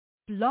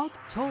Blog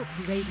Talk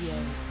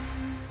Radio.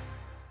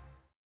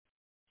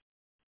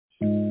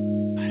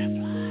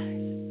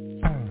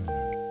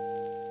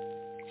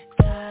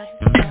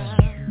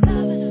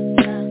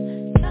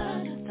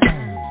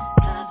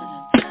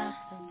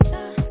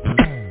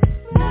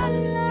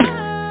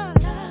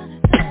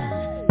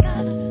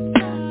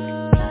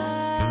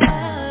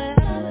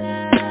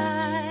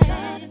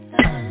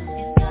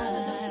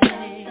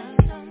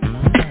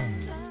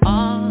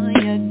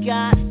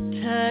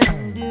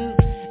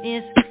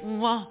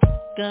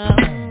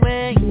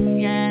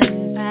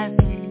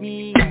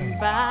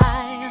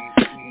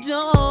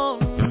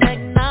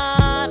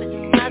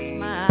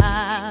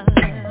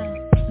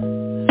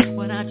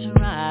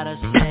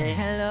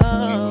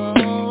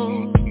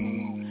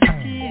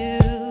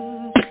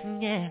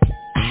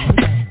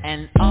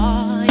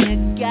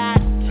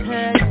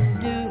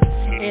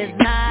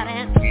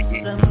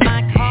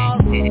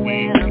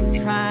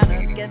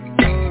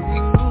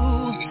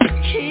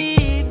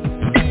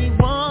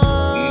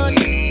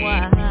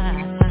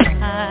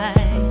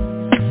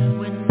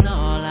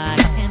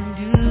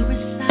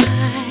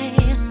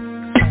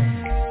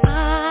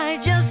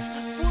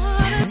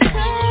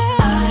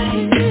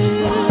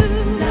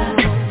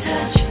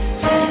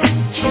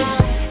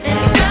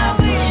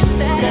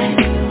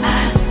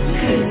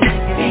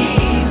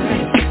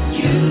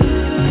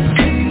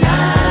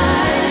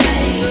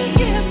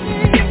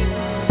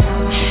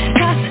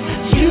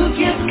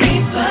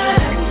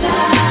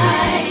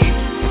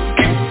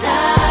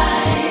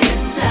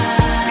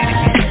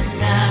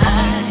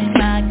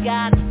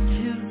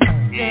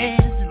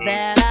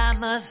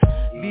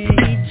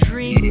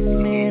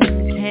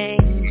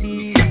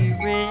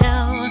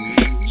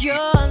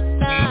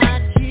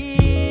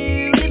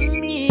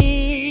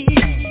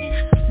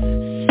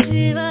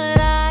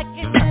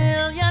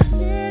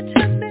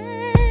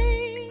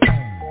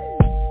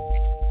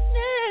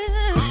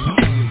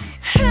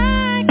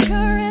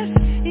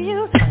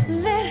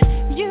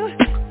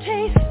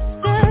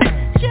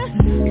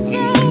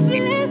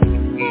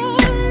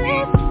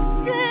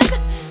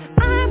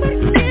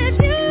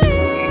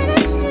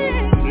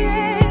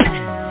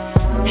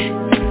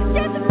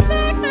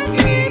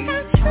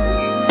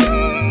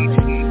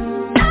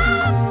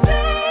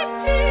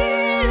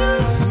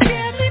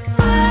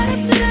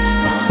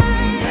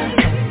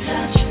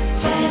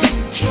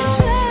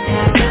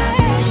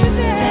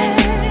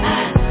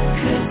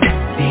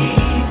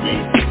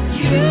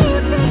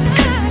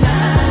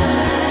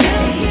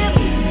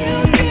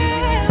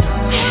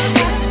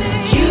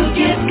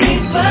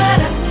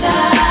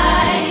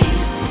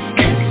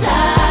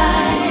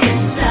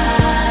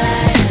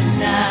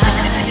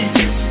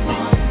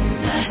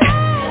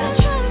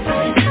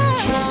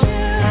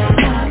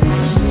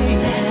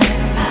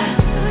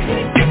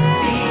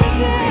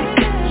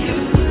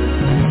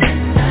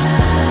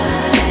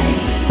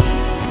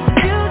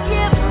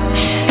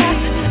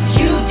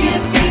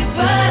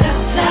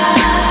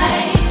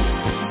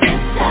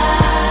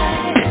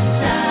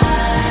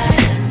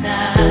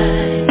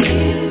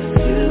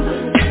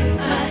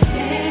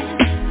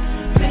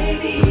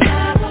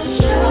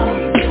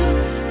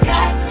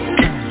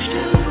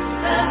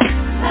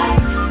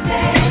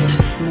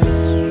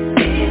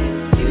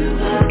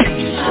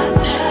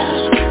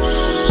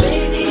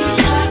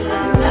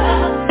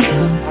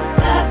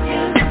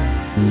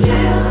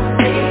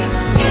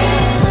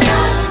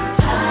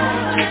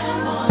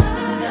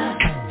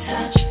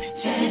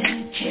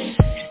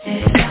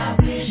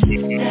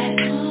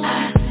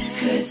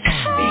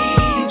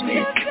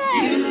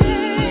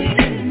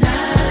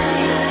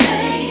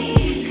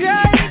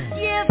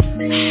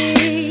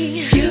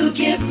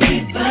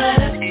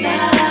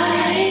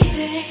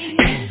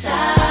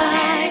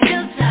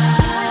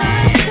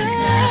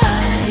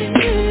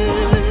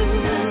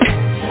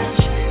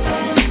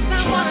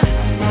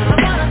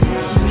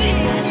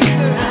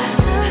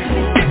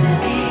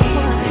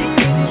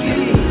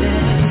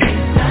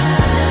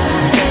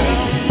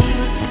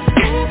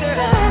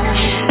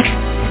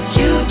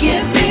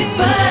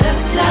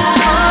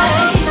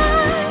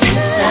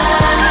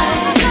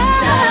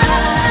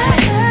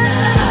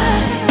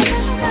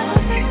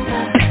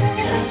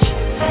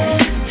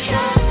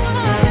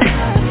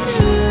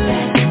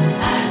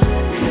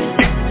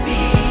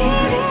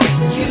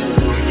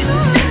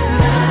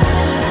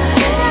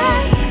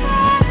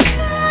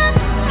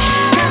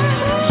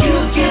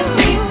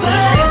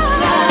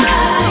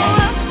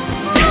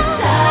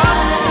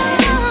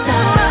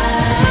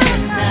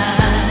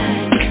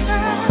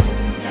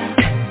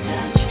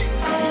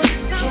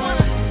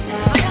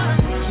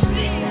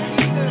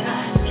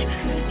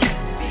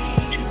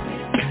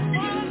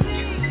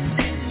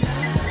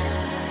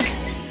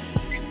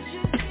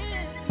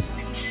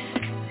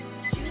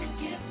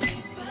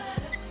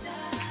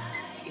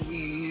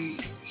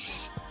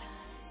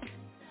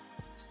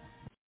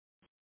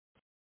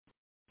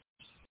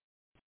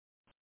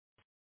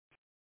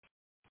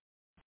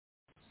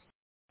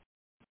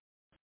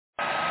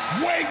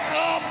 Wake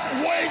up,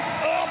 wake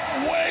up,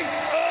 wake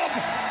up,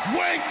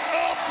 wake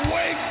up,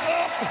 wake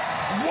up,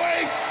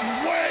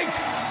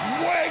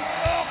 wake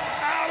up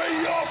out of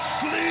your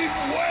sleep,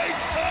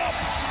 wake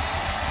up.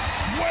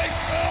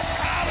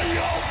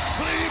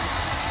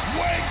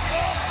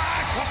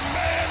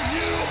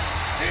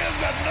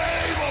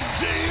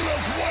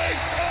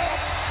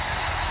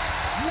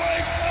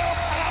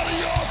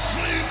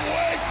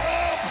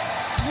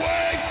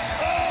 Wake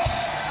up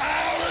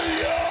out of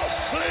your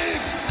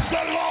sleep.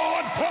 The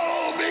Lord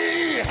told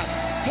me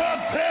to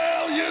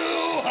tell you,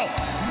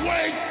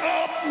 wake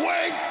up,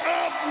 wake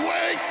up,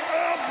 wake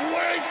up,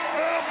 wake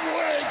up,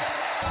 wake.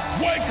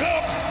 Wake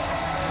up,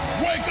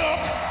 wake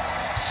up.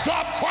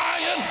 Stop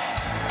crying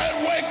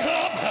and wake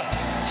up.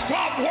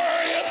 Stop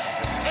worrying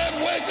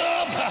and wake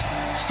up.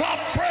 Stop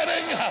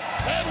fretting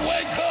and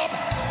wake up.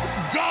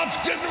 God's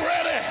getting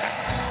ready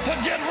to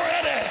get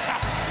ready,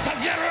 to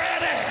get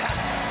ready,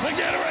 to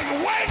get ready.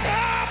 Wake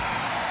up!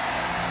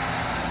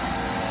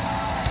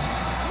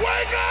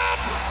 Wake up!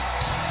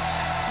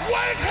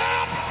 Wake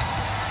up!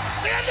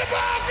 In the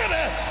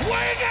balcony!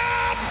 Wake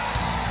up!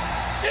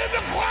 In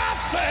the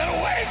closet!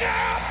 Wake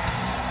up!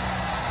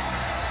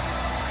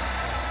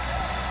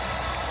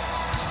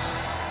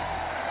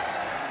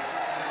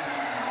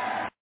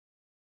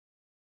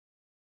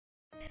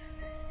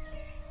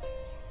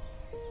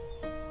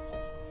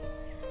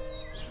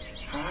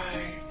 Hi,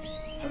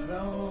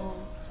 hello,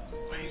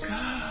 wake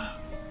up.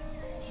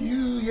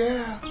 You,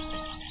 yeah,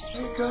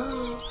 wake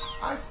up.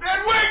 I said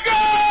wake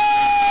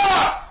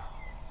up!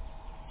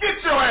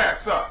 Get your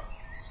ass up.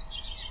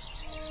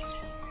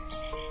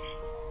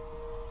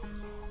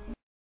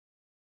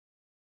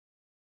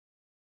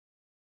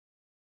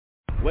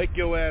 Wake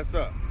your ass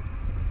up.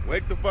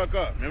 Wake the fuck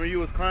up. Remember you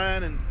was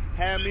crying and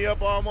had me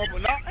up all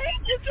morning? No, hey,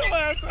 get your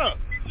ass up.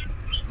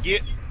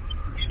 Get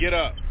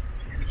up.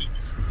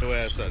 Get your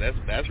ass up.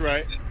 That's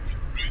right.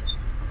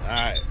 All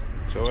right.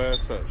 Get your ass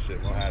up.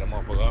 Shit, gonna have the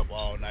motherfucker up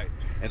all night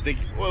and think,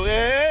 well,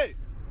 hey,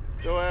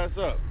 get your ass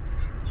up.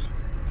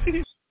 Wake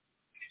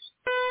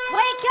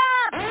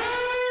up! Wake up!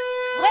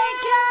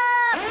 Wake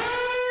up!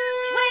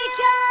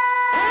 Wake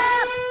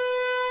up!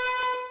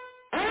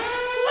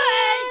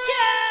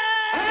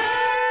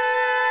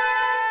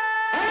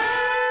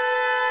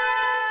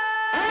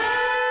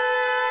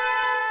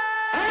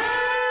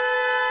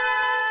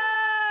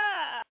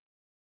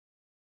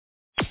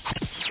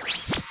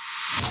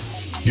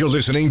 You're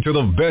listening to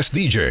the best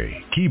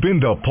DJ,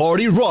 keeping the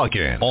party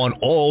rocking on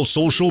all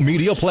social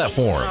media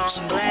platforms.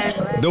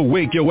 The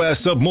Wake Your Ass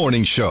Up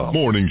Morning Show.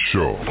 Morning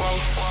Show. Goes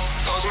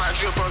my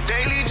drip up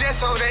daily just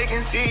so they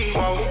can see.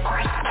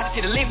 I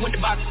see the link with the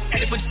box,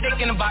 and they put the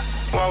stick in the box.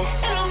 And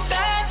I'm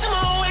back to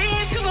my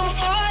ways 'cause I'm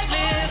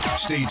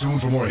heartless. Stay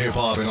tuned for more hip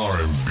hop and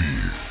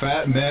R&B.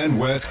 Fat Man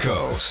West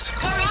Coast.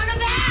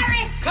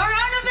 Coronavirus!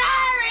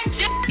 Coronavirus!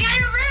 Just get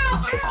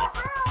real!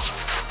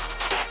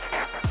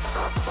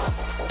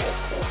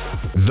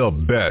 The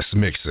best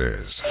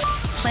mixes.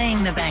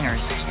 Playing the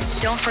bangers.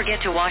 Don't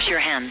forget to wash your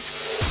hands.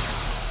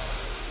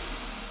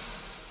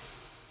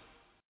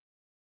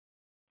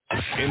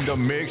 In the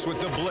mix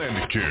with the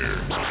Blend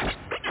Kid.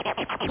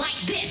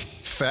 Like this.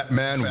 Fat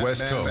Man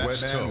West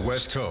Coast.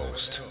 West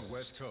Coast.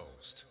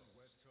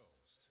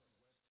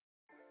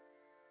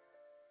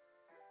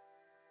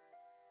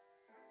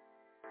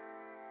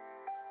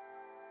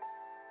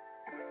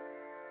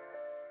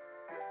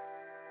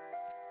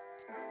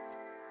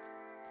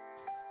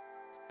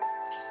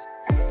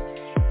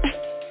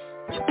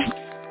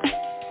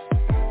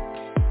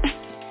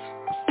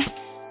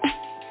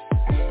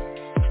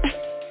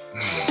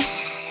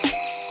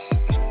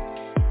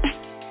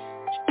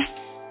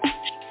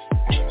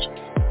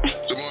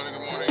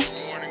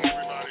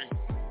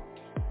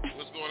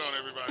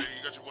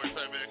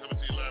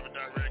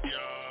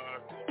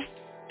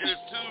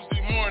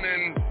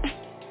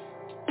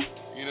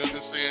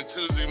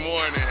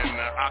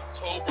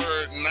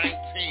 October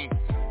 19th.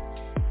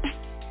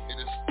 It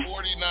is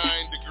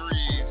 49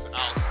 degrees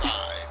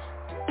outside.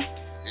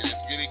 It is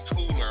getting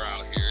cooler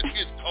out here. It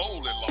gets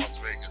cold in Las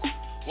Vegas.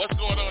 What's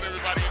going on,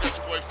 everybody? You got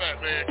your boy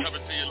Fat Man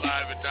coming to you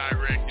live and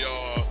direct,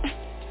 y'all.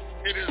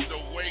 It is the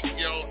Wake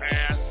Your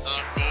Ass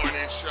Up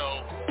morning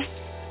show.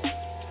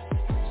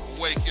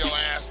 Wake your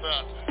ass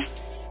up.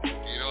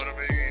 You know what I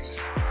mean?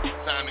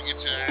 Time to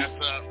get your ass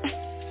up.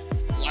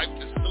 Wipe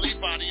the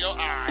sleep out of your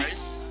eyes.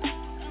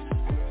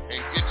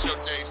 And get your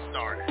day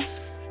started.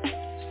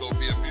 It's going to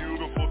be a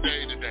beautiful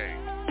day today.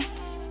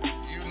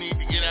 You need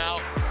to get out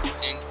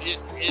and get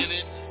in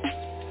it.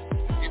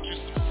 Get you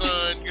some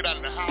sun. Get out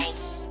of the house.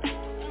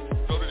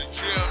 Go to the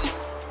gym.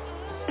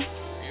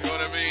 You know what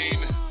I mean?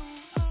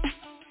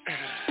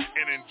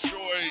 And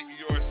enjoy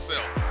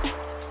yourself.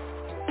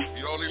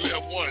 You only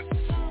live once.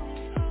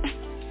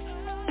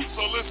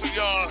 So listen,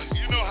 y'all.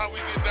 You know how we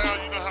get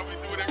down. You know how we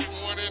do it every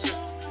morning.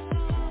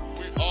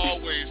 We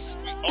always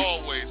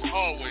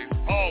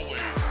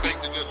thank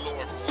the good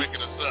Lord for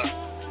waking us up.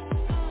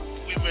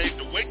 We made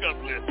the wake up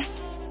list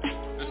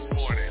this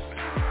morning.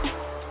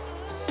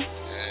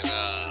 And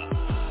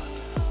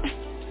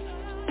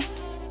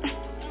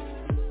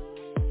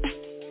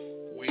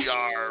we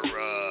are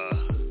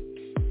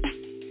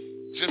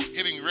just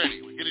getting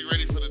ready. We're getting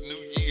ready for the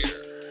new year.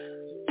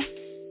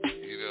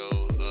 You know,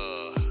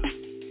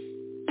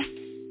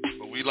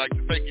 but we'd like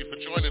to thank you for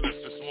joining us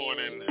this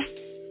morning.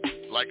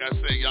 Like I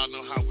say, y'all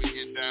know how we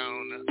get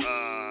down.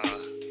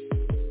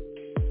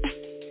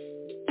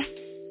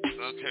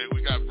 Okay,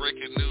 we got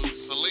breaking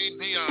news. Celine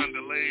Dion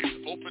delays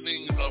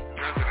opening of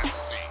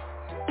residency.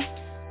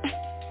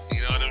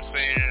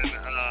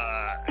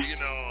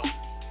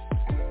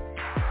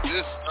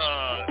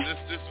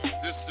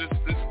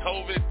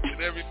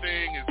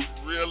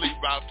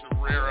 about to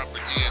rear up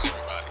again,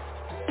 everybody.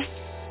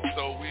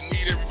 So we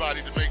need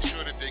everybody to make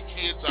sure that their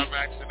kids are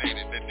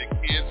vaccinated, that their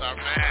kids are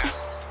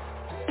masked,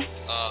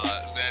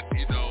 that,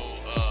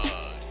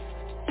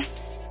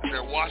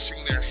 they're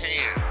washing their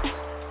hands.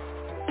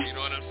 You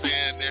know what I'm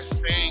saying? They're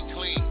staying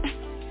clean.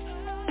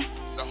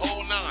 The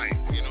whole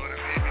nine, you know what I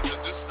mean? Because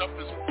this stuff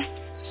is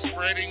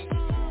spreading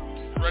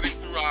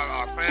through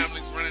our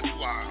families, running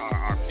through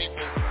our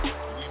people.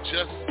 We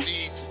just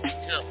need to be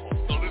careful.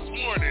 So this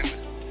morning,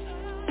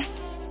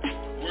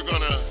 we're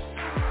going to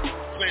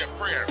play a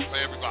prayer for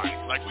everybody,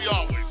 like we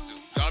always do.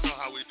 Y'all know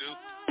how we do.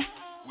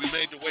 We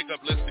made the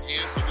wake-up list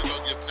again, so we're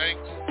going to give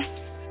thanks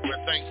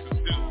where thanks is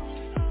due.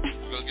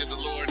 We're going to give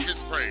the Lord his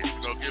praise.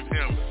 We're going to give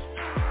him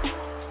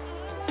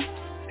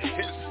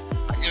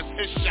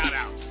his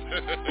shout-outs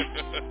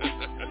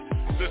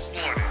this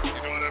morning. You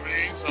know what I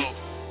mean? So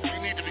we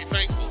need to be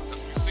thankful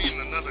because we've seen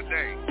another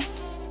day.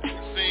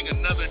 We're seeing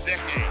another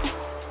decade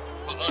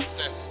for us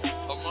that's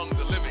among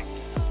the living.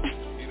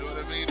 You know what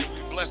I mean? And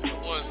we bless the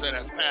ones that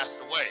have passed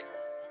away.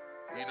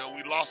 You know,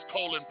 we lost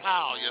Colin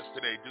Powell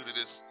yesterday due to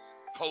this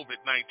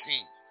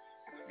COVID-19.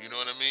 You know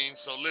what I mean?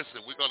 So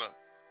listen, we're going to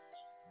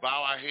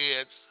bow our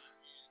heads,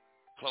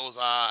 close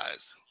our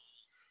eyes.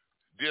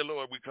 Dear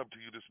Lord, we come to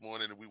you this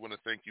morning and we want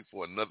to thank you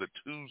for another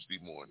Tuesday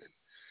morning.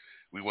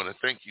 We want to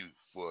thank you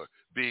for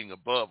being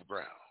above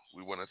ground.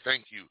 We want to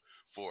thank you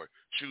for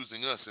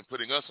choosing us and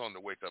putting us on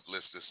the wake-up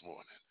list this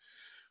morning.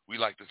 We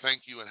like to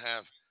thank you and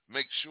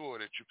make sure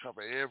that you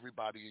cover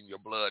everybody in your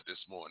blood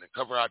this morning.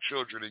 Cover our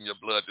children in your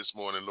blood this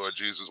morning, Lord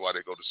Jesus, while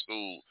they go to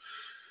school.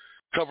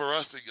 Cover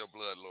us in your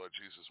blood, Lord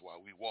Jesus,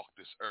 while we walk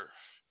this earth.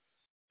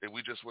 And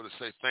we just want to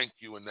say thank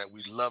you and that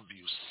we love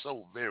you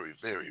so very,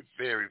 very,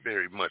 very,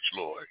 very much,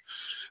 Lord.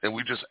 And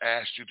we just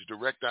ask you to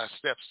direct our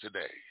steps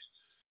today.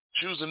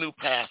 Choose a new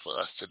path for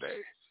us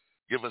today.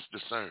 Give us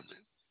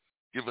discernment.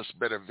 Give us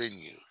better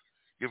venue.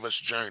 Give us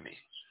journey.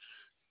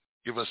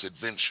 Give us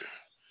adventure.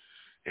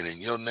 And in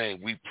your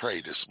name we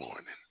pray this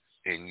morning.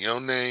 In your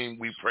name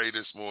we pray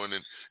this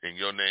morning. In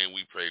your name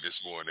we pray this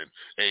morning.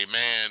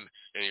 Amen,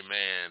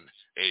 amen,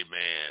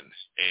 amen,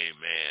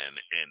 amen,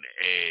 and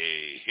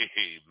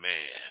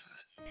amen.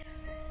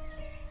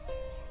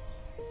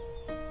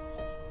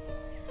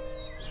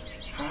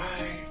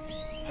 Hi,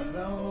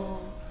 hello,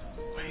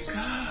 wake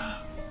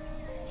up.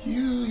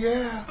 You,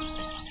 yeah,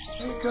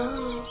 wake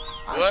up.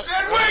 What? I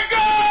said wake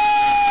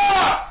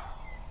up!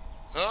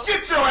 Huh?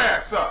 Get your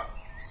ass up.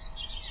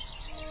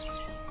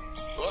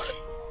 What?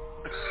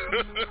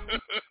 It's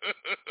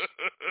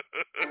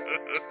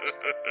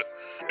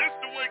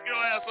the Wake Your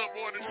Ass Up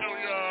Morning Show,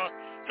 y'all.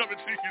 Coming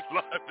to you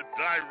live and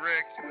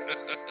direct.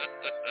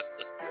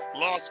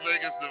 Las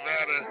Vegas,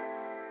 Nevada.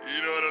 You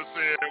know what I'm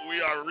saying?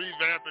 We are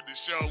revamping the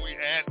show. We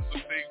adding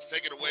some things,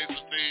 taking away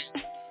some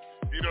things.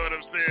 You know what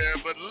I'm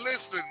saying? But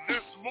listen,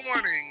 this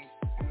morning's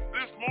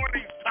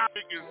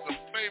topic is a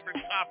favorite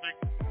topic.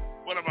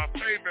 One of my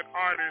favorite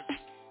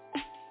artists,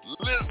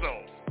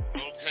 LIZZO.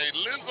 Okay,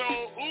 LIZZO,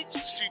 oops,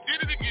 she did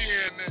it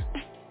again.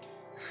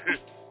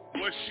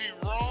 Was she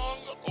wrong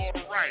or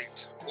right?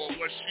 Or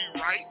was she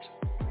right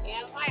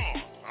or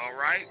wrong? All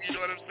right, you know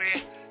what I'm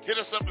saying? Hit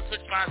us up at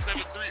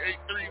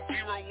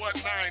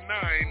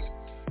 657-383-0199.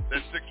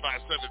 That's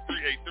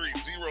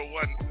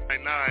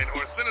 657-383-0199.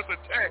 Or send us a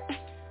text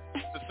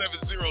to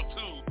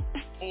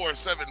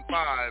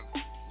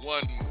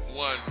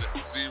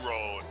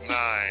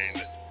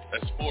 702-475-1109.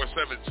 That's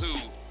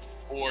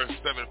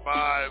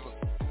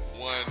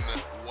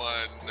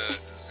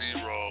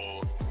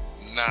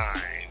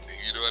 472-475-1109.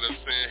 You know what I'm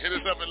saying? Hit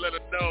us up and let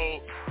us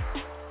know,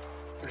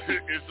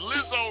 is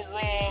Lizzo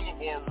wrong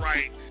or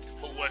right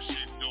for what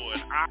she's doing?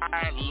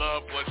 I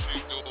love what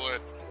she's doing.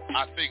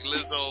 I think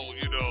Lizzo,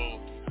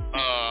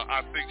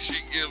 I think she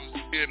gives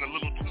in a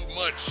little too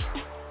much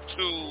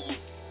to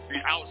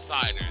the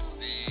outsiders,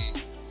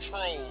 the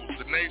trolls,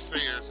 the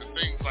naysayers, and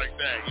things like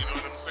that. You know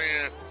what I'm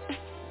saying?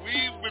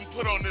 We've been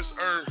put on this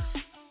earth.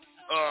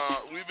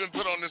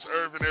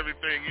 And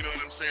everything, you know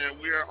what I'm saying?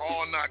 We are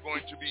all not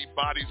going to be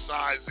body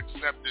size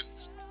accepted,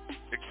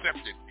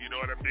 you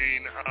know what I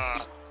mean?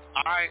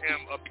 I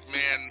am a big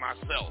man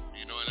myself,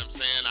 you know what I'm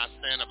saying? I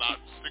stand about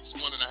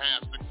 6'1 and a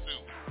half, 6'2",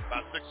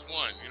 about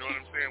 6'1", you know what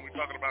I'm saying? We're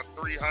talking about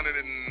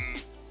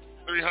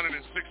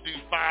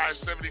 365,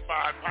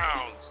 75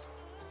 pounds,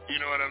 you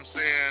know what I'm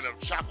saying, of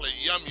chocolate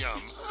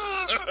yum-yum.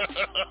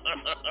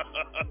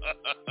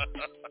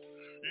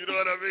 You know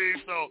what I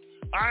mean? So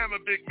I am a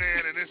big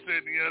man, and this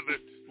and the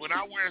other. When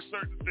I wear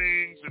certain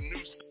things and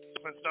new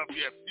stuff and stuff,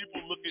 yeah,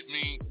 people look at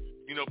me,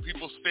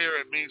 people stare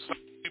at me.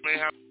 Some people may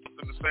have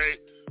something to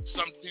say.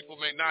 Some people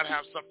may not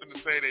have something to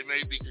say. They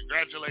may be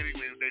congratulating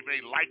me. They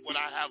may like what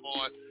I have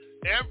on.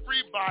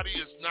 Everybody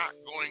is not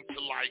going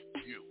to like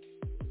you.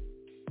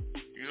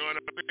 You know what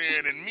I'm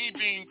saying? And me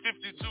being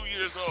 52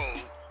 years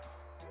old,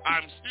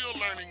 I'm still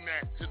learning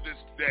that to this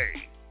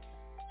day.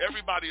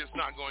 Everybody is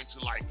not going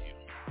to like you.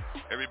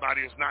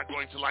 Everybody is not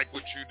going to like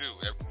what you do.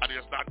 Everybody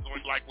is not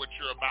going to like what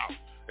you're about.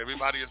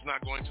 Everybody is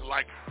not going to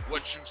like what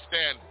you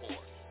stand for.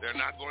 They're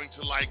not going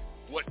to like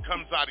what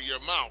comes out of your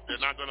mouth. They're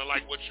not going to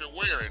like what you're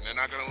wearing. They're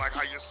not going to like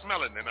how you're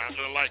smelling. They're not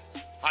going to like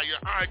how your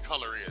eye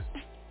color is.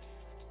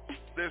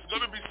 There's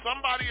going to be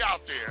somebody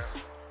out there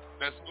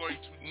that's going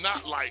to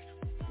not like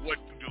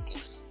what you're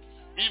doing.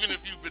 Even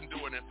if you've been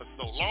doing it for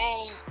so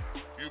long,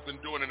 you've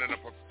been doing it in a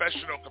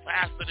professional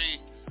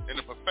capacity, in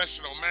a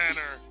professional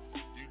manner,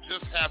 you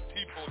just have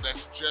people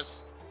that's just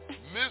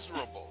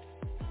miserable.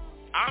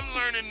 I'm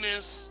learning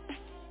this,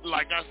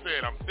 like I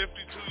said, I'm 52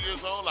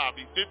 years old. I'll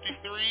be 53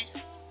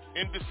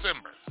 in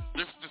December,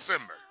 this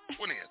December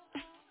 20th.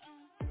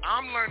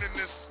 I'm learning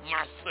this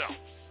myself.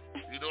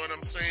 You know what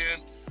I'm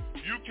saying?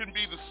 You can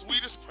be the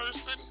sweetest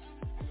person.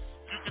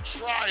 You can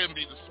try and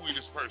be the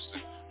sweetest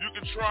person. You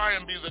can try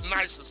and be the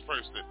nicest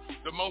person,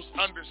 the most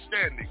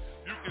understanding.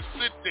 You can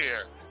sit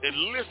there and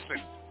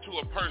listen to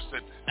a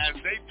person as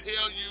they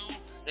tell you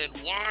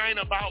and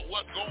whine about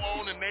what go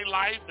on in their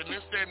life and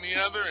this, that, and the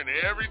other and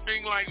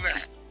everything like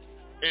that.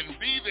 And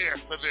be there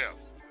for them.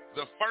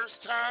 The first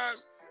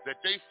time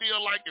that they feel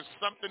like it's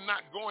something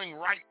not going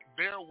right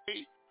their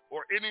way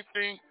or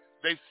anything,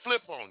 they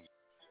flip on you.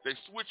 They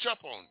switch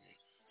up on you.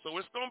 So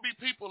it's going to be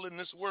people in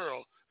this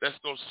world that's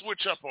going to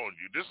switch up on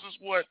you. This is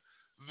what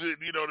the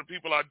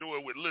people are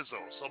doing with Lizzo.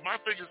 So my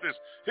thing is this.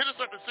 Hit us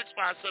up at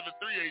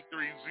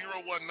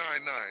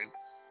 657-383-0199.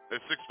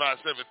 That's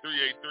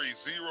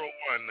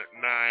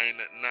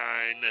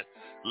 657-383-0199.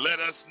 Let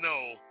us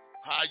know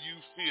how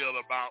you feel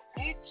about,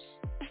 oops,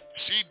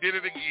 she did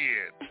it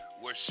again.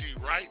 Was she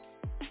right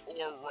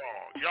or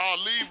wrong?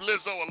 Y'all leave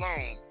Lizzo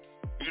alone.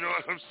 You know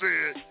what I'm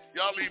saying?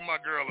 Y'all leave my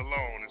girl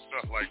alone and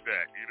stuff like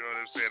that. You know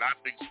what I'm saying? I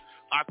think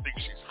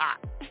she's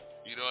hot.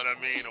 You know what I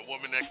mean? A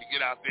woman that can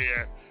get out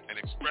there and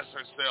express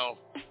herself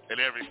and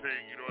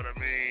everything. You know what I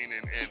mean?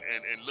 And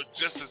look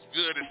just as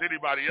good as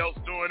anybody else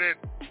doing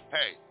it.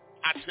 Hey,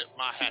 I tip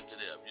my hat to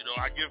them. You know,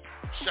 I give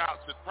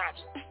shouts and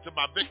props to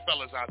my big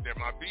fellas out there,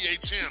 my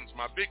BHMs,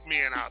 my big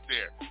men out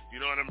there.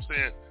 You know what I'm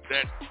saying?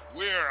 That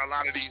wear a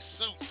lot of these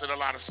suits and a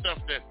lot of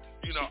stuff that,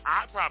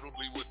 I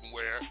probably wouldn't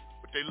wear,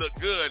 but they look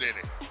good in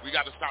it. We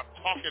got to stop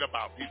talking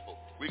about people.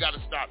 We got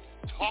to stop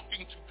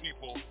talking to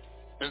people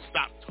and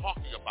stop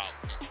talking about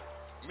people.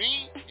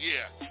 Me?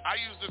 Yeah. I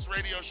use this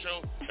radio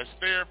show as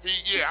therapy.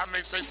 Yeah, I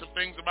may say some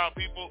things about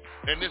people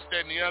and this,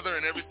 that, and the other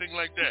and everything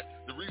like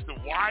that. The reason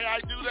why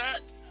I do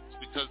that is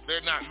because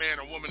they're not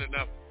man or woman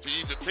enough to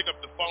either pick up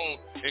the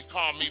phone and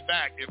call me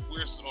back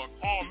or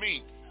call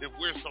me if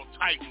we're so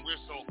tight and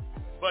we're so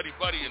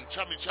buddy and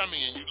chummy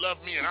and you love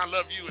me and I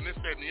love you and this,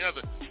 that, and the other.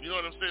 You know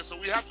what I'm saying? So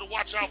we have to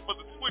watch out for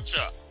the switch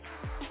up.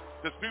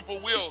 Because people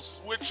will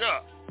switch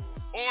up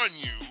on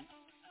you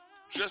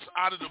just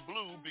out of the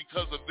blue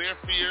because of their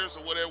fears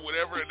or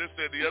whatever, and this,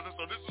 that, and the other.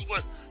 So this is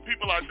what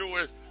people are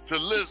doing to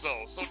Lizzo.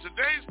 So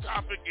today's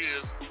topic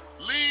is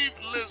leave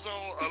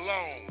Lizzo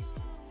alone.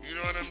 You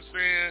know what I'm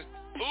saying?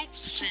 Oops,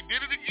 she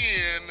did it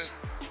again.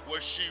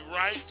 Was she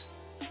right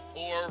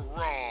or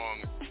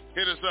wrong?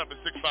 Hit us up at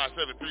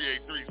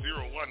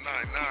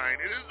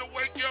 657-383-0199. It is the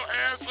Wake Your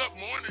Ass Up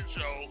morning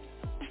show.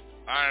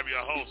 I am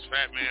your host,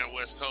 Fat Man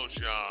West Coast,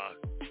 y'all.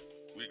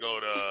 We go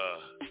to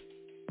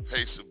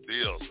pay some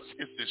bills. Let's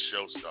get this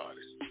show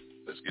started.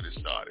 Let's get it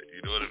started.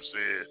 You know what I'm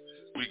saying?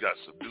 We got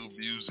some new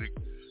music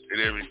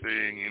and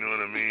everything, you know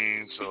what I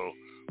mean? So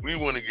we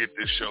want to get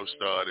this show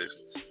started,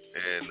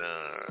 and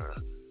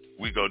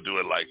we gonna do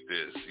it like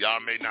this.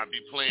 Y'all may not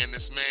be playing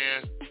this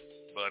man,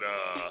 but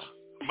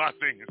my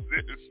thing is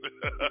this.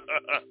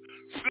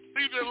 Since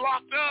he's been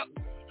locked up,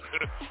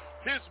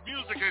 his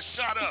music has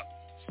shot up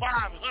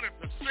 500%.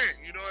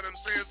 You know what I'm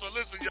saying? So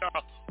listen, y'all,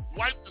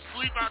 wipe the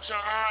sleep out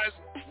your eyes,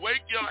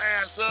 wake your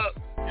ass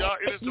up. Y'all,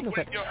 it is the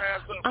Wake Your Ass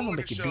Up I'm gonna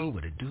morning make it show. do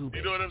what it do,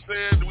 baby. You know what I'm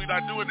saying? We're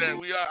not doing that.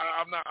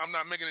 I'm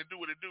not making it do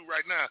what it do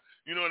right now.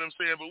 You know what I'm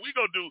saying? But we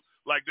gonna do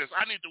like this.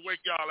 I need to wake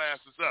y'all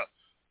asses up.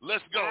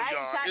 Let's go, right,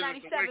 y'all.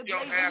 It is the Wake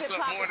Your Ass Up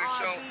morning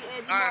show.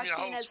 I am your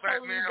host,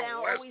 Fat Man West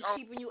always Coast.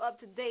 keeping you up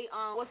to date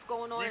on what's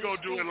going on. We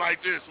gonna do it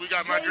like this. We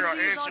got my girl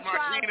Angie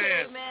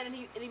Martinez. Man, and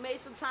he made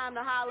some time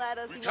to holler at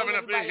us. We coming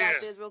up in here.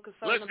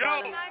 Let's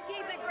go. I'm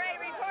Keisha Gray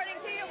reporting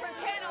to you from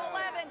Channel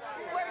 11.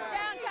 We're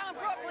downtown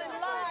Brooklyn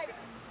live.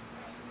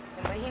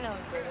 But he knows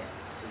better.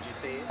 Did you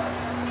see it?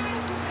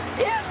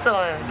 Yeah,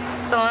 saw him.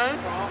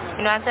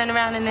 You know, I turned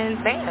around and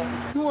then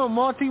bam. You want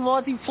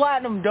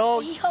multi-platinum,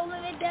 dog. He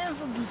holding it down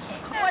for me.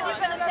 What you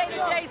gonna say to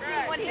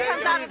JC when he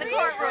comes out of the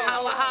courtroom?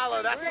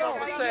 Holla, that's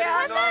what I'm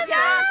saying.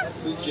 Yeah.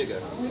 Who's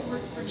Jigga?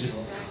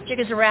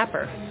 Jigga's a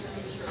rapper.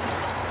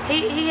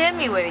 He hit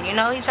me with it, you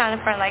know. He's trying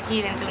to front like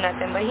he didn't do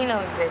nothing, but he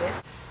knows he did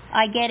it.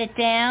 I get it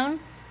down.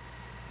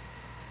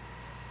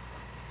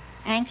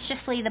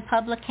 Anxiously, the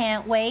public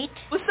can't wait.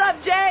 What's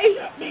up, Jay?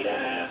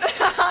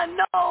 I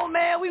know,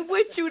 man. We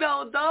with you,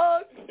 though,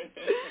 dog.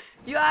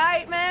 You all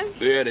right, man?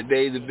 Yeah,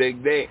 today's a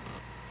big day.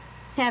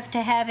 Have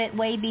to have it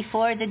way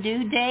before the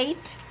due date.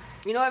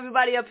 You know,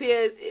 everybody up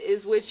here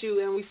is with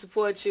you, and we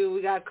support you.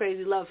 We got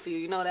crazy love for you.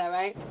 You know that,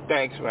 right?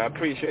 Thanks, man. I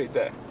appreciate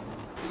that.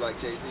 You like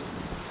Jay-Z?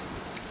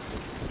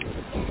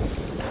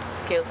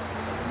 Cute.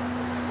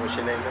 What's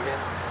your name again?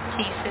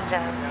 Keisha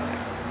Johnson.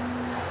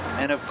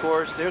 And, of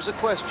course, there's a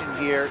question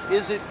here.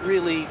 Is it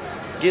really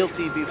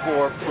guilty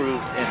before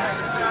proved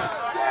innocent?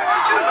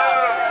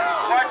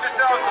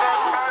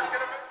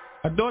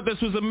 I thought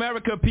this was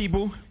America,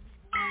 people.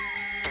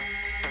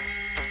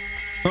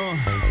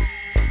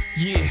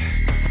 Yeah.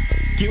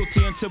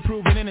 Guilty until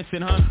proven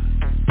innocent, huh?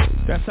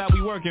 That's how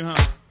we working,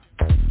 huh?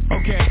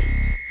 Okay.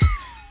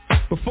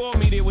 Before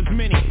me there was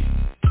many.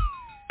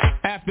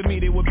 After me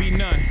there would be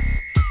none.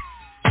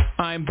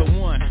 I'm the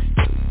one.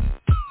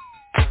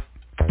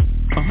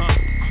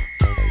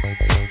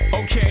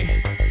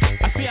 Okay.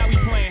 I see how we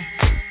playing.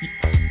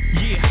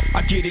 Yeah,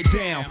 I get it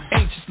down.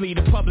 Anxiously,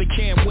 the public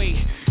can't wait.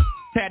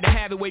 Had to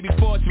have it way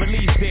before its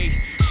release date.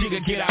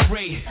 Jigga get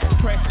irate,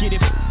 press get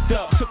it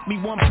up. Took me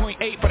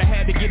 1.8, but I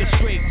had to get it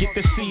straight. Get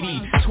the CD,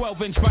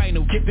 12-inch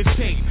vinyl, get the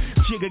tape.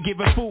 Jigga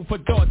give it food for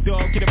thought,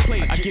 dog. Get a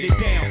plate, I get it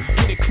down,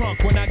 get it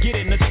crunk. When I get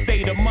in the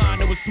state of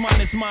mind, it was mine,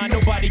 it's mine.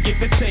 Nobody get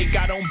the take.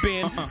 I don't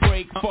bend,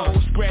 break,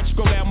 fold, scratch.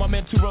 Go down my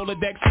mental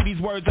Rolodex. See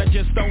these words I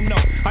just don't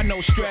know. I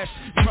know stress,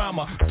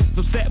 trauma.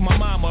 So set my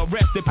mama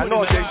arrested. I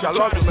know, James, I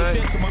love you, man.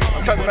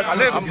 I'm trying to make a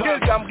living.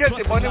 I'm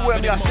guilty, but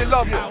anyway, I still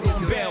love you.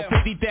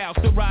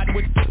 50,000. Still riding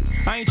with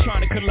I ain't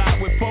trying to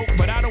collide with folk,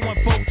 but I don't want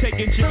folk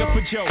taking Jigga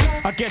for joke.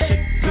 I guess it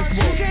just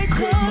woke.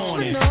 Good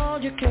morning. No,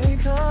 you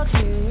can't touch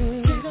me.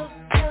 You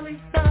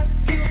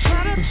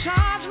try to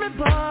charge me,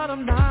 but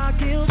I'm not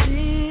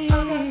guilty.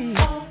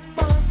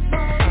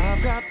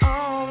 I've got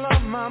all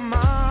of my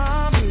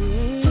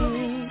mommy.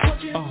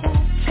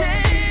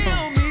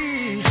 Tell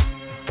me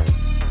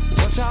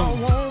what y'all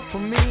want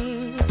from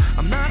me.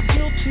 I'm not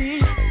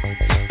guilty.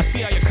 I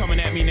see how you're coming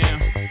at me now.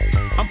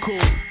 I'm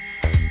cool.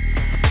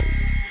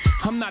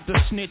 I'm not the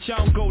snitch, I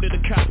don't go to the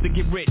cops to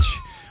get rich.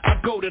 I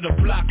go to the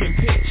block and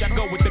pitch. I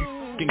go with the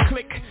and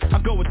click. I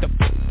go with the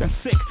that's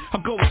sick. I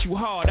go with you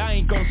hard, I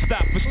ain't gon'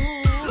 stop for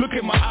look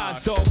at my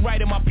eyes, dog, right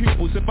in my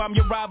pupils. If I'm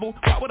your rival,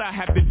 why would I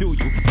have to do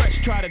you?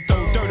 Fresh try to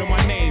throw dirt on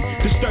my name,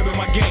 disturbing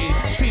my game.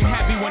 Seemed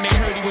happy when they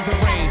heard he was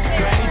arraigned.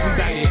 Glad he's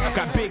indicted.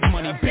 Got big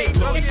money, big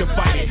lawyers to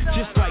fight it.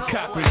 Just like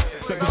coppers,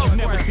 suckers you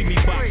never see me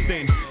boxed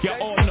in. Y'all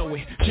all know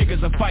it,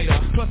 Jigga's a fighter.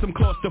 Plus I'm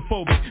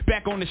claustrophobic,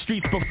 back on the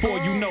streets before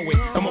you know it.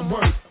 I'm a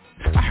word.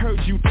 I heard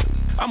you.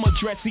 I'ma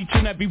address each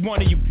and every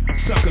one of you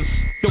suckers.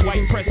 The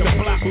white press, the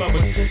block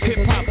lovers.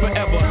 Hip-hop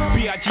forever.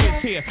 B.I.G.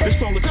 is here. This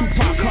all the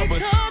Tupac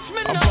covers.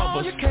 Above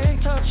us. You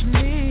can't touch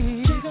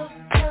me. You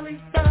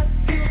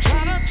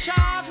try to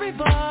charge me,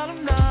 but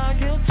I'm not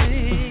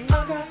guilty. I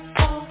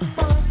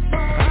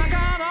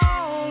got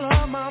all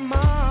of my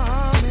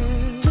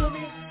mommy. Tell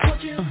me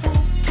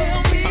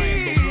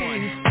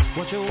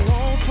what you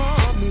want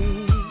from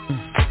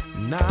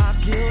me. Not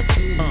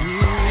guilty.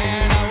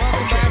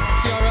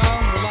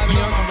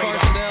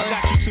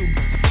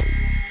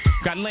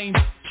 Got lanes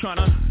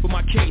tryna put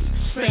my case.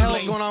 What the hell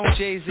is going on with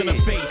Jay-Z? What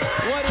is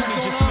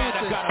going on?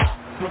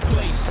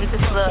 I'm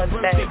just a little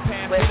upset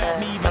with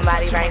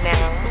somebody right now.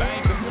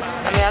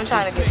 I mean, I'm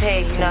trying to get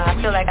paid, you know. I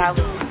feel like I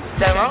was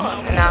done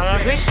wrong, and I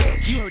don't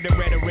appreciate it. You heard the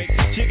rhetoric.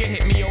 Jigga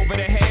hit me over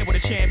the head with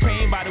a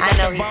champagne bottle. I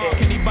know he did.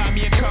 Can he buy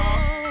me a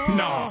car?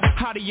 No.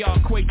 How do y'all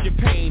equate your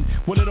pain?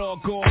 Will it all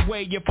go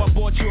away if I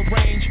bought you a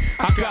range?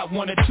 I got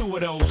one or two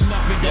of those.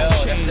 Nothing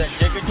don't change.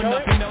 For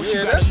nothing else,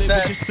 you gotta live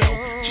with yourself.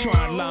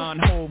 Try and line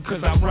hold,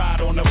 cause I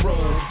ride on the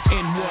road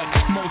in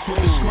what most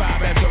would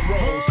describe as a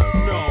rose.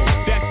 No,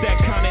 that's that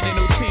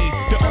continental T.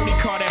 The only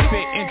car that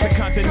fit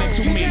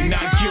intercontinental me,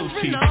 not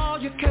guilty. No,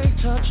 you can't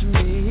touch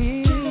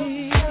me.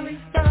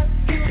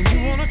 And you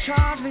wanna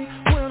charge me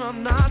when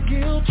I'm not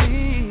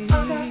guilty.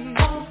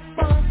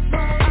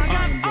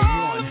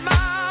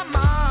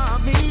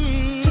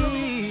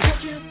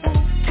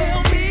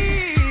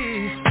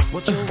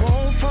 What you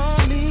want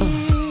from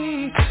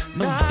me,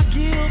 not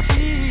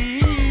guilty.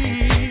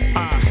 I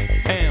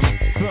am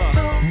the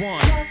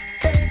one.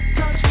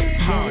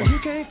 You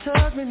can't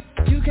touch me,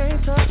 you can't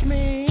touch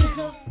me.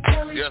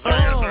 Yes, sir,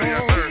 yes, sir,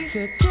 yes,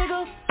 sir.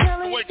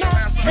 Wake your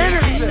ass up.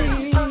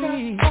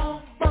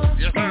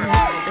 Yes, sir.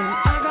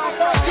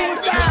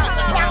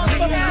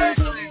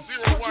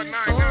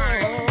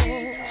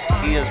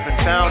 He has been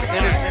found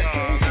innocent.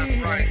 That's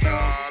right,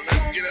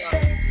 let's get up.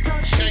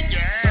 Shake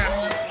your ass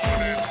this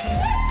morning.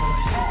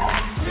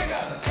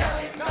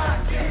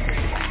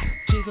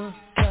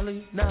 Kelly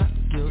not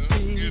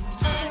guilty. Yes,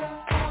 sir,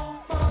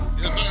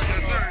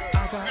 yes, sir.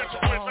 Get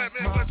your boy Fat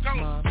Man West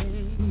Coast.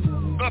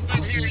 Up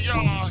in here,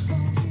 y'all.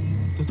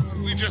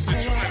 We just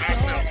enjoying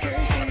ourselves this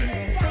morning.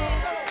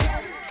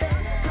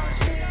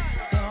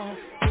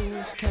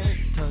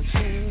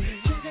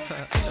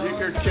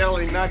 Jigger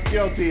Kelly not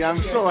guilty.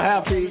 I'm so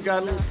happy he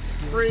got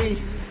free.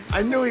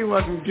 I knew he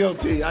wasn't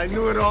guilty. I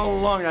knew it all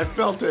along. I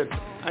felt it.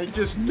 I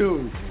just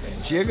knew.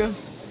 Jigger,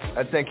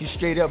 I think you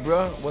straight up,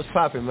 bro. What's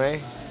poppin',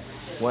 man?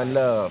 One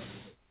love.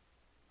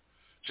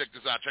 Check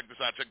this out, check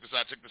this out, check this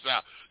out, check this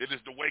out. It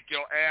is the Wake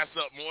Your Ass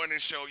Up morning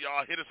show,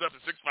 y'all. Hit us up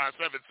at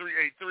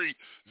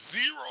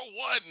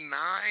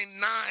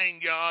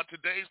 657-383-0199, y'all.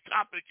 Today's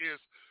topic is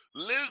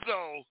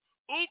LIZZO.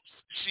 Oops,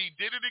 she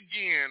did it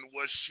again.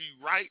 Was she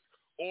right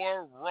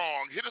or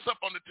wrong. Hit us up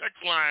on the text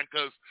line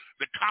because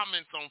the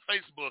comments on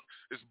Facebook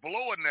is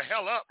blowing the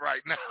hell up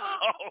right now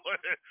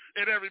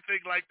and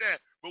everything like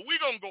that. But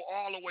we're going to go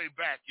all the way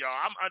back,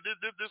 y'all.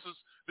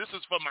 This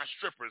is for my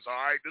strippers, all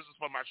right? This is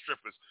for my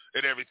strippers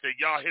and everything.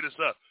 Y'all hit us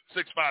up,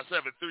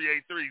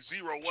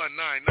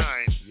 657-383-0199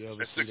 and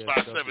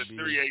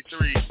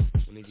 657-383-0199.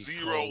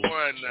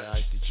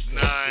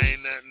 No,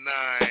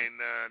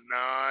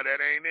 that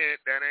ain't it.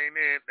 That ain't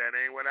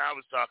what I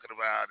was talking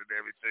about and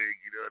everything.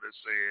 You know what I'm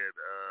saying?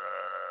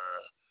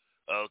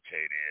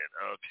 Okay then.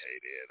 I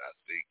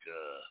think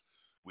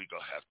we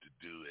gonna have to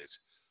do it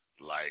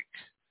like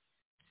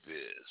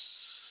this.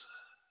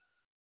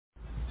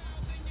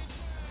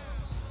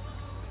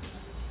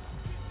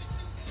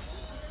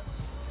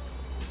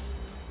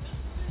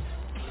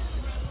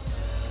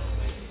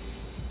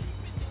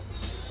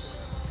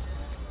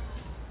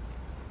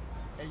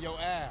 Hey, yo,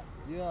 Al.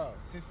 Yeah.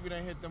 Since we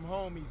done hit them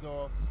homies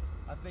off,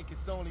 I think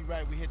it's only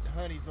right we hit the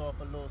honeys off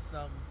a little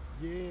something.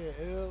 Yeah,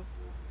 L.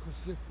 Cause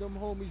if them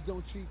homies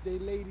don't treat they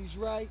ladies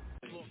right.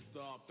 Looked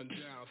up and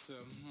down, said,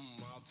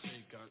 I'll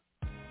take it.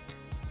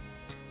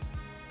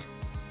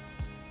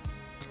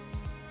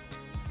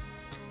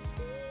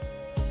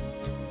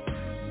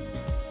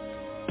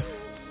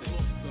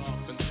 Looked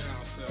up and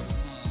down, said,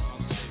 I'll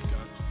take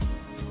it.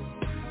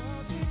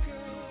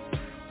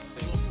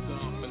 Looked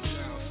up and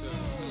down,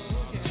 said,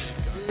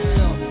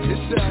 Yeah,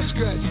 it's Al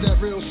Scratch, that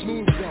real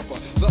smooth rubber.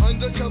 The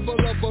undercover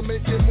lover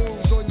making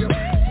moves on your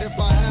if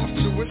I have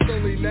to. It's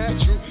only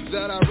natural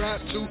that I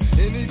rap to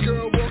any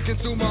girl walking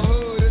through my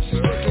hood if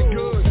she's looking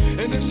good.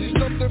 And if she's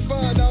something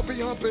fine, I'll be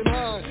humping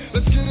high.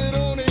 Let's get it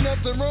on, ain't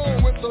nothing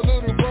wrong with a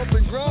little bump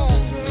and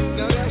grind.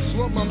 Now that's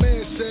what my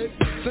man said.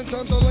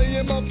 Sometimes I lay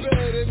in my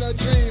bed and I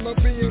dream of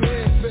being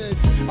hand-fed.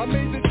 I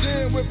made the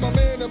jam with my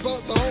man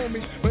about the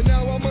homies, but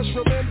now I must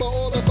remember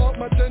all about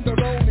my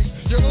tenderonies.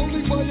 You're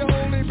only for your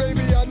only,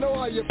 baby, I know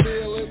how you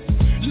feeling.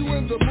 You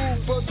in the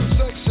mood for some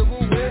sexual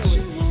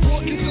healing.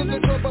 Walking to the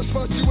club, I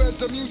spot you as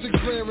the music's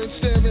blaring,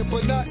 staring,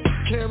 but not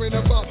caring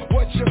about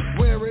what you're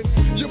wearing.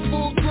 You're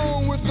full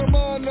grown with the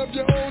mind of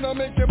your own. I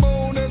make you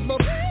moan as my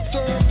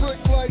turn brick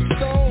like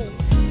stone.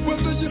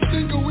 Whether you're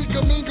single, we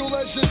can mingle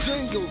as you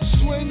jingle.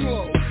 Swing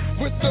low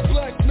with the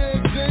black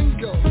man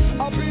jingle.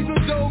 I'll be the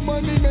dough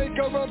money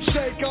maker, I'm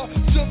shaker.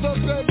 To the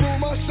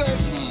bedroom, I say,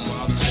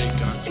 I'll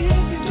take it.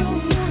 If you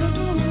don't wanna,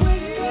 don't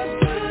waste your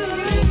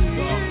time.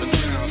 Up and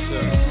down,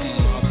 said,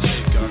 I'll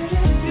take it.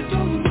 If you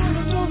don't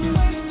wanna, don't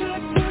waste your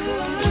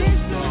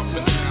time. Up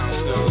and down,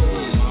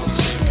 said, I'll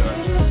take it.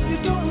 If you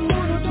don't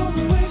wanna, don't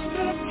waste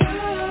your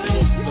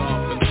time.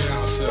 Up and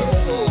down,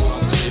 said,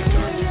 I'll take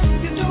it. If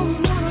you don't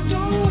wanna,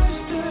 don't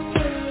waste your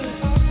time.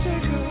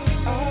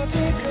 I'll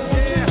take her.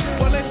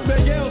 Yeah, well it's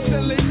Miguel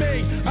silly me.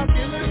 I'm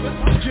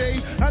G.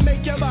 I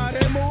make your body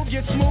move,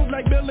 get smooth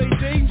like Billy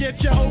Dean.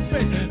 Get you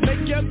open,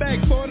 make your back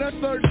for the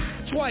third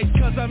twice.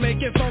 Cause I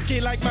make it funky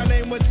like my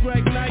name was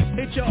Greg Knight.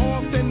 Hit you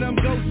off, then them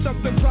go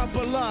something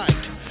proper like.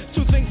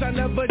 Two things I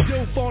never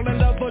do, fall in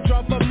love or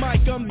drop a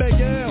mic. I'm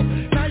Big L.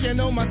 Now you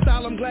know my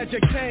style, I'm glad you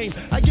came.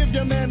 I give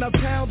your man a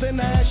pound, then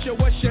I ask you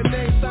what's your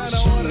name, sign an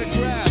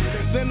autograph.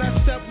 Then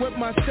I step with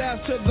my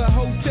staff to the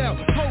hotel.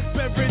 Hope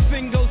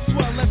everything goes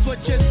swell, that's what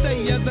you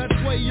say. Yeah, that's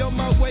way on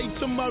my way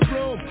to my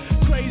room.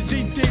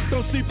 Crazy deep,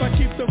 don't sleep, I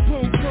keep the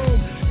boom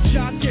boom.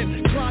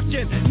 Jockin',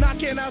 clockin',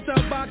 knocking out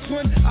the box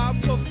when I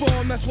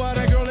perform. That's why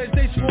the girl is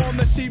they swarm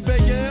to see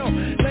Big L.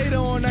 Later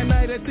on that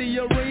night at the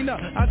arena,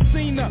 I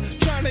seen her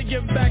trying to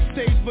get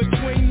backstage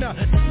between her.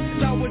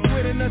 I was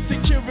with the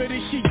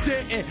security, she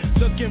didn't.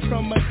 Looking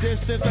from a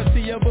distance, I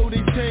see her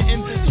booty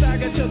sitting.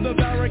 Stagger to the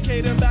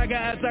barricade and bagger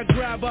as I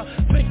grab her.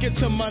 Thinking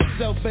to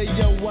myself, hey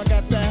yo, I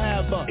got to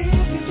have her.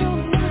 If you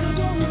don't wanna,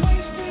 don't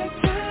waste your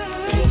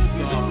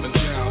time. Up and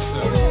down,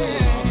 said,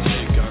 I'll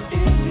take it.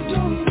 If you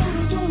don't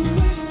wanna, don't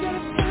waste your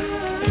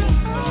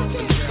time. Up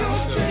and down,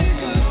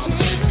 said, I'll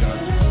take it.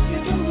 If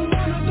you don't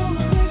wanna, don't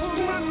waste your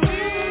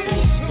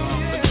time.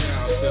 Up and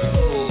down,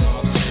 said,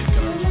 I'll take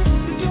it.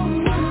 If you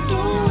don't wanna,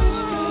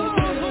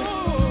 don't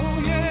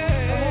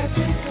waste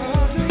your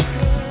time.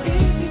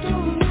 If you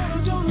don't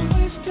wanna, don't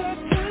waste your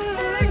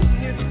time.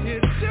 It's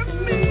to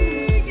me,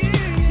 If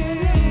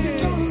you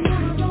don't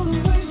wanna,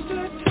 don't waste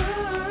your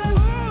time.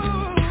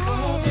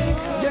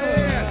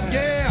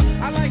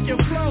 Yeah, I like your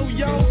flow,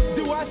 yo.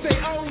 Do I say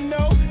oh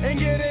no and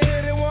get it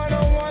hit it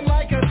one-on-one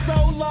like a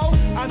solo?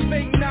 I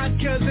think not,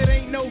 cause it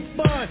ain't no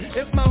fun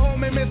if my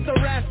homie Mr.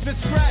 Rasmus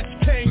Scratch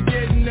can't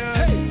get none.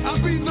 Hey,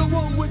 I'll be the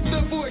one with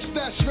the voice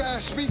that's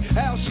raspy.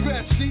 Al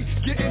Scratchy,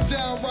 getting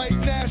down right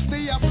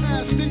nasty. I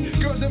passed the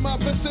girls in my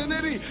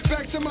vicinity.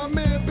 Back to my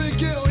man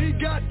Big L, he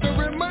got the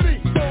remedy.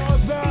 For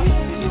the If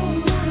you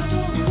don't wanna,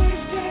 don't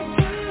waste your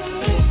time.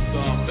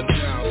 up and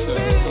down,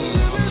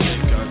 said, I'll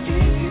take it.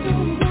 If you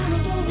don't wanna,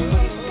 don't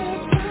waste your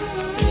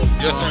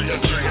time. Yes, sir,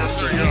 yes, sir, yes,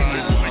 sir, y'all.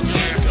 It's the Wake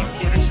Your Ass Up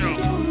Morning Show.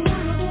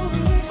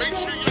 Make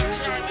sure you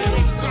chime in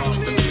on the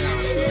comments and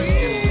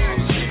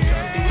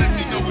let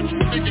me know what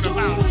you're thinking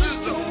about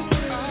LIZZO.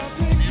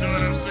 You know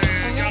what I'm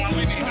saying? Y'all,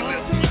 we need to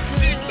let some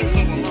ridiculous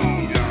of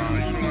alone, y'all.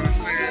 You know what I'm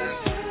saying?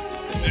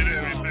 And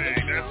everything.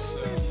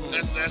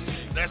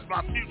 That's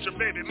my future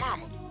baby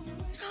mama.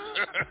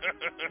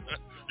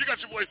 You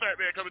got your boy Fat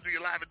Man coming to you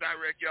live and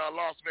direct, y'all.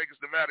 Las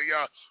Vegas, Nevada,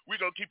 y'all. We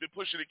gonna keep it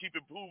pushing and keep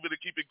it moving and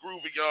keep it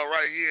grooving, y'all,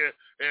 right here.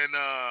 And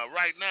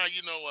right now,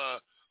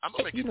 I'm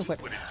gonna make it do what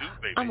it do,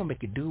 baby. I'm gonna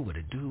make it do what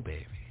it do,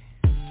 baby.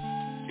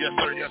 Yes,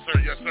 sir, yes, sir,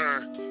 yes,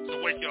 sir.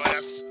 So wake your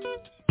ass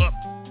up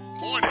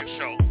morning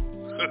show.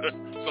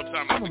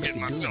 Sometime I forget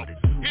myself.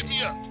 Hit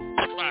me up.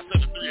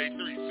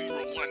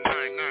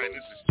 573830199.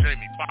 This is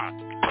Jamie Foxx.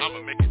 I'm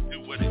gonna make it do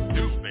what it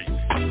do, baby.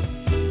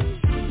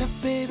 Now,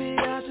 baby,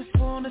 I just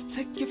wanna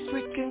take your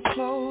freaking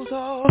clothes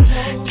off.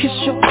 Kiss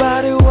your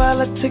body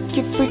while I take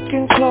your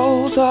freaking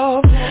clothes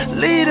off.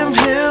 Leave them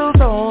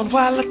heels on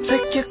while I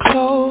take your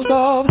clothes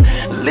off.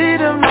 Leave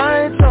them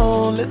lights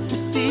on, let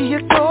me see you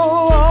go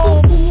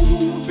on.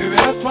 Baby,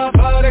 that's my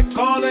body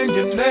calling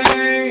your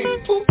name.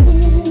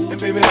 And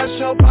baby, that's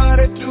your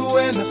body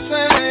doing the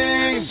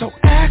same. So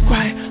act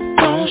right,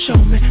 don't show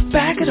me,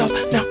 back it up,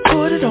 now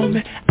put it on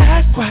me.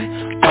 Act right,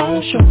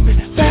 don't show me,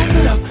 back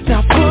it up,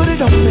 now put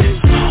it on me.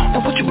 Now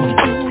what you wanna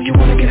do, you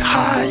wanna get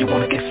high, you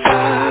wanna get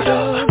fired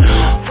up.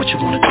 What you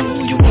wanna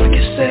do, you wanna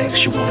get sex,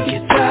 you wanna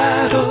get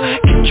tied up.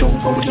 Get your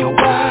rodeo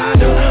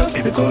wide up,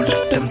 baby go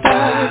lift them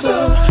thighs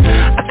up.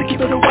 I think you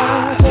better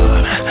rise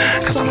up,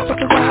 cause I'm about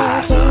to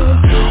rise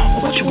up.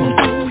 What you wanna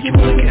do, you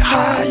wanna get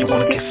high, you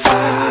wanna get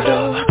fired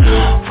up.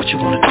 What you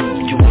wanna do,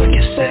 you wanna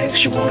get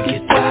sex, you wanna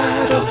get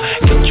tied up.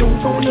 Get your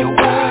rodeo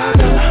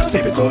wide up,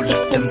 baby go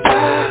lift them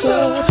thighs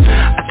up.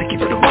 I think you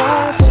better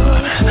rise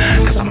up,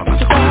 cause I'm about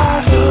to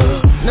rise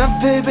up. Now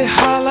baby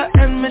holla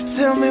at me,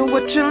 tell me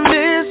what you're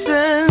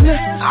missing.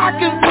 I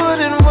can put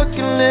in work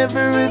in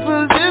every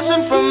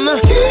position from the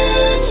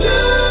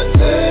kitchen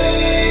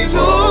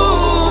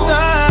table,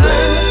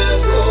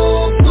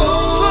 bedroom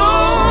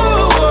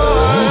floor.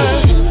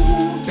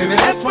 Baby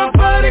that's my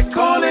body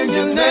calling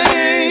your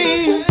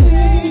name.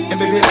 And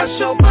baby that's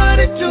your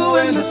body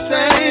doing the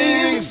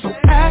same. So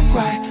act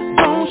right,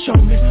 don't show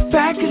me,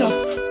 back it up,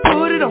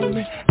 put it on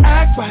me.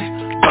 Act right,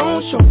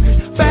 don't show me,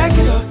 back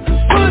it up,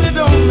 put it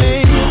on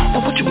me. Now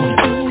what you wanna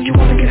do, you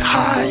wanna get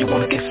high, you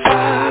wanna get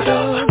fired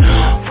up.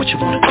 What you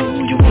wanna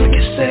do, you wanna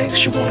get sex,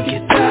 you wanna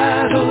get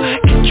tied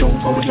up. Get your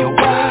rodeo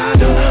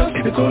wide up,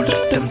 baby go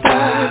lift them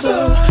thighs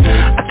up.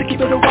 I think you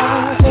better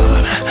rise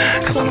up,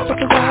 cause I'm about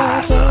to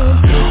rise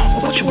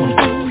up. What you wanna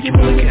do, you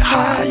wanna get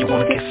high, you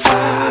wanna get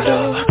fired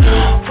up.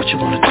 What you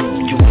wanna do,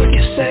 you wanna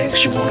get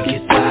sex, you wanna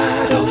get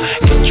tied up.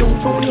 Get your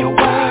rodeo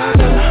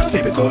wide up,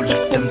 baby go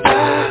lift them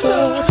thighs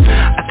up.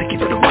 I think you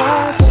better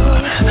rise up,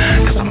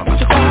 cause I'm about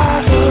to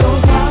rise up.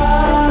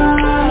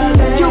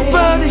 Your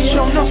body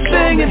show no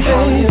singing,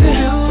 baby.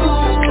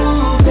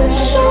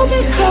 Show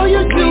me how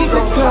you do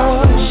the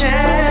club.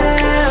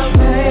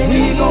 We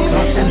gon'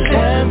 pop some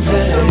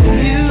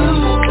champagne.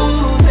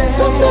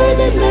 So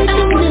baby, make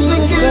it really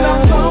get our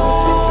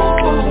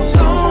clothes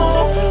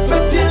on.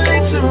 But the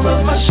legs are on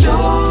my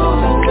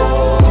shoulder.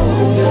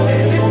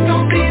 It's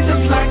gon' be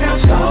just like I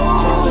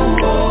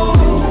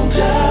told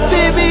ya.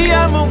 Baby,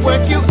 I'ma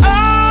work you over.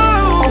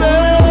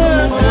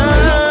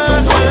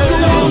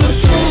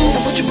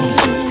 What you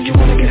wanna do, you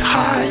wanna get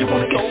high, you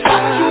wanna get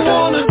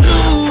fired.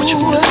 What you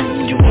wanna do,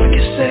 you wanna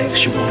get sex,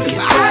 you wanna get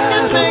high. I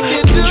can make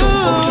it do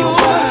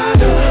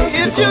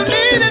if you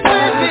need it,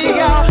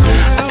 baby.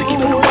 I think you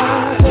better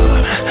rise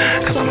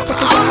up, cause I'm about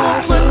to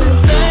rise up.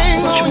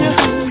 What you wanna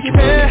do, you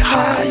wanna get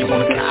high, you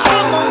wanna get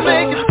high. I'ma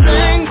make it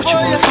sing for you.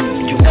 What you wanna do,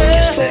 you wanna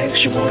get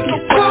sex, you wanna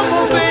get high. Come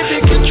on, baby,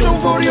 get your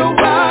rodeo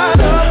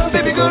ride up.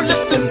 Baby, go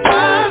lift them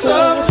thighs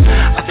up.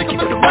 I think you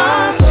better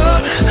rise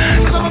up,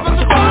 cause I'm about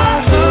to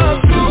rise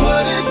up. Do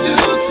what it do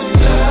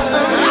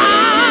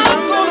tonight.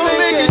 I'm gonna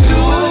make it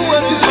do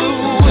what it do.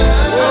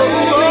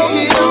 Come on,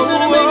 baby. Come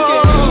on, lady.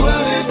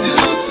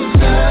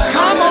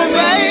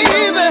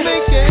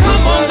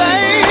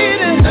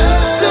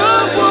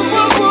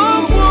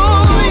 Do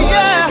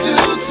yeah.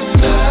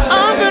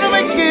 I'm gonna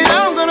make it.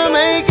 I'm gonna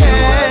make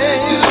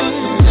it.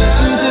 Do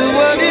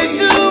what it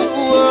do. Do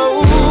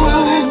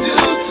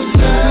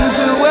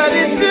what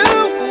it do.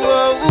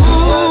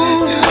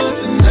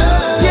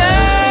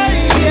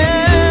 Yeah,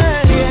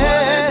 yeah,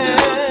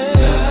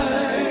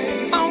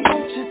 yeah. I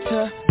want you to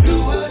do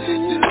what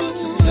it do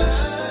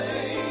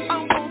tonight. I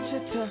want you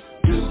to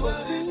do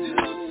what it do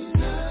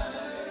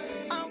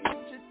tonight. I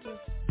want you to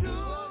do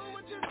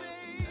what you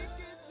think you do.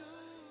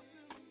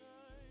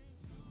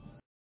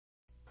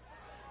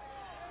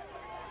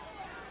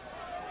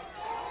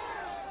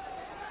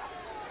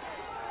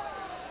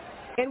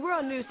 In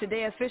world news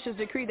today, officials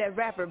decree that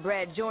rapper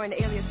Brad Jordan,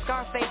 alias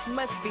Scarface,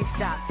 must be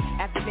stopped.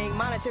 After being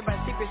monitored by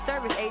Secret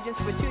Service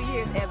agents for 2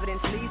 years, evidence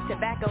leads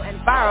tobacco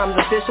and firearms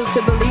officials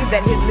to believe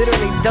that his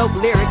literally dope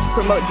lyrics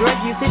promote drug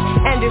usage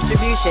and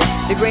distribution,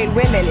 degrade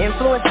women,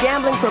 influence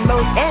gambling,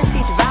 promote and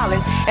teach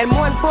violence, and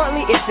more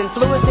importantly, it's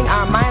influencing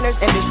our minors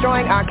and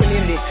destroying our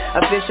communities.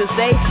 Officials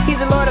say he's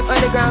the lord of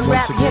underground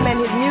rap. Him and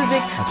his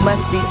music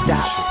must be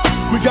stopped.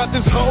 We got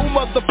this whole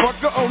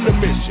motherfucker on the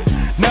mission.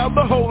 Now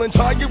the whole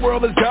entire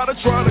world has gotta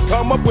try to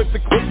come up with a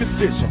quick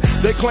decision.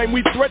 They claim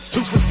we threats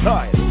to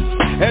society,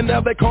 And now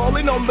they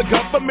calling on the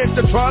government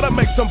to try to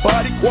make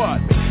somebody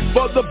quiet me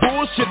for the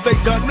bullshit they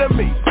done to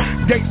me.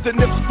 Gangsta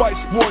Nip Spice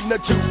One,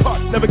 that Tupac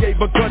never gave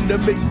a gun to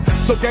me.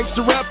 So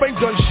gangsta rap ain't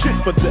done shit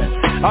for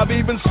that. I've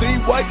even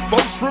seen white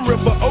folks from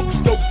River Oaks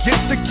go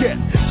get to get.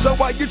 So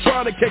why you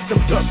trying to kick them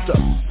dust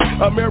up?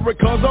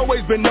 America's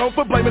always been known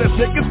for blaming us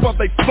niggas for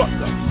they fucked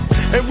up.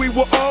 And we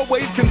were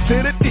always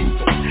considered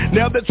evil.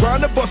 Now they're trying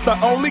to bust our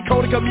only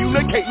code of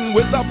communicating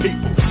with our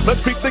people.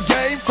 Let's beat the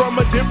game from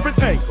a different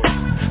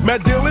angle.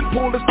 Matt Dillon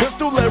pulled his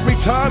pistol every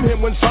time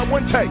him when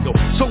someone tangled.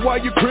 So why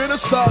you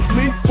criticize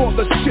me for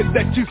the shit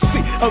that you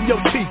see on your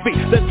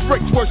TV? That's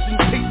breaks worse than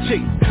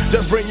PG.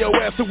 Just bring your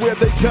ass to where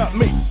they got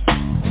me,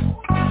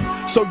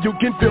 so you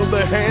can feel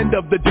the hand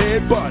of the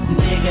dead body.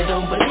 Nigga,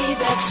 don't believe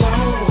that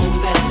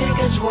song. That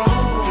nigga's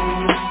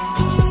wrong.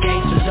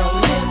 Gangsters don't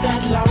live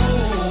that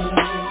long.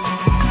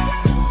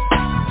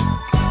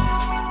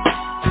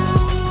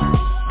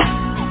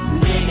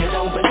 Nigga,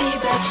 don't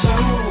believe that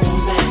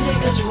song. That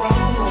nigga's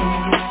wrong.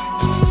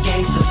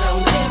 Gangsters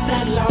don't live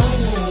that long.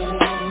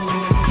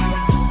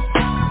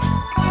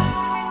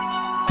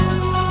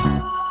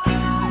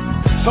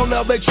 So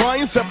now they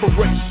trying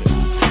separation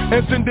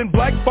and sending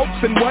black folks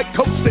in white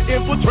coats to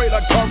infiltrate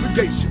our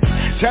congregation,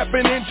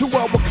 tapping into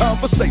our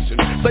conversation,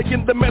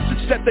 saying the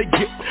message that they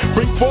get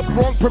bring forth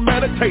wrong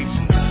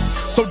premeditation.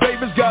 So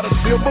David's got a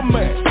silver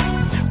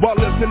man, while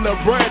listening to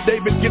Brad,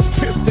 David gets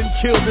pissed and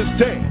killed his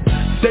dad.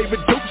 David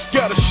Duke's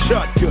got a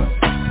shotgun.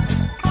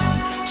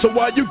 So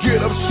why you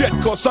get upset?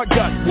 Cause I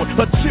got one.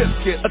 A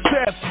tisket, a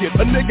tasket,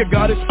 a nigga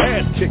got his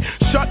ass kicked,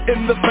 shot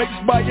in the face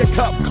by a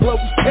cop,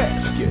 closed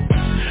casket.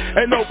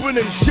 An open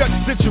and shut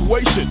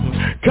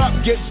situation. Cop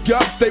gets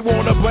got, they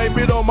wanna blame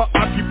it on my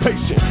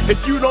occupation. If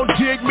you don't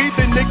dig me,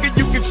 then nigga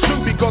you can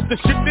sue me, cause the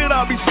shit that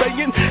I be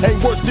saying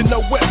ain't worse than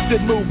a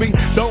Western movie.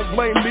 Don't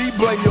blame me,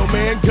 blame your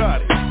man, got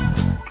it.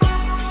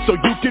 So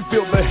you can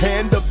feel the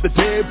hand of the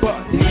dead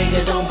body.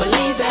 Nigga, don't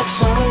believe that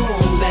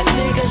song. That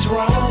nigga's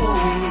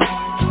wrong.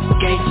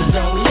 Gangsters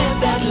don't live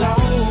that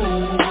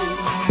long.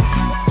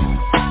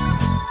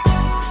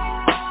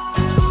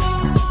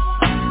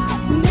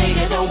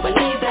 Nigga, don't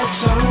believe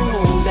that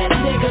song. That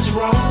nigga's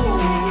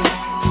wrong.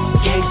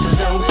 Gangsters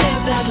don't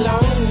live that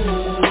long.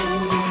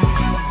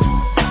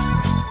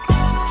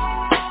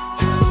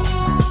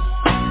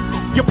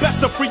 You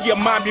better free your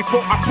mind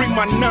before I free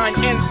my nine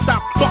and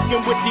stop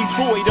fucking with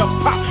Detroit or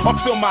pop or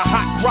feel my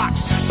hot rocks.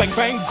 Bang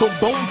bang, boom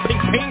boom, ping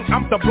ping.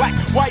 I'm the black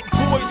white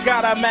boys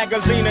got a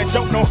magazine and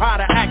don't know how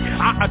to act.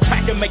 I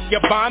attack and make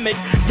you vomit.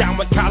 Down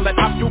with Khaled,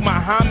 Abdul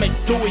Muhammad.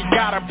 Dewey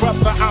got a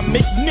brother, I'm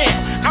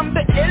McNair. I'm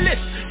the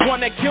illest.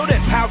 Wanna kill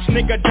this house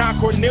nigga Don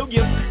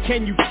Cornelius.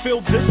 Can you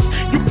feel this?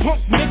 You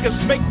punk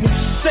niggas make me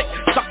sick.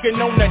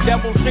 Sucking on the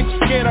devil's dick,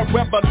 scared of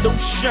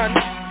revolution.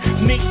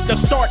 Need to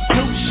start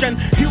douching.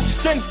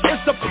 Houston is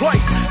the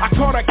place. I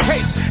caught a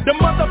case. The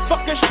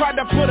motherfuckers tried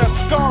to put a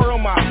scar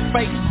on my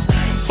face,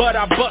 but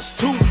I bust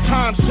 2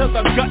 times to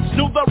the guts.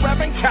 Do the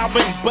Reverend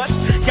Calvin bust.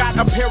 Got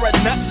a pair of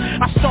nuts.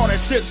 I started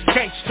this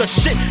gangsta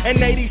shit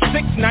in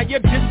 86. Now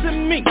you're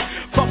dissing me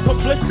for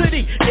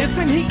publicity.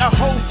 Isn't he a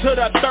hoe to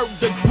the 3rd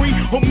degree?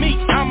 Who me?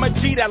 I'm a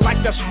G that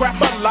like to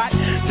scrap a lot.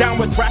 Down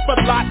with rap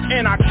a lot,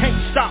 and I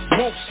can't stop,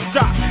 won't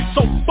stop.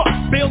 So fuck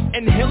Bill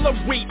and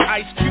Hillary.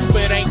 Ice Cube,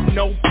 it ain't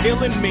no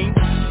killing me.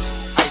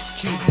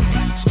 Ice Cube,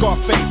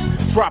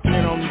 Scarface, dropping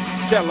it on these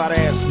sellout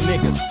ass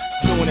niggas.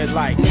 Doing it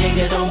like,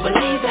 nigga, don't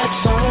believe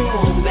that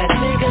song. That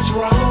nigga's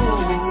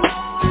wrong.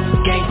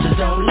 Gangsters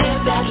don't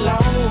live that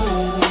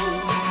long.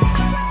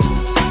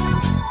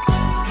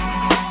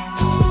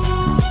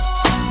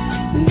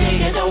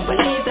 Nigga, don't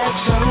believe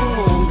that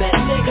song. That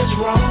nigga's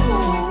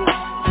wrong.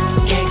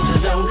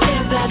 Gangsters don't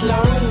live that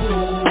long.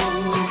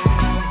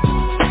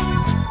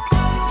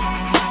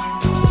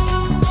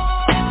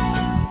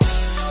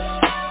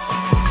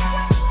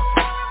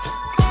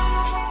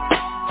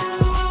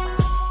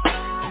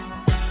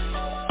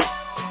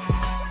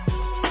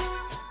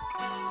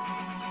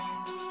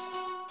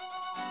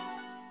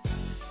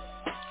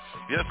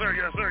 Yes, sir,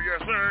 yes, sir, yes,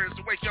 sir. It's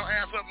the Wake Your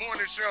Ass Up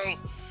Morning Show.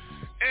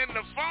 And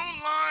the phone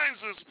lines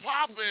is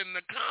popping.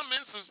 The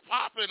comments is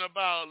popping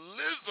about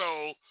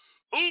Lizzo.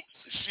 Oops,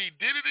 she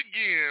did it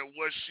again.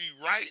 Was she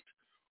right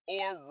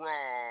or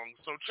wrong?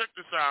 So check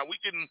this out.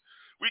 We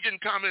can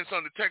comments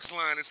on the text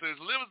line. It says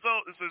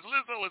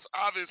Lizzo is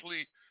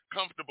obviously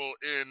comfortable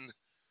in,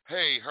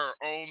 hey, her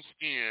own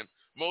skin.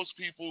 Most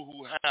people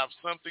who have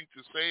something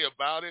to say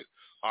about it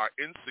are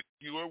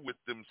insecure with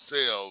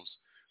themselves.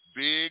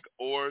 Big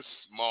or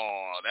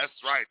small. That's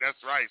right,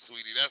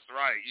 sweetie. That's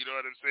right. You know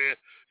what I'm saying?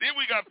 Then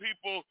we got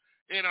people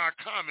in our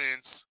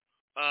comments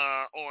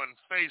on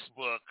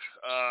Facebook.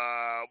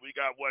 We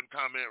got one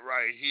comment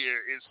right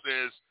here. It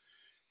says,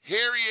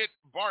 Harriet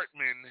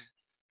Bartman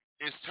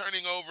is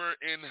turning over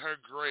in her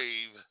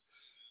grave,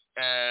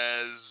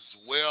 as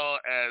well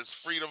as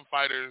freedom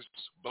fighters,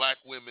 black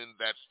women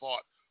that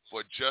fought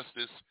for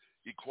justice,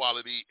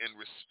 equality, and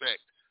respect.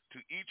 To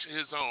each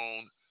his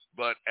own.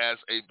 But as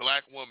a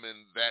black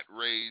woman that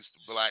raised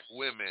black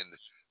women,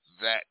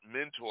 that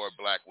mentor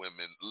black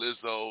women,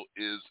 Lizzo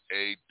is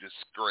a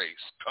disgrace.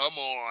 Come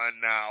on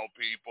now,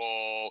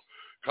 people.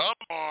 Come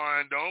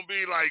on. Don't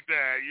be like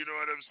that. You know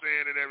what I'm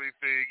saying, and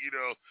everything. You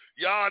know,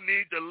 y'all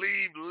need to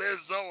leave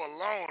Lizzo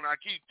alone. I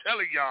keep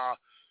telling y'all.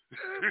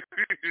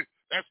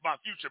 That's my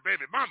future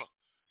baby mama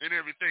and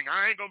everything.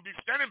 I ain't going to be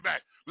standing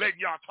back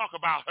letting y'all talk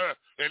about her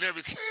and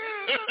everything.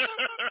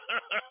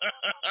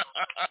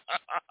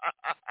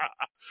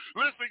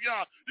 Listen,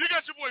 y'all, you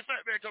got your boy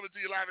Fat Man coming to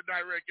you live and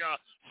direct, y'all.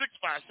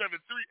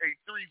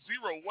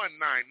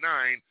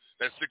 657-383-0199.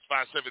 That's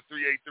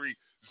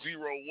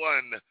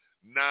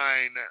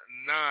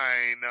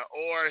 657-383-0199.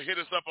 Or hit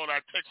us up on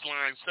our text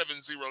line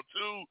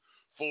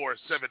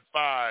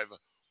 702-475-1109.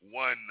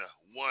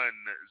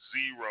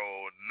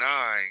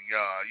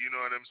 You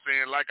know what I'm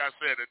saying? Like I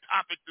said, the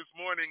topic this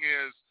morning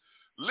is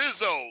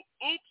Lizzo,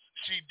 oops,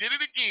 she did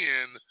it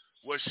again.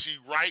 Was she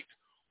right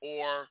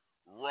or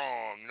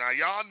wrong? Now,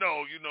 y'all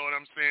know, you know what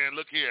I'm saying?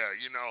 Look here,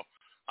 you know,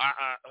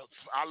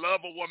 I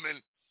love a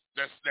woman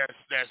that's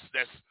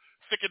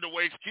thick in the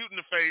waist, cute in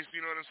the face,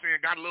 you know what I'm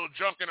saying? Got a little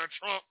junk in her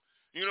trunk,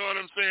 you know what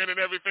I'm saying,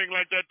 and everything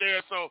like that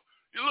there. So,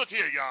 you look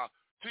here, y'all.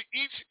 To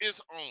each his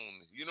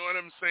own, you know what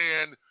I'm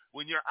saying?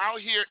 When you're out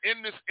here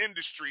in this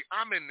industry,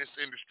 I'm in this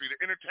industry, the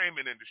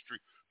entertainment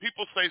industry,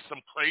 people say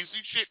some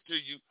crazy shit to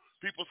you.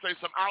 People say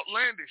some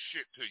outlandish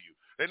shit to you.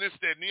 And this,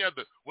 that, and the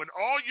other. When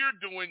all you're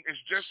doing is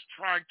just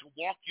trying to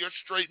walk your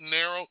straight and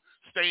narrow,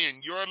 stay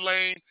in your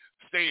lane,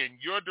 stay in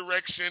your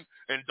direction,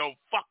 and don't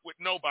fuck with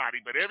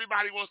nobody. But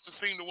everybody wants to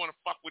seem to want to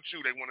fuck with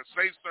you. They want to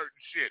say certain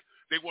shit.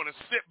 They want to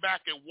sit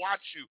back and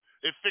watch you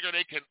and figure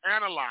they can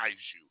analyze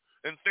you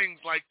and things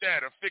like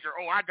that, or figure,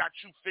 oh, I got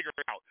you figured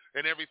out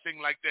and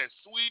everything like that.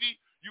 Sweetie,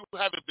 you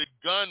haven't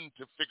begun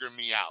to figure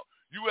me out.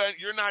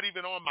 You're not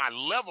even on my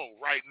level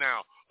right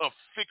now of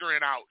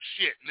figuring out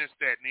shit and this,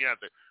 that, and the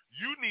other.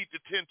 You need to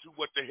tend to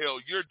what the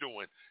hell you're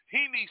doing.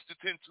 He needs to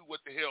tend to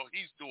what the hell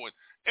he's doing.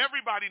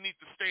 Everybody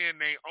needs to stay in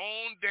their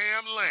own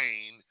damn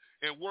lane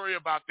and worry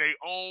about their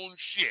own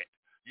shit.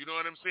 You know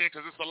what I'm saying?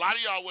 Because there's a lot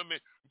of y'all women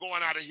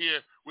going out of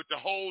here with the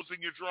holes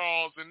in your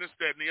drawers and this,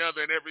 that, and the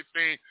other and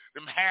everything.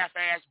 Them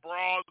half-ass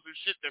bras and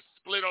shit that's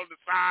split on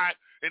the side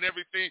and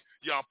everything.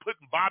 Y'all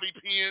putting bobby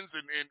pins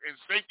and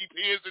safety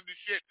pins in the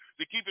shit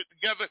to keep it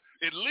together.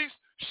 At least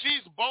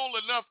she's bold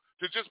enough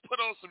to just put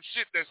on some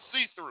shit that's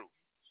see-through.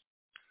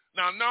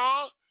 Now,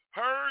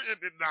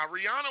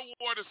 Rihanna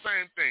wore the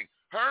same thing.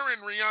 Her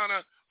and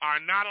Rihanna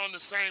are not on the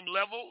same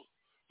level,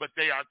 but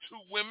they are two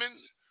women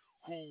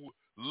who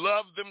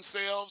love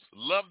themselves,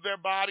 love their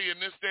body,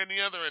 and this, that, and the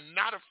other, and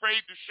not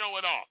afraid to show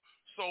it off.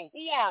 So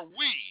who are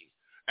we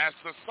as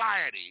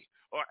society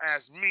or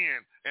as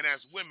men and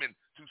as women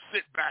to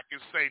sit back and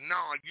say,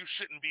 no, you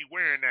shouldn't be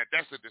wearing that.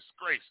 That's a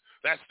disgrace.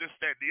 That's this,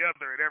 that, the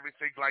other, and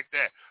everything like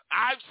that.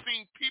 I've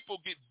seen people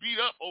get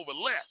beat up over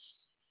less.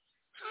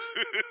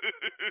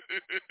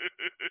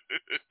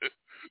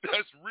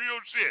 That's real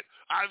shit.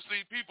 I've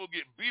seen people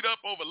get beat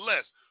up over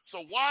less.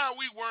 So why are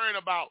we worrying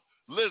about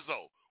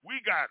Lizzo? We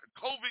got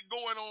COVID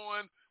going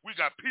on. We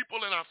got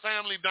people in our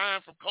family dying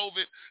from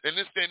COVID and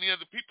this, that, and the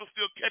other. People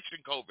still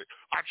catching COVID.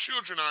 Our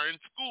children are in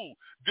school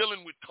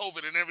dealing with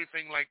COVID and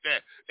everything like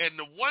that. And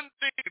the one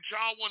thing that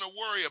y'all want to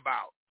worry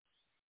about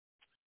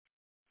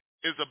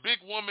is a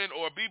big woman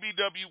or a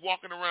BBW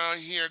walking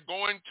around here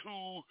going to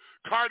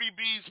Cardi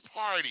B's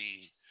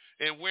party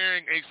and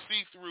wearing a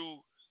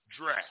see-through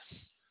dress.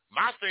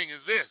 My thing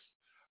is this.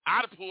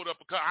 I'd have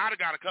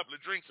got a couple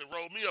of drinks and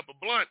rolled me up a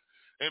blunt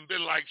and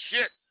been like,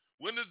 shit,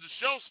 when does the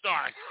show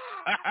start?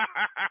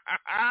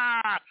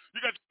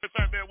 You got your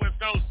Fat Man West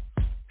Coast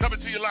coming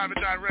to you live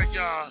and direct,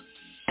 y'all.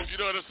 You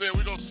know what I'm saying?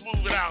 We're going to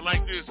smooth it out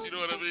like this. You know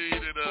what I mean?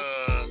 And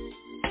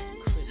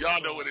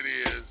y'all know what it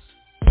is.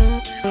 You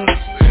know what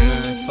I'm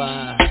saying?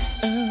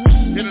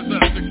 Hit us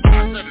up,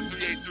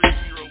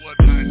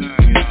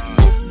 657-383-0199, y'all.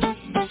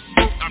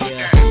 I'm the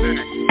Daddy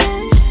Mac.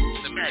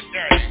 The Mac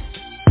Daddy.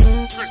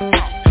 Chris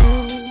Rock,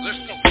 y'all.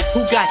 Let's go.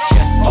 Who got you?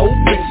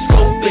 Open,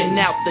 scoping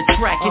out the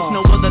track. It's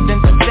no other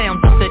than the sounds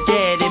of the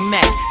Daddy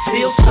Mac.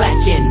 Still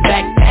slacking,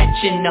 back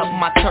patching up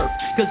my turf.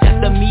 Cause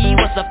after me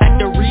was the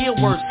fact the real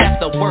worst, that's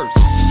the worst.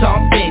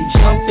 Stomping,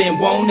 jumping,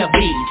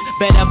 wannabes.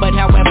 Better, but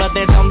however,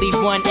 there's only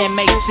one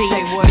MAC.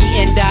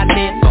 Me and I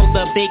live for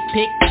the big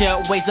picture.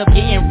 Ways of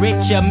getting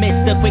richer,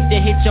 Mr. Quick to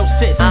hit your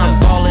sister.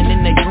 I'm ballin' in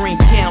the Green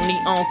County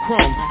on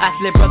chrome. I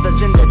slip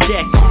brothers in the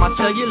deck on my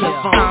cellular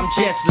phone. I'm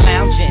just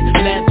lounging,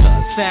 leather,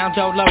 sound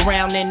all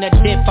around. And the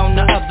dip on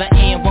the other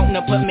end, wanting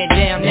to put me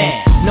down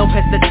there. No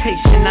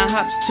hesitation, I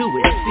hops to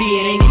it. See,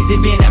 it ain't easy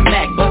being a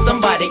Mac, but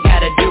somebody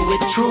gotta do it.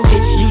 True,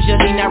 it's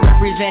usually not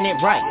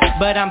represented right,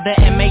 but I'm the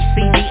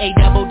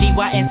MACDADDY,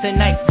 and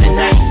tonight,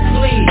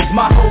 please,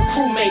 my whole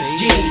crew makes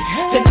G.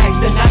 Tonight's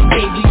the night,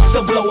 baby,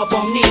 so blow up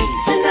on knees.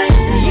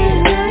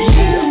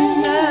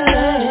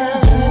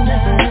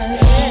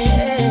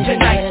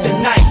 Tonight's the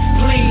night,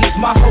 please,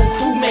 my whole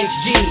crew makes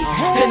G.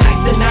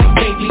 Tonight's the night,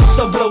 baby,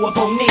 so blow up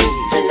on knees.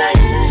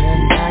 Tonight's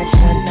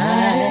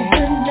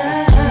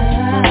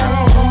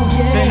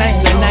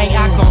the night,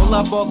 I call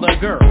up all all the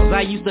girls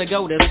I used to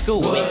go to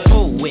school with,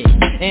 fool with,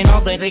 and all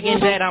the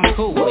niggas that I'm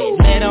cool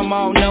with. Let them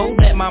all know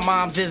that my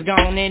mom's is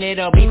gone, and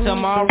it'll be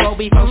tomorrow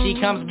before she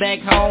comes back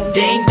home.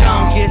 Ding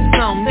dong, get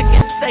some,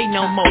 niggas say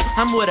no more.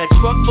 I'm with a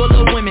truck full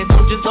of women, so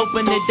just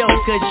open the door,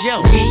 cause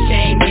yo, we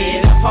came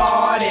here to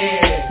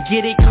party.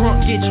 Get it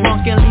crunk, get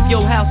drunk, and leave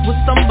your house with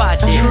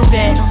somebody. True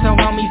that, so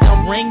homies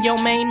don't bring your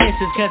main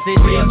missus, cause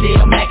it's real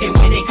deal mackin'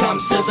 when it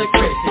comes to the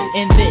Christmas.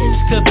 And this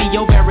could be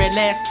your very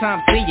last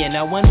time seeing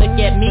her. One look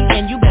at me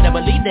and you better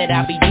believe that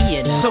I'll be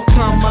being her. So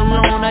come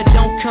alone or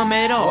don't come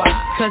at all,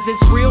 cause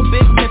it's real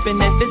big pimpin'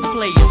 at this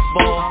player's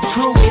ball.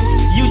 True, it's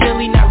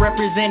usually not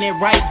represented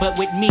right, but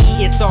with me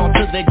it's all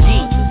to the G.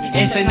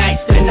 And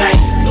tonight's the night,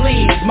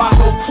 please, my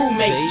whole crew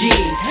makes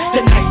G's.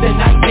 Tonight's the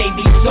night,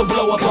 baby, so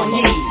blow up on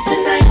knees.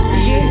 Tonight,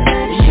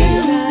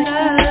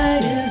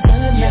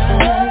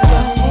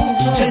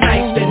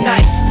 tonight's the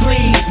night,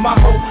 please, my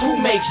whole crew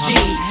makes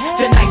G's.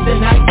 Tonight's the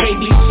night,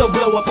 baby, so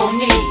blow up on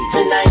knees.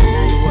 Tonight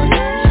is the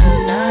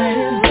night,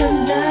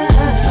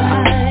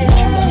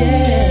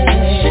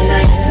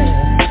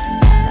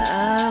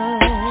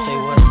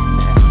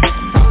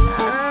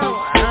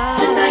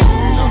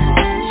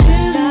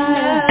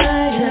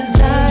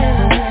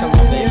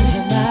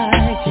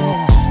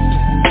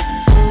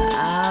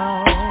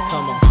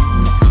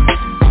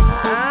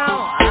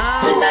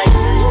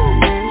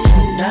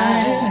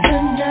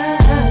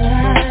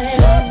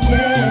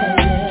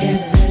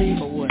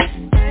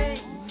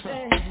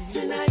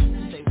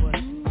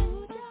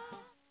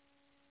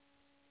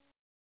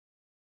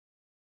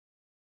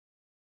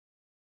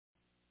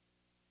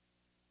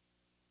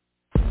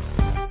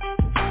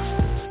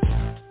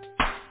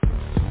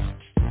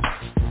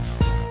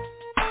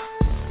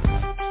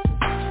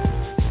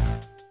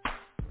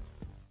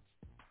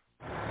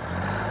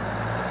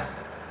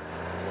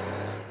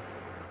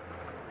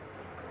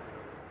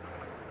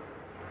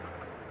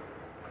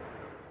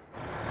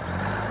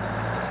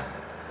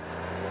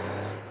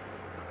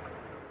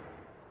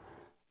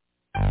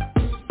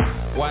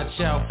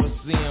 Watch out for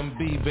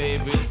CMB,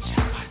 baby.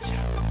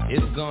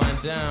 It's going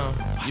down.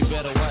 You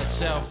better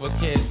watch out for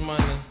cash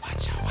money,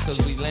 cause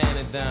we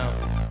landed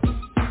down.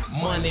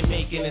 Money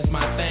making is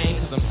my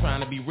thing, cause I'm trying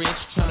to be rich,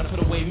 trying to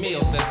put away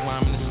meals. That's why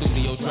I'm in the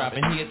studio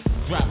dropping hits,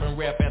 dropping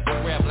rap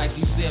after rap like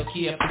you sell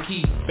key after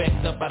key.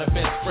 Backed up by the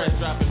best press,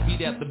 dropping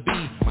beat after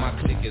beat. My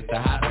clique is the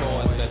hot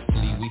boys,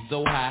 especially we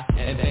so high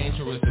and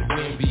dangerous as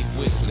when beef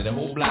with the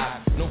whole block.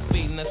 No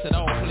fading us at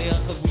all,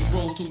 player, cause we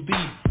roll too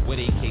deep. With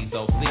AKs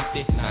off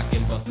safety,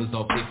 knocking busters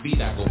off their feet.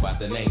 I go by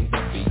the name of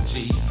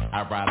BG.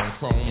 I ride on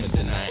chrome and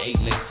then I 8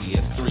 Lexi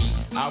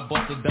S3. I'll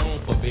bust a dome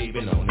for baby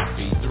on the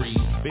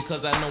V3.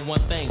 Because I know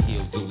one thing,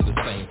 he'll do the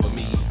same for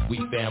me. We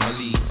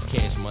family,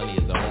 cash money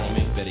is a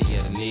homie, better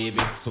yet a navy.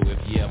 So if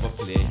you ever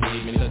play a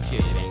hit me, look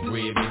here, it ain't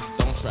gravy.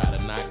 Don't try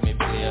to knock me,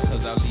 player,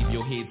 cause I'll leave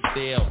your head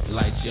stale.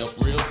 Light you up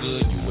real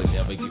good, you will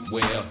never get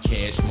well.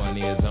 Cash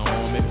money is a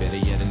homie,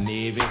 better yet a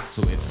navy.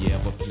 So if you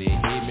ever play a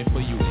hit me, for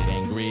you it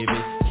ain't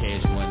gravy.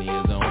 Cash money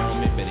is a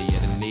homie, better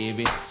yet a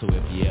navy. So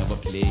if you ever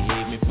play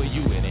hit me, for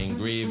you it ain't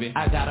gravy.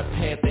 I got a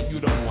path that you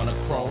don't wanna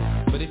cross,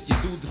 but if you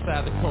do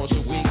decide to cross,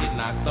 your wig get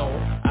knocked off.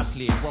 I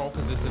play it raw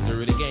cause it's a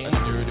dirty game, a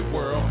dirty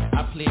world.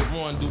 I play it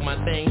raw and do my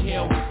thing,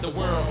 hell with the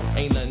world.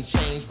 Ain't nothing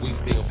changed, we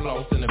still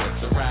flossing the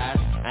rest of ride.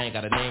 I ain't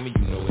got a name and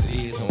you know it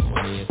is, on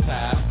 20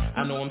 inside.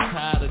 I know I'm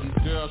tired of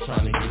these girls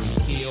trying to get me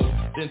killed.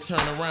 Then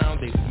turn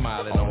around, they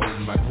smiling all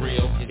in my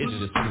grill. It's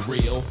just too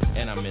real,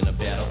 and I'm in a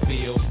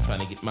battlefield, trying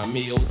to get my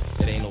meals.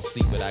 It ain't no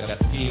secret, I got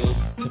skills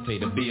to pay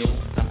the bills.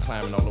 I'm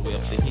climbing all the way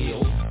up the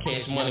hill.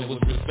 Cash money was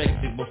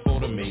respected before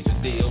the major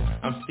deal.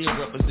 I'm still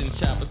representing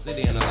Chopper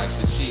City and I like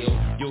to chill.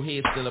 Your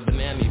head's still a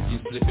banana if you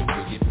slip it,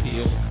 will get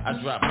peeled. I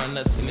drop my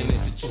nuts in any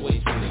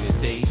situation any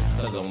day,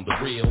 cause on the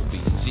real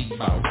BG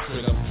bout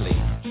trigger play.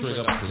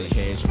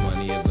 Cash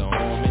money is a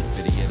homie,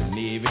 better yet a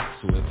navy.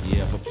 So if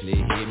you ever play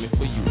hit me,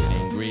 for you it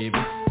ain't gravy.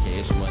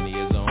 Cash money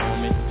is a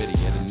homie, better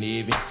yet a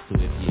navy. So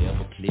if you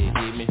ever play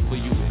hit me, for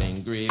you it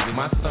ain't gravy.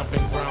 My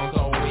stomping ground's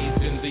always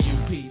in the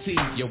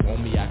UPT. You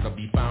want me, I could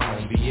be found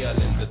on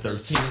BL in the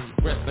 13.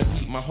 Rest and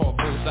keep my heart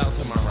goes out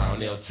to my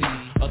round LT.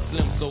 A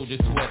slim soldier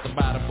who at the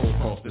bottom for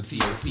across the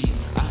TOP.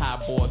 A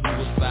high boy who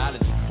was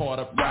solid, hard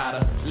up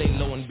rider. Lay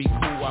low and be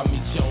cool, I'll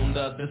meet you on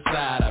the other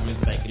side. I've been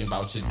thinking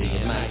about you day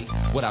and night.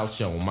 Without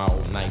you on my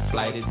all night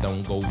flight, it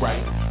don't go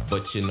right.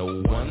 But you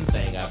know one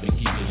thing, I've been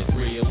keeping it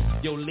real.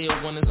 Your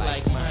little one is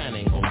like mine,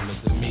 ain't gon'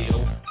 miss a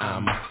meal.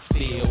 I'm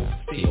still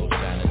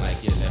shining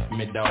like you left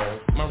me, dog.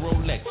 My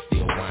Rolex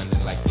still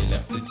winding like you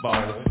left this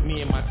ball.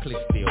 Me and my clique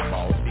still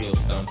ball, still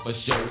stunned for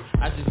show.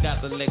 I just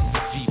got the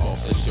Lexus Jeep off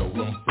the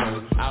showroom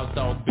floor. Our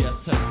dog bear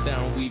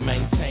touchdown, we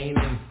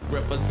maintaining,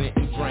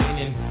 representing,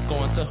 draining,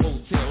 going to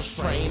hotels,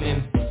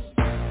 training,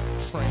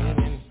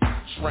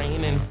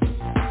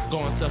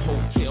 going to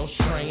hotels,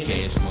 training.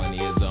 Cash money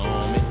is a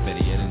homie,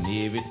 better yet a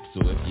navy. So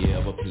if you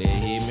ever play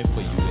hit me,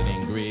 for you it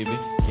ain't gravy.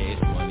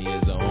 Cash money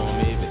is a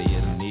homie, better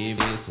yet a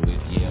navy. So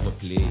if you ever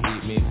play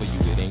hit me, for you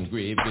it ain't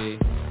gravy.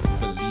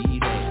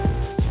 Believe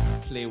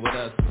that. Play with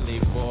us,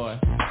 playboy.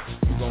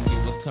 You gon'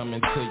 get what's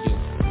coming to you.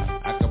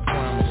 I can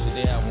promise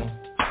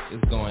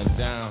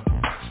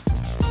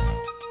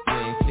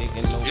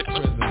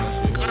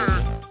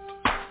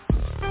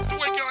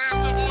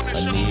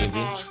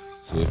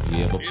So if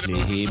you ever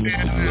play hit me,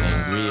 but you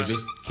ain't gravy,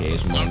 cash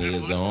money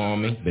is the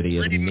army, but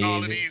he is the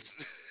Navy.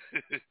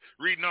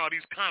 Reading all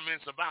these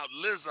comments about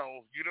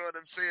Lizzo, you know what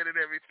I'm saying, and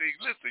everything.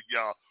 Listen,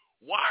 y'all,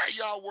 why are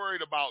y'all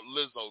worried about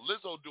Lizzo?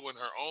 Lizzo doing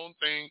her own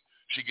thing.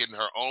 She getting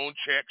her own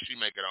check. She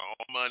making her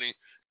own money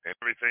and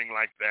everything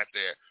like that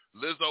there.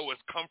 Lizzo is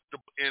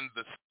comfortable in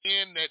the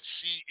skin that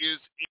she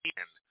is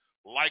in,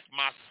 like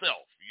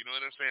myself. You know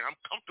what I'm saying? I'm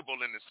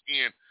comfortable in the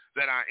skin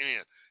that I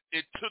am.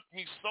 It took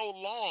me so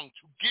long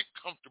to get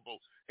comfortable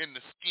in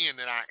the skin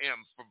that I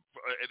am,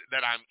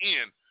 that I'm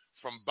in,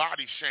 from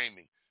body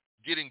shaming,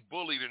 getting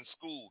bullied in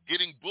school,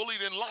 getting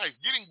bullied in life,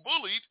 getting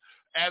bullied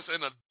as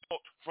an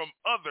adult from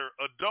other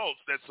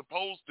adults that's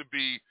supposed to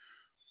be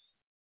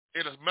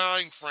in a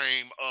mind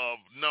frame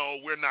of, no,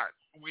 we're not.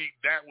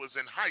 That was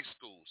in high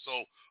school.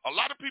 So a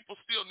lot of people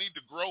still need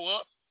to grow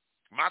up.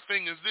 My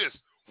thing is this.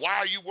 Why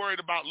are you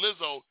worried about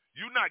Lizzo?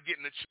 You're not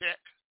getting a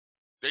check.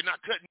 They're not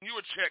cutting you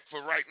a check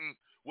for writing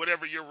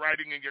whatever you're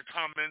writing in your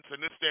comments and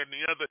this, that, and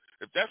the other.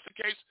 If that's the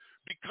case,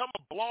 become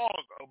a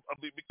blogger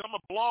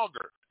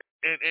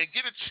and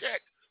get a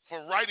check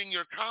for writing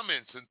your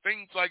comments and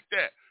things like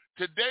that.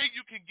 Today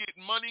you can get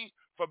money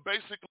for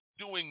basically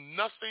doing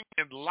nothing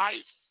in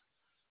life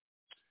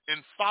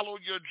and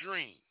follow your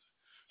dreams.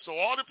 So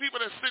all the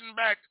people that's sitting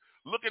back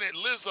looking at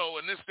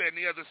Lizzo and this, that, and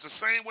the other, it's the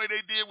same way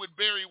they did with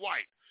Barry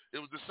White. It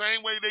was the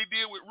same way they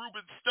did with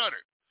Ruben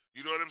Studdard.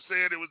 You know what I'm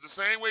saying? It was the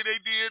same way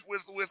they did with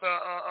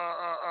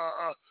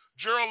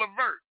Gerald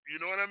Levert.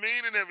 You know what I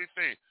mean? And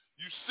everything.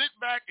 You sit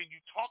back and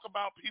you talk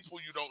about people,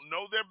 you don't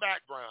know their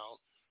background.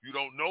 You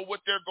don't know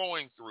what they're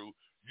going through.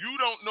 You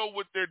don't know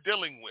what they're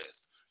dealing with.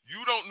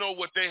 You don't know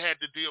what they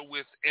had to deal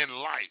with in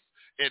life.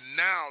 And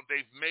now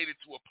they've made it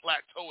to a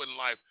plateau in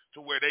life to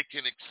where they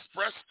can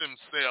express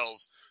themselves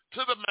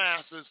to the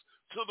masses,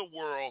 to the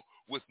world,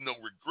 with no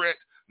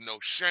regret, no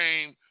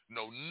shame,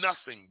 no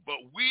nothing.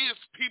 But we as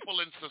people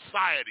in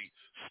society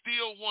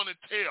still want to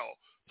tell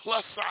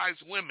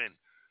plus-size women,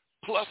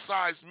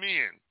 plus-size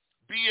men,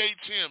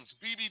 BHMs,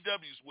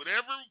 BBWs,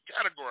 whatever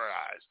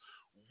categorized,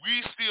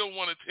 we still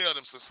want to tell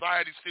them,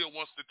 society still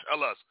wants to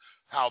tell us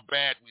how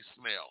bad we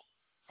smell,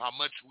 how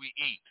much we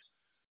eat,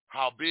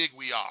 how big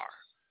we are,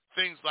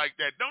 things like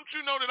that. Don't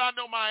you know that I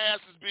know my ass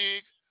is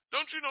big?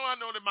 Don't you know I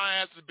know that my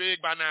ass is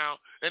big by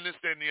now, and this,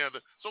 that, and the other?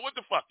 So what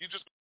the fuck? You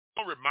just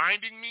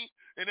reminding me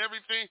and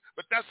everything?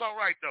 But that's all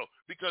right, though,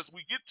 because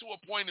we get to a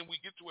point and we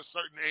get to a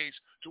certain age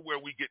to where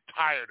we get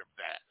tired of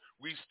that.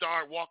 We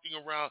start walking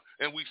around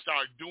and we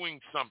start doing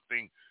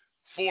something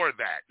for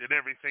that and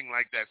everything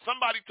like that.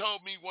 Somebody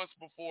told me once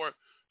before,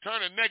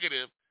 turn a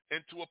negative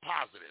into a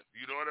positive.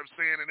 You know what I'm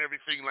saying? And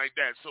everything like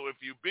that. So if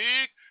you're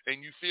big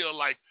and you feel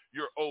like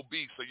you're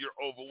obese or you're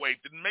overweight,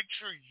 then make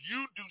sure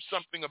you do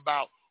something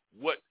about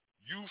what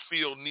you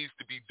feel needs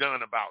to be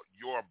done about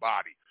your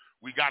body.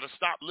 We got to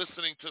stop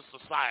listening to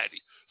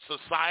society.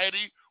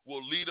 Society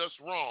will lead us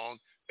wrong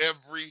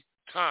every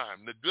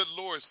time. The good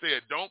Lord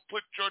said, don't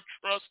put your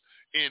trust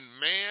in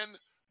man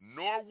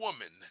nor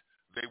woman.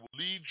 They will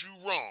lead you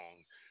wrong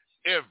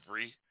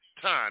every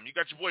time. You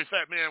got your boy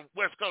Fat Man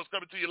West Coast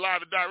coming to you live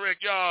and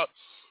direct, y'all.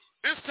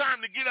 It's time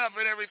to get up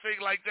and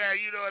everything like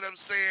that. You know what I'm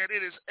saying?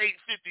 It is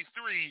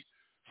 8:53.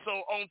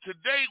 So on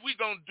today,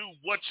 we're going to do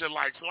what you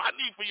like. So I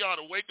need for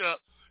y'all to wake up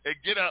and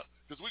get up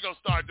because we're going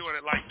to start doing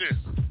it like this.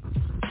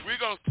 We're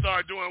going to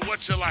start doing what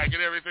you like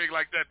and everything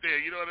like that there.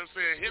 You know what I'm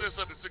saying? Hit us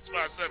up at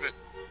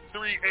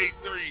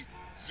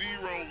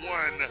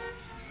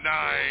 657-383-0199.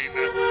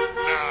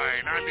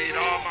 I need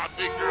all my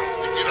big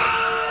girls to get up.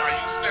 Are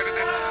you standing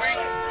at the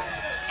sink?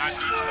 I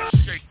need you to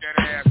shake that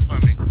ass for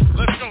me.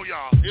 Let's go,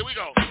 y'all. Here we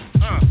go.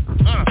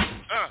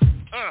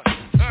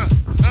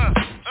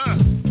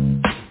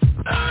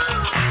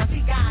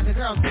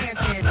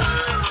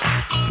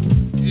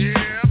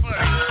 Yeah,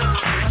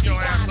 buddy. Get your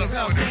ass up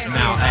on this.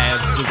 Now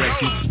as the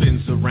record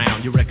spins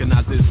around, you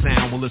recognize this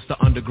sound, well it's the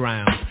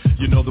underground.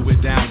 You know that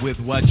we're down with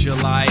what you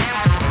like.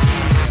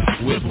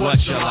 With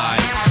what you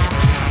like.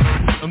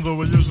 And though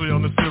we're usually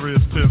on a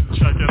serious tip,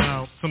 check it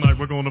out. Tonight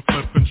we're gonna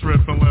flip and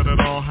trip and let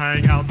it all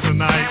hang out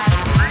tonight.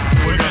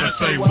 We're gonna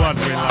say what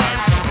we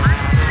like.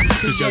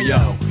 Cause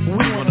yo,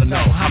 we wanna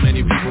know how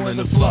many people in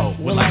the flow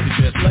would like to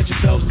just let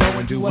yourselves go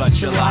and do what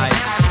you like.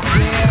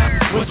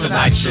 Yeah, what's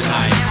tonight's your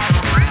night?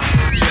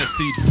 Just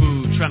eat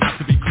food, try not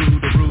to be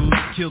crude or rude.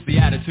 Kills the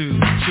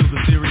attitude, chills the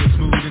serious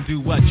mood and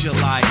do what you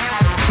like.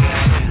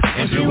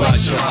 And do what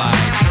you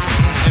like.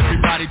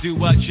 Everybody do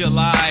what you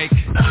like.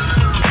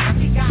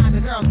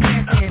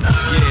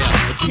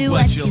 Yeah, do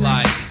what you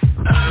like.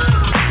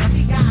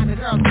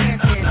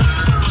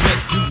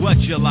 Just do what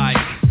you like.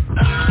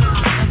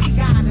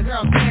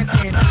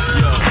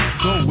 Yo,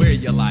 go where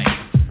you like.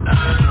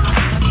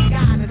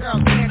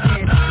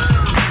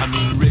 I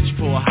mean rich,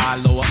 poor, high,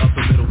 lower,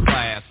 upper, middle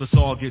class. Let's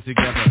all get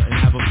together and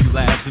have a few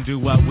laughs and do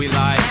what we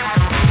like.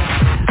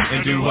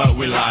 And do what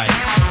we like.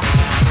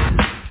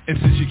 And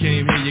since you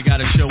came here, you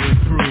gotta show and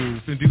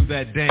prove and do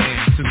that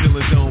dance until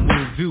it don't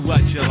move. Do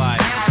what you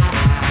like.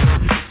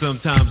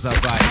 Sometimes I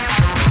bite.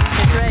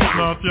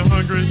 Now if you're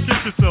hungry,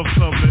 get yourself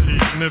something to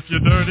eat. And if you're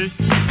dirty,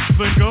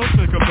 then go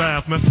take a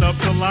bath. Messed up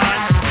the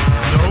line?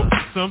 Nope,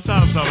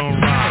 sometimes I don't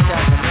rhyme.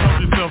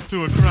 Help yourself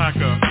to a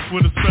cracker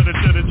with a spread of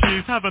cheddar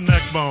cheese, have a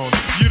neck bone.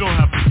 You don't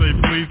have to say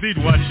please, eat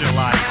what you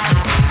like.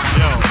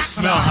 Yo,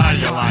 smell how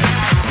you like.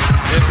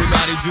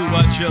 Everybody do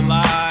what you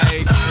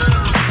like.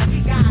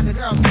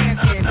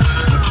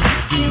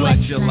 Do what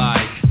you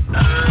like.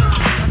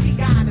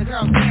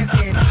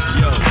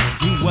 Yo,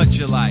 do what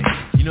you like.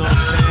 You know what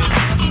I'm saying?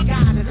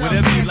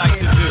 Whatever you like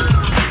to do,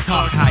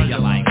 talk how you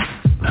like.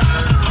 Now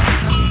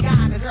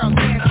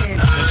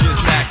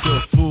just act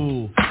a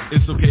fool.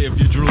 It's okay if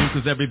you drool,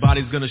 cause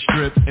everybody's gonna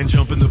strip and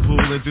jump in the pool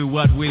and do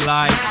what we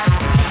like.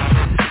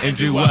 And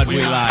do what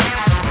we like.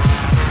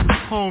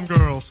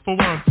 Homegirls, for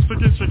once,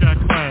 forget you got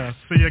class.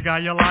 See a guy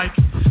you like?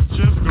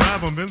 Just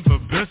grab him in the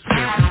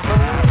biscuit.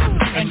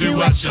 And do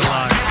what you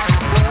like.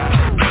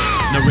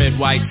 No red,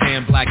 white,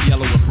 tan, black,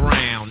 yellow, or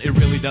brown. It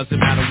really doesn't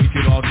matter, we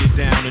could all get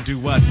down and do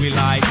what we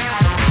like.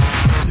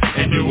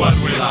 And do what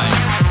we like.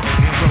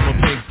 From a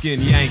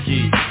pigskin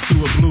Yankee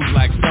to a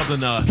blue-black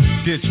southerner,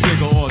 ditch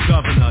figure or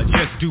governor,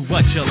 just do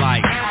what you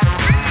like.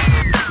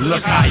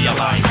 Look how you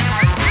like.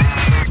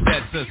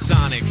 That's a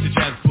Sonic, the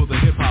jazz for the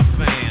hip-hop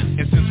fan.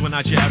 And since we're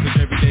not your average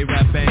everyday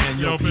rap band,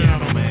 yo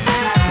piano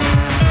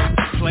man,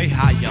 play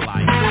how you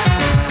like.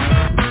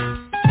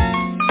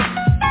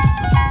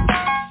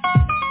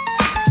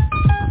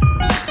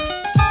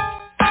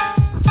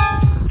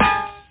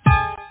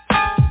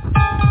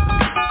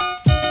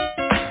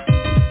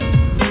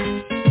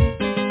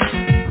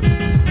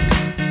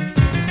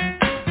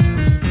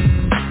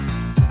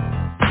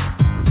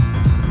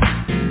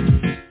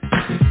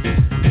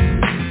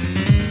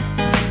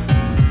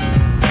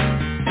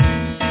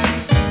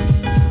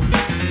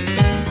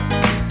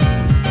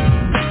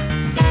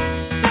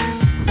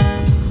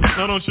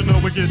 Don't you know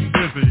we're getting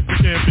busy? We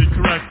can't be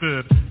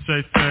corrected.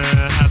 Jay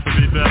said, has to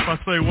be deaf. I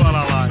say what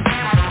I like.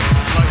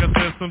 Like I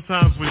said,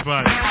 sometimes we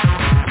bite,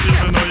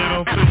 even though you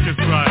don't think it's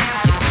right.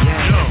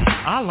 Yo,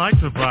 I like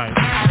to bite.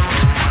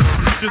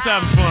 Just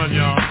having fun,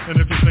 y'all.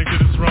 And if you think it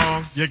is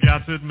wrong, you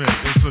got to admit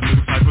it's a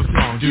new type of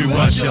song. Do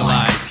what you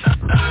like.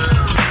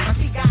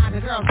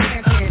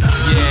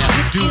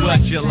 Yeah, do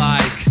what you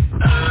like.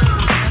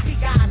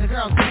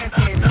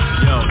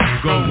 Yo,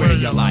 go where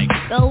you like.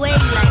 Go where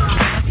you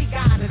like.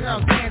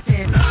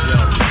 Yo,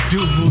 do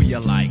who you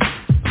like.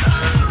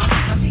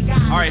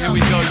 Alright, here we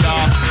go,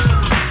 y'all.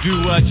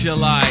 Do what you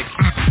like.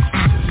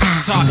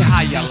 Talk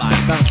how you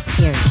like.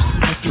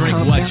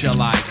 Drink what you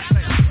like.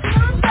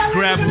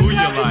 Grab who you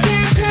like.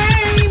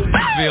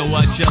 Feel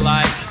what you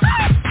like.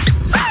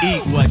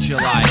 Eat what you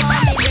like.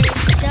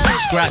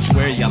 Scratch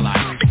where you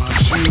like.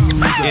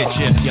 Itch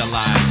if you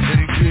like.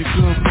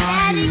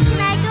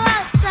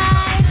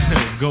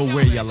 Go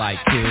where you like,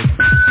 kid.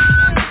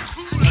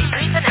 A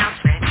brief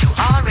announcement to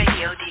all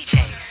radio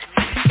DJs.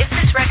 If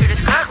this record is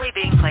currently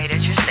being played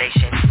at your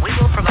station, we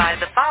will provide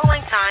the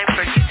following time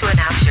for you to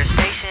announce your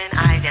station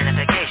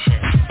identification.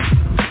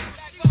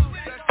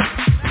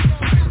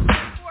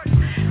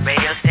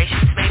 Radio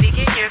stations may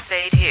begin your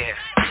fade here.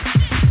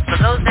 For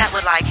those that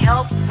would like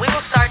help, we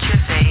will start your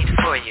fade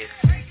for you.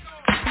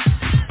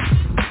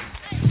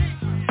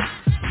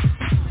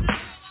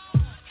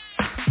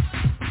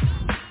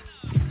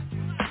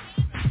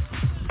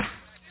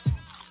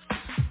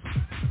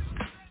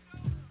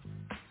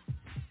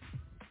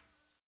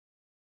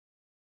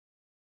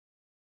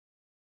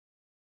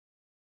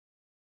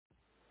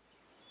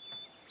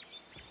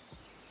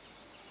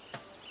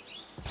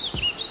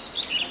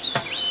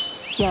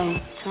 Yo,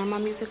 turn my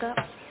music up.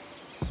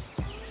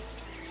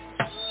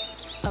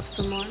 Up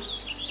some more.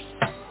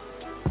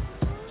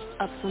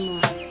 Up some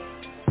more.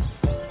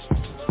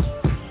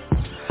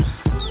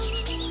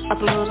 Up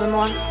a little bit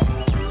more.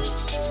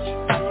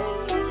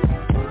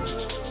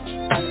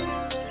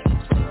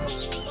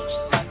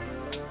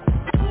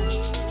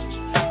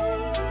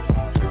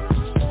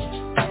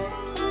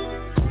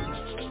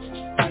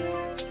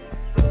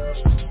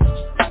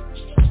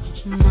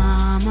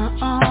 Mama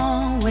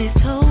always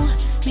told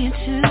me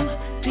to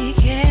be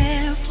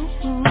careful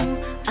who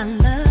I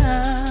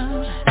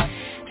love,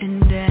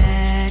 and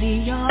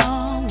Daddy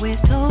always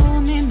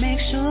told me make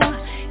sure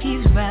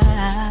he's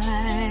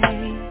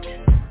right.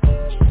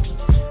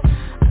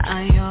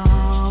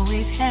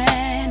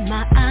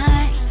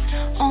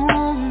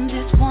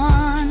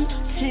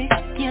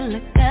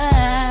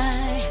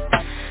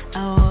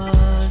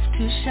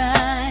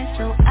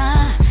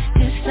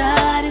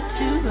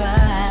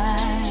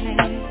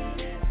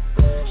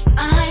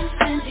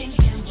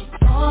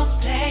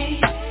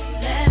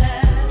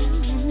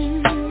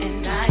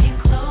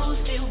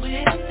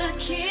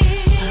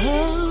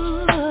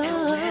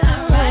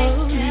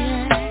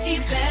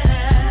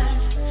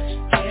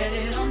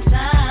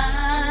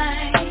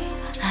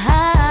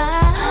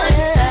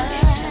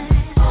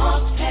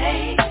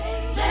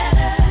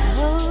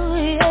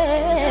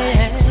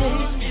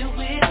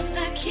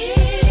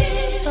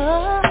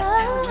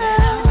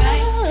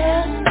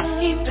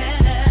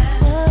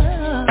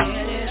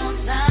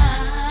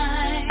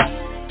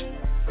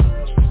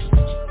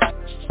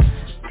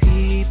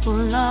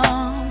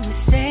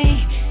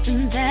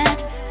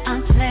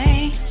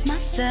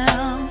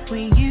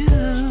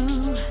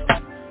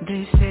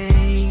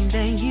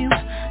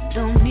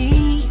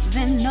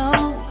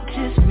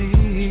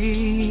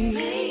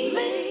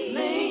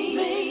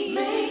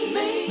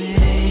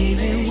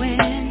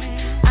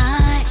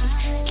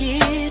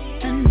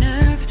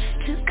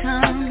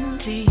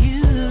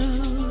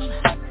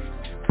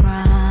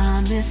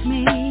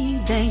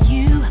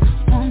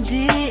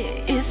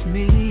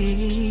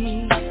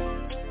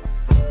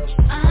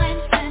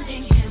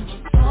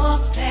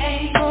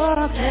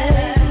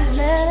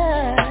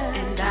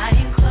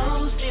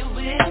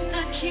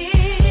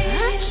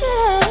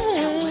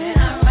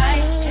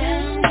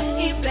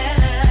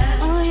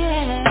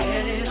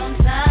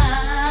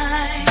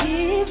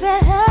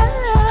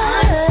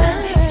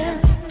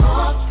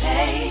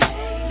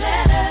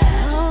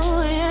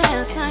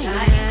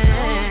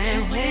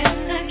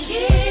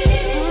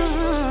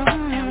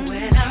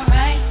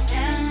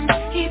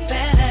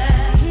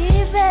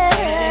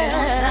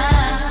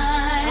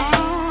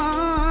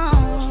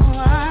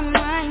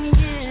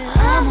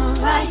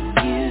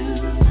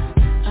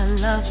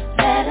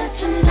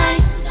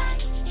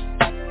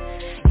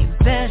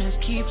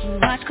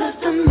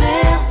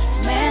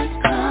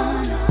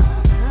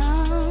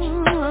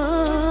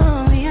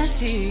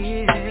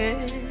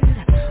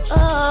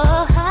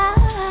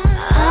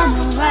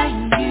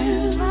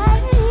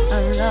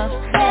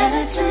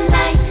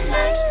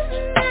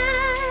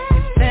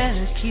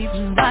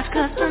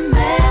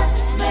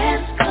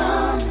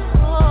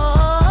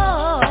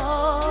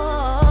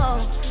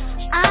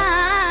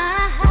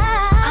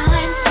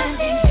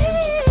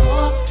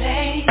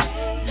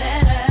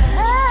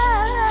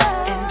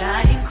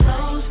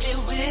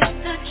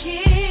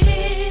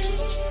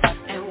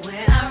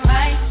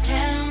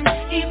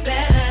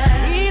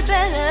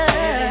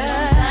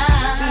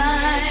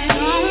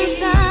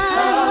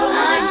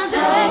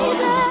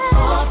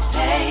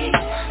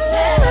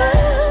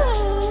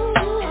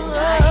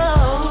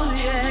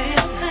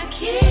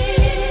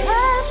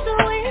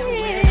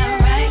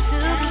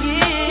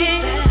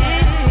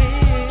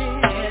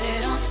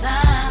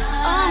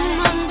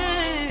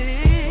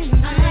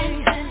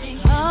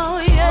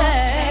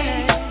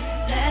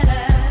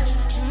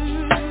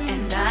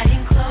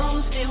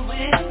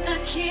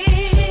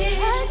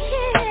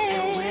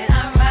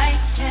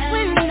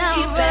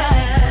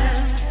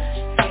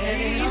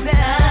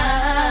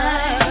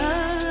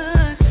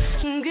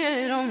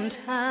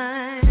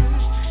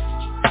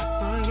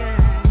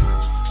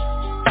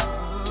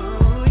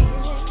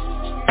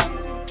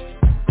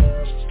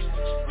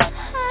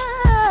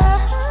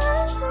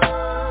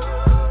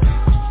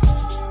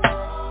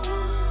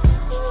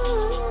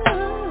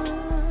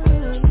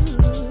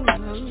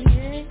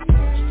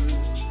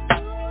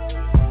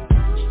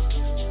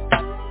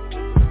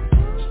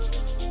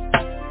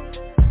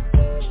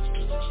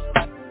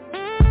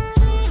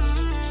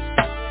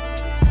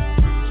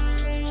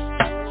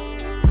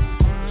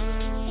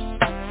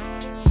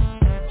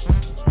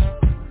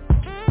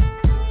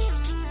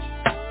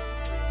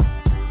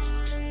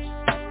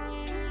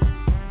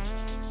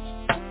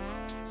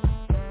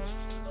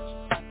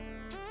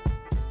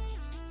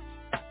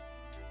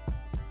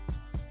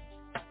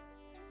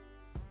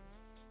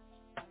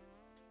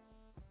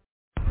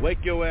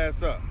 Wake your ass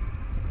up.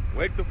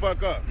 Wake the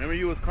fuck up. Remember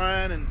you was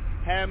crying and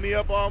had me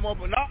up all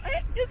morning? No,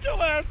 hey, get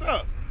your ass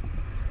up.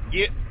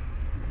 Get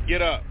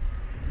up.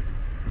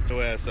 Get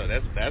your ass up.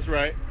 That's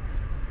right.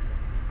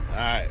 All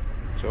right.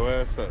 Get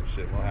your ass up.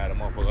 Shit, we'll have the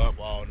motherfucker up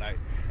all night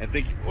and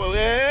think, well,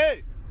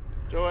 hey,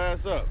 get your ass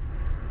up.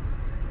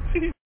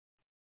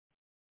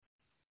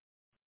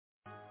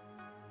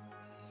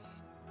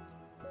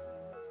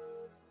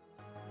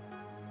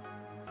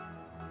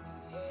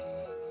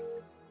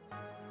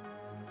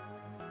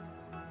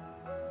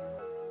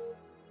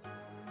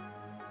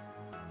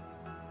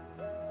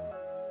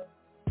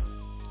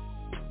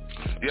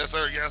 Yes,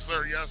 sir, yes,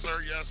 sir, yes,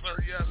 sir, yes, sir,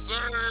 yes,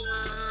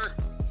 sir.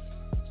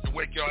 The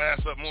Wake Your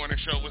Ass Up Morning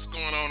Show. What's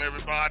going on,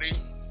 everybody?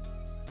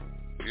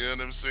 You know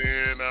what I'm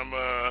saying? I'm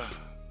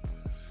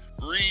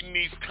reading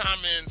these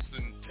comments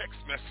and text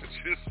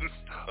messages and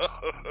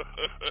stuff.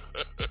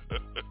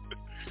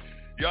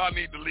 Y'all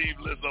need to leave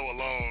Lizzo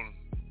alone.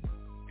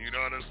 You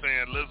know what I'm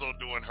saying? Lizzo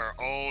doing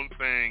her own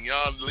thing.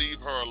 Y'all leave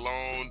her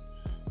alone.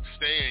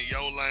 Stay in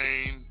your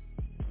lane.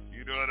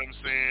 You know what I'm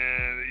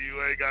saying?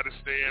 You ain't got to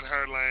stay in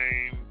her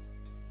lane.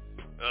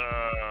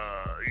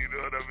 You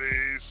know what I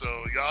mean? So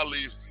y'all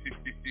leave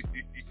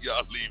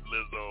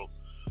Lizzo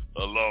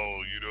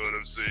alone, you know what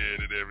I'm saying,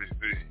 and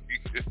everything.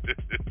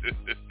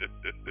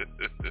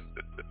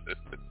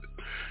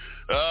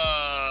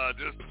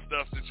 Just the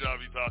stuff that y'all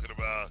be talking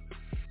about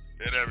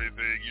and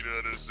everything, you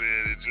know what I'm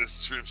saying? It just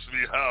trips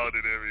me out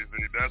and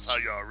everything. That's how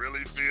y'all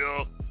really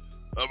feel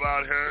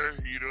about her,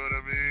 you know what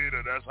I mean?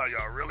 Or that's how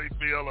y'all really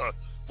feel.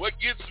 What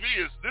gets me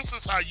is this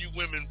is how you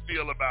women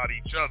feel about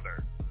each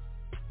other.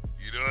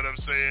 You know what I'm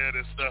saying,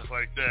 and stuff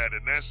like that,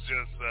 and that's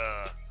just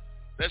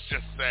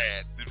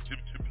sad. To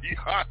be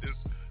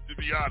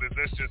honest,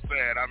 that's just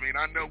sad. I mean,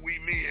 I know we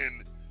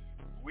men,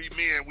 we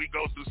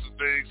go through some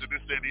things and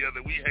this, that, and the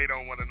other. We hate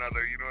on one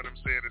another. You know what I'm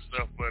saying and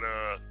stuff. But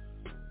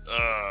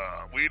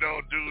we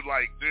don't do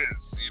like this.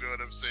 You know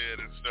what I'm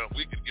saying and stuff.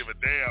 We could give a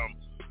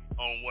damn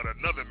on what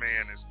another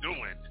man is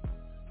doing.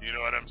 You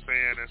know what I'm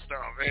saying and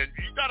stuff. And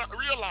you gotta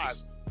realize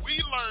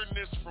we learn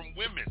this from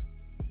women.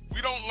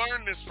 We don't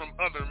learn this from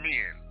other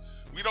men.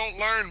 We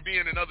don't learn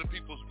being in other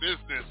people's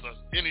business or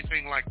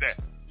anything like that.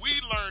 We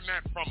learn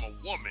that from a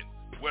woman,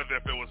 whether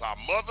if it was our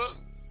mother,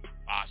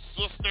 our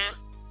sister,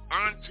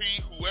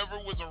 auntie,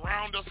 whoever was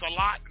around us a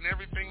lot and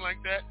everything like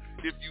that.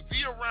 If you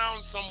be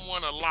around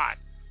someone a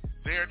lot,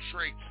 their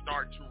traits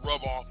start to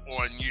rub off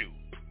on you.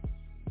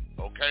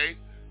 Okay?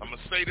 I'm going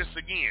to say this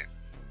again.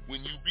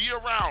 When you be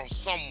around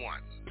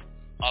someone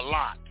a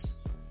lot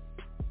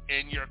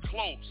and you're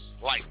close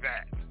like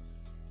that,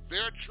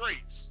 their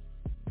traits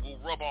will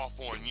rub off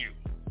on you,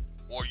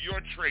 or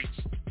your traits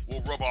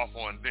will rub off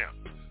on them.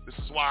 This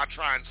is why I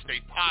try and stay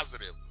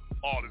positive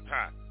all the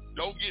time.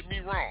 Don't get me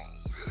wrong.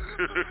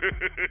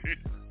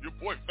 Your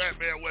boy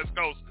Fat Man West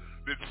Coast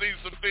that seen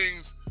some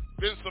things,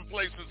 been some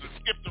places, and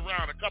skipped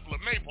around a couple of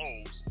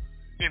maypoles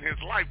in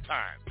his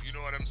lifetime. You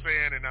know what I'm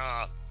saying? And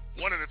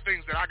one of the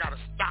things that I got to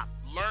stop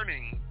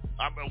learning,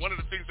 one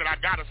of the things that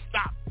I got to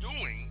stop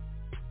doing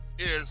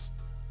is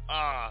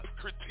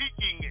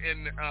critiquing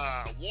and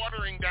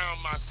watering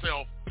down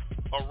myself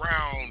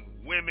around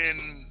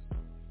women,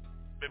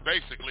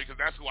 basically, because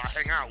that's who I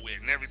hang out with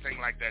and everything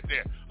like that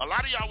there. A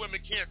lot of y'all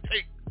women can't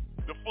take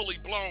the fully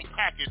blown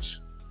package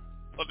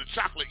of the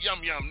chocolate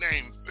yum yum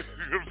named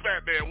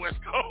Fat Man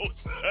West Coast.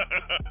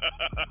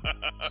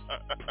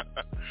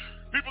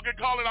 People can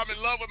call it I'm in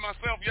love with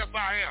myself. Yes,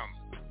 I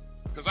am,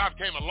 because I've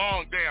came a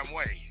long damn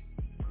way,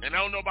 and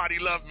don't nobody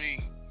love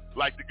me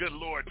like the good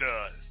Lord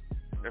does.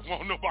 And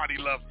won't nobody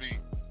love me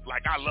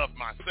like I love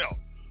myself.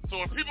 So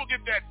when people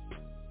get that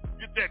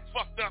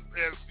fucked up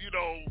as, you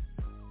know,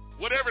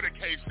 whatever the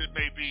case it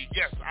may be,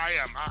 yes, I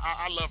am.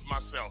 I love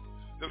myself.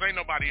 Because ain't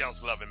nobody else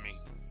loving me.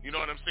 You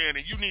know what I'm saying?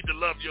 And you need to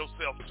love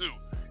yourself too.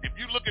 If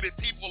you looking at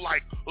people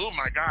like, oh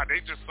my God, they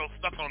just so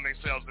stuck on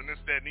themselves and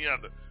this, that, and the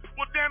other.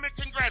 Well, damn it,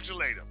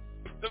 congratulate them.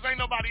 Because ain't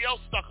nobody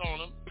else stuck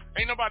on them.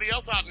 Ain't nobody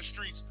else out in the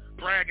streets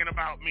bragging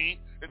about me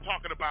and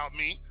talking about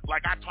me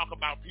like I talk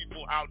about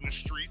people out in the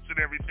streets and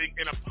everything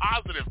in a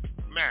positive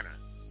manner.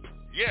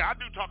 Yeah, I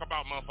do talk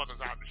about motherfuckers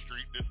out in the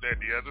street, this, that,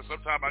 and the other.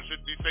 Sometimes I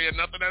shouldn't be saying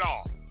nothing at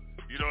all.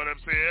 You know what I'm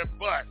saying?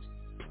 But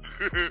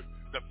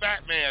the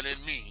fat man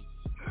in me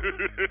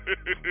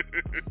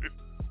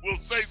will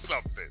say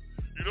something.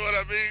 You know what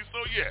I mean? So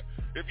yeah,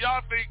 if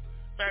y'all think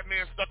fat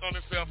man stuck on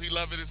himself, he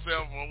loving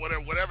himself, or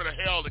whatever the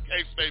hell the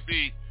case may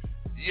be,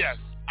 yes,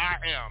 I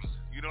am.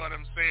 You know what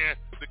I'm saying?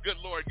 The good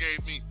Lord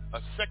gave me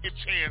a second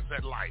chance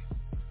at life.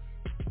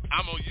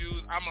 I'm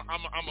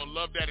gonna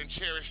love that and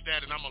cherish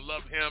that, and I'm gonna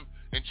love him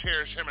and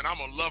cherish him, and I'm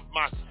gonna love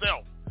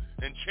myself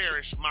and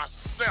cherish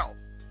myself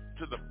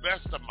to the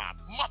best of my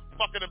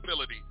motherfucking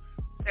ability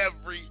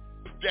every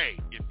day.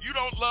 If you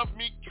don't love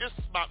me, kiss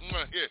my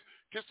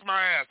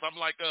ass. I'm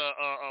like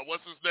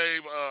what's his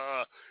name?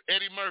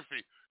 Eddie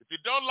Murphy. If you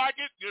don't like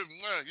it, you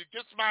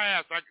kiss my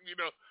ass. I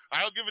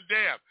don't give a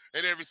damn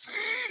and everything.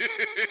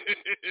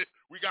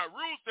 We got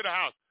rules to the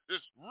house.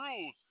 There's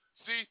rules.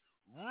 See,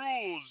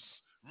 rules.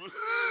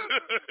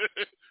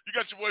 You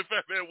got your boy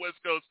Fat Man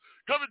West Coast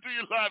coming to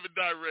you live and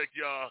direct,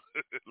 y'all.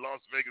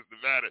 Las Vegas,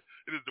 Nevada.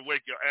 It is the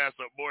Wake Your Ass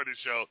Up morning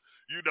show.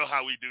 You know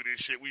how we do this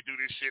shit. We do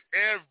this shit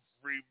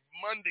every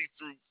Monday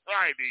through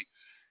Friday,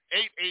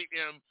 8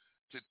 a.m.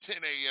 to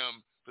 10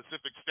 a.m.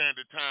 Pacific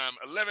Standard Time,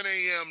 11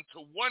 a.m.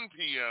 to 1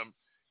 p.m.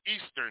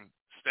 Eastern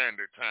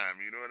Standard Time.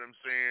 You know what I'm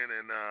saying?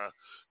 And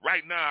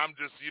right now, I'm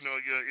just,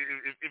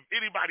 if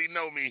anybody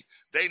know me,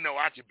 they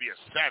know I can be a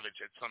savage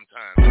at some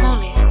times.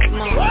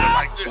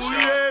 Like this,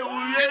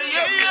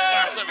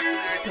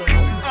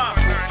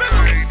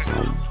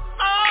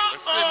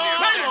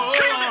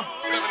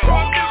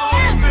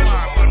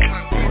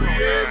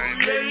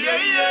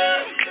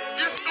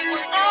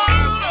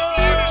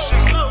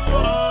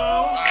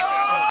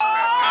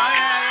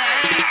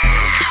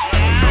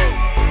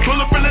 Pull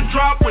up in the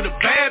drop with a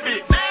bad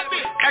bitch.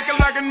 Acting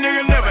like a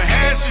nigga never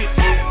had shit.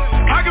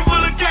 Pocket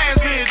full of cash,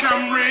 bitch,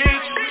 I'm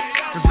rich.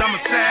 Cause I'm a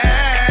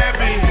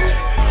savage.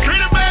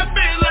 Treat a bad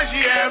bitch like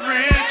she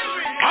average.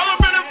 All up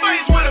in the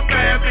face with a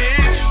bad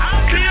bitch.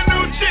 See a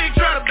new chick,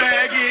 try to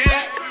bag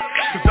it.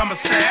 Cause I'm a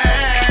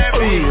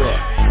savage.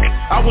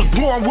 I was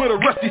born with a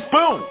rusty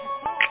spoon.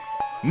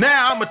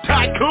 Now I'm a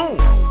tycoon.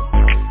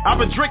 I've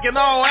been drinking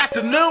all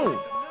afternoon.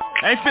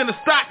 Ain't finna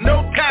stop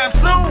no time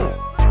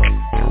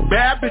soon.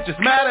 Bad bitches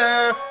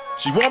matter.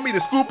 She want me to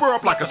scoop her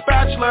up like a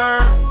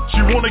spatula. She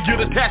wanna get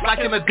attached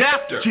like an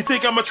adapter. She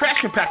think I'm a trash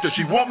compactor.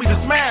 She want me to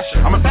smash her.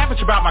 I'm a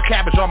savage about my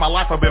cabbage. All my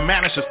life I've been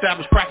managed.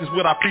 Established practice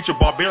what I preach, a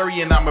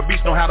barbarian. I'm a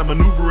beast, know how to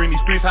maneuver in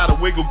these streets. How to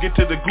wiggle, get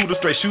to the Gouda,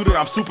 straight shooter.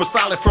 I'm super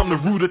solid from the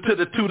rooter to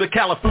the tutor.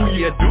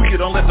 California, do you?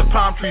 Don't let the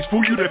palm trees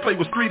fool you. They play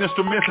with street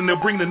instruments and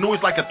they'll bring the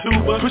noise like a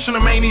tuba. Pushing a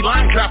maney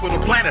line trap with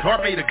a planet.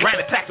 Heart made of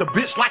granite. Tax a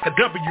bitch like a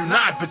W9.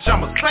 Bitch,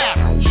 I'm a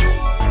savage.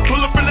 Pull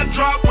up in the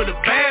drop with a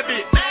bad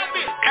bitch.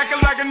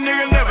 Acting like a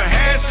nigga never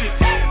had shit.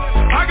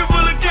 Pocket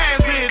full of cash,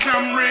 bitch,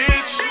 I'm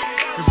rich.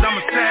 Cause I'm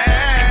a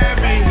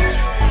savage.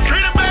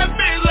 Treat a bad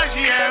bitch like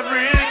she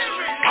average.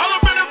 All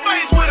up in her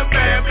face with a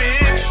bad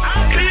bitch.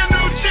 See a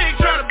new chick,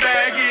 try to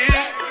bag it.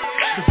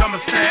 Cause I'm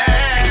a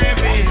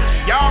savage.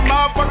 Y'all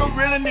motherfuckers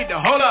really need to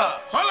hold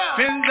up.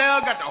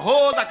 Finzel got the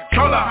holes like a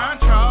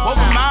controller. Both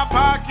of my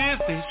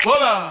pockets, they full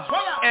up.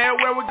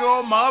 Everywhere we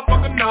go,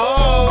 motherfucker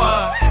know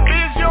us.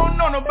 Bitch, you don't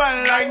know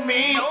nobody like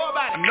me.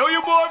 I know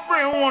your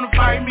boyfriend wanna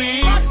fight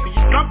me.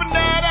 Dumping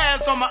that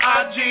ass on my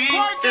IG.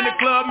 In the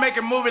club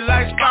making movies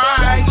like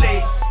Spike Lee.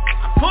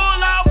 I pull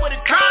out with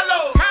a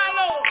Carlo.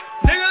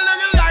 Nigga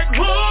looking like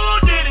who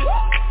did it?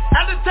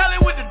 Had to tell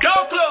it with the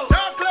door closed.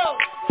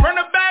 Front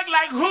the back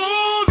like who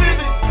did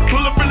it?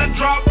 Pull up in the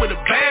drop with a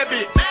bad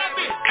bitch.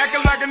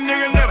 Acting like a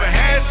nigga never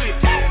had shit.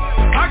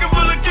 Pocket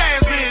full of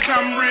cash, bitch,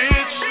 I'm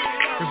rich.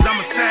 Cause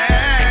I'm a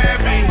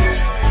savage.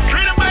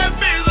 Treat a bad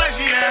bitch like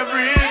she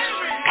average.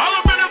 All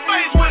up in her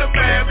face with a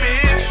bad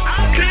bitch.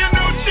 See a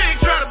new chick,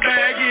 try to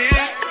bag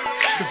it.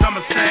 Cause I'm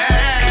a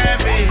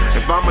savage.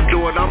 If I'ma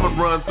do it, I'ma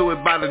run through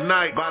it by the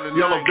night.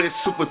 Yellow bitch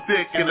super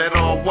thick and that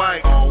all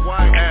white.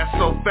 Ass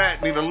so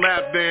fat, need a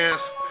lap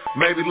dance.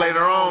 Maybe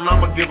later on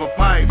I'ma give a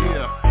pipe.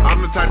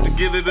 I'm the type to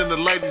get it in the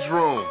ladies'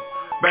 room.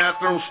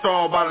 Bathroom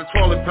stall by the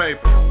toilet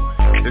paper.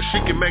 If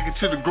she can make it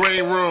to the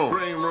green room,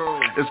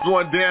 it's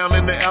going down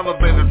in the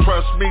elevator.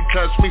 Trust me,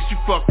 touch me, she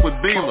fuck with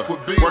dealer.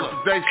 Work the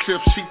day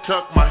shift, she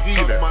tuck my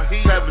heater.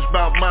 Savage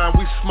about mine,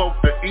 we smoke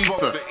the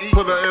ether.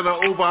 Put her in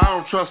an Uber, I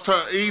don't trust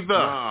her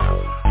either.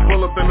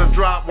 Pull up in the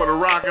drop with a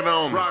rocket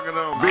on me.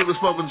 Beaver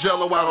smoking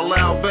jello out of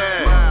loud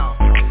bag.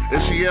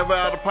 Is she ever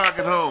out of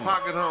pocket home?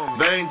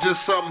 They ain't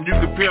just something you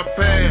can pimp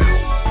past.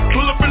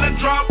 Pull up in the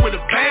drop with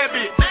a bad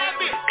bitch.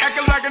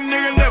 Acting like a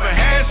nigga never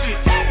had shit.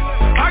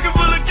 Pocket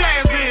full of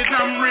cash, bitch,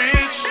 I'm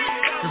rich.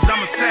 Cause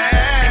I'm a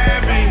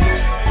savage.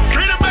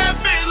 Treat a bad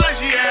bitch like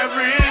she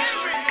average.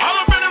 All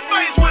up in her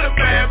face with a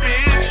bad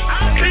bitch.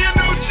 See a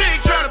new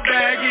chick, try to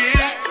bag it.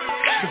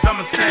 Cause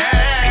I'm a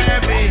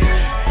savage.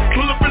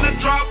 Pull up in the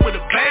drop with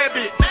a bad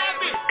bitch.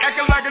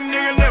 Acting like a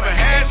nigga never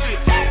had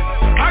shit.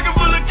 Pocket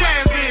full of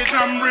cash, bitch,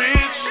 I'm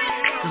rich.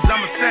 Cause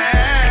I'm a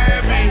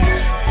savage.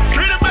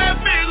 Treat a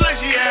bad bitch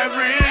like she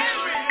average.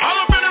 All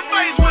up in her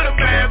face with a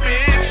bad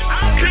bitch.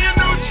 See a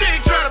new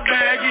chick, try to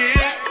bag it.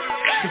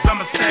 Cause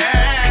I'm a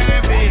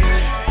savage.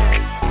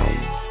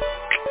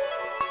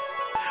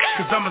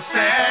 Cause I'm a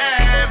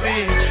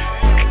savage.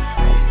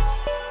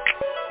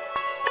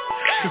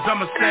 Cause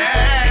I'm a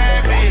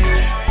savage.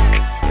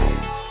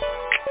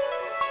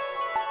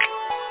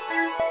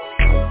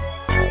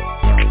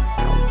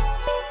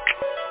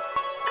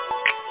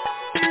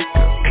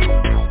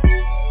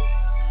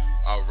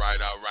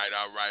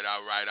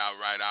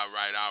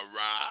 All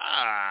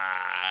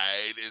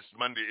right. It's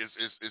Monday.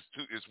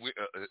 It's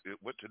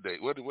what today?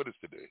 What is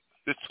today?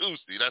 It's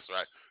Tuesday. That's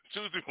right.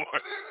 Tuesday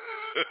morning.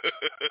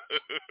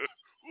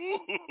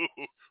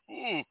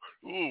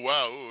 Ooh,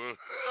 wow. Ooh.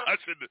 I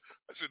shouldn't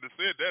have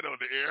said that on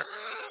the air.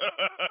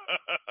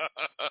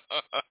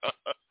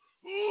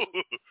 Ooh,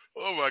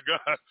 oh my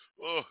God.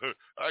 Oh,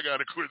 I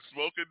gotta quit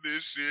smoking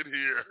this shit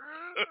here.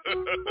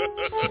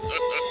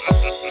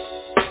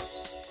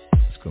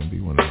 It's gonna be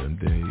one of them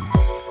days.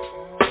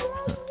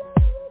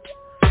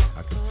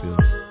 I can feel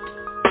it.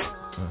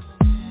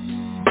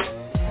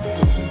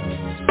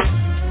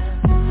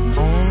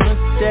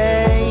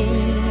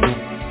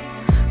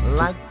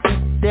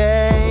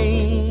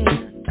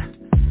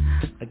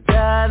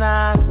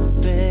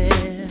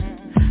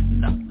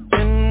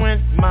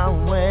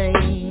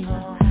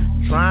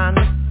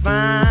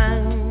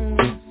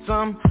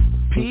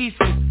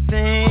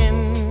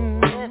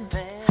 missing,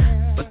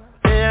 but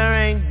there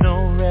ain't no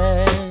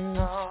rest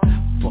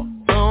for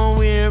a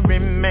weary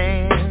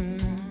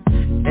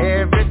man.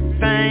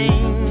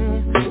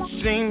 Everything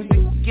seems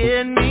to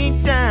get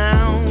me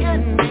down,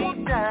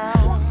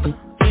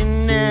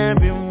 looking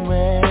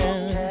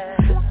everywhere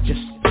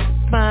just to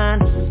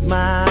find a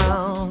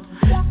smile.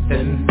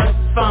 Then the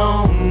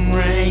phone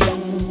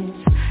rings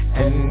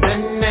and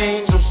an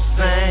angel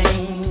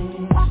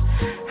sings,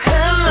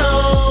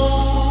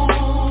 hello,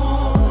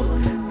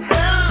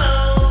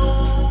 hello.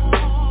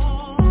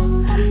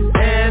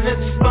 And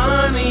it's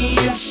funny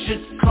you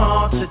should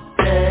call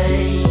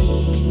today.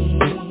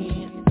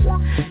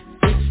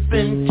 It's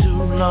been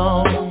too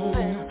long,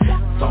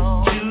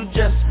 thought you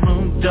just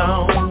moved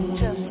on.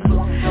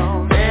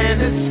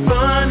 And it's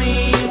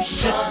funny you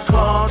should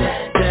call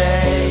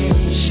today.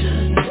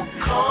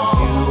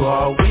 You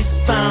always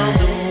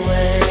found a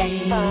way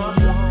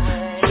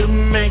to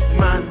make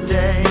my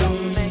day.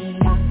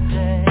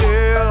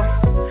 Girl,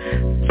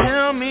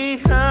 tell me,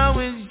 how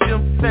is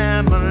your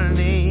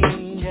family?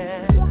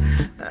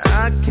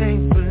 I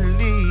can't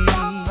believe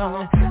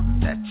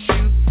that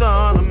you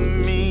thought of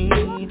me,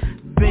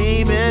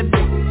 baby.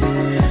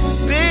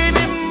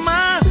 Baby,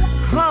 my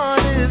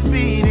heart is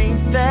beating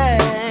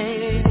fast.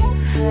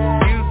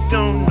 You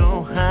don't know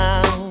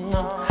how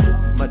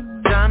much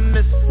I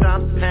miss our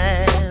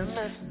past.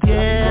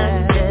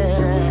 Yeah,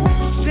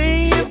 yeah. See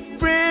your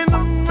friend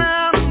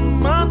around a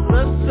month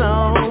or so.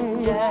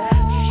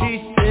 She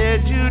said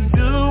you're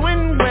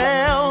doing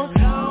well.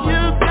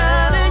 You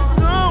got it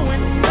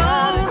going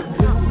on.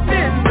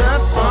 Then the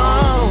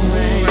phone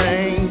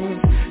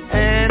rings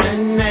and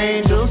an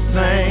angel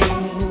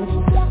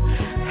sings,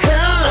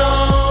 hello,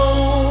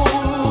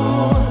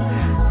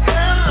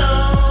 hello.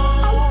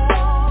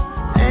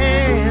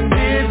 And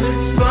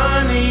it's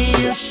funny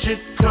you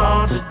should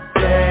call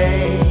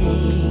today.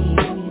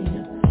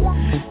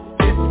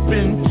 It's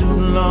been too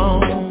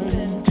long,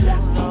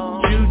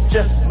 you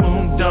just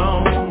moved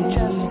on.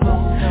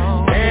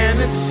 And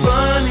it's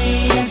funny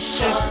you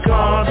should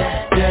call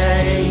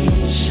today.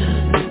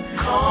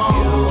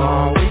 You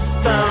always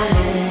found a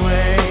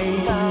way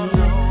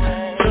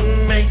to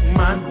make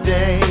my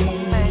day.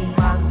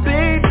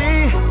 Baby,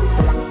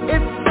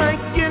 it's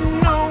like you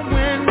know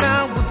when I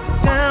was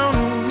down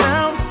and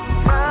out.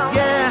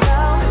 Yeah,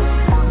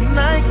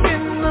 like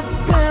in the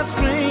past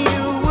when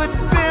you would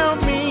bail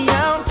me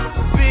out,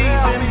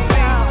 baby.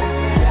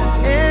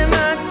 And I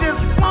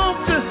just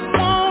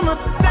wanna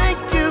thank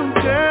you,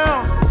 girl,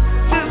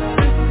 just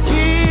to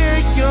hear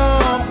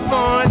your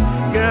voice,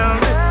 girl.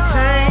 It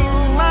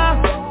changed my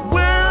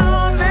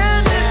world,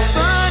 and it's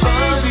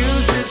funny you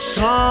should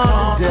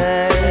call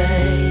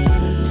today.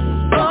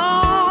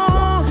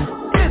 Oh,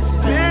 it's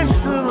been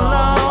too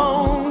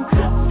long,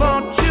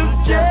 thought you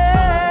just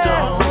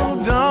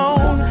moved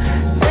on.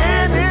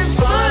 And it's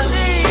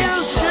funny you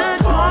should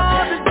call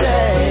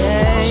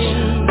today.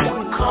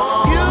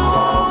 You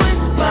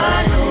always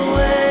find a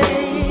way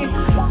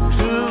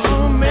to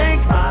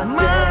make my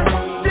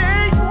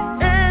day.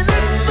 And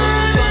it's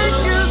funny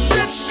you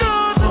should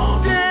call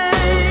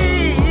today.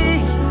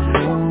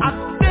 I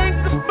think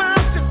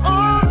about you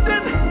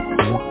often,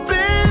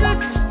 Felix.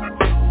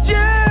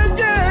 Yeah,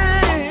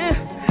 yeah.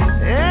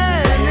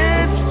 And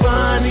it's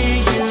funny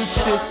you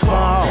should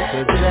call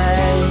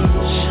today.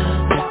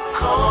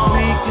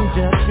 We can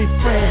just be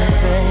friends,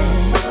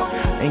 babe.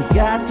 Ain't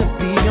got to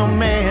be your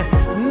man.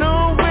 No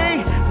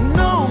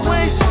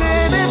way,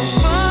 said it's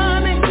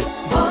funny.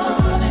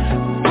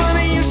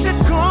 Funny you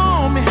should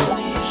call me.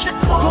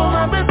 Cause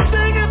I've been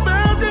thinking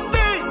about you,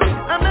 babe.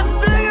 I've been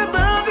thinking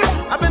about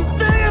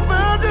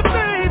you,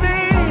 baby.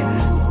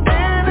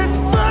 And it's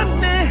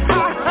funny,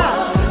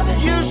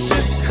 you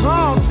should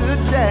call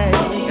today.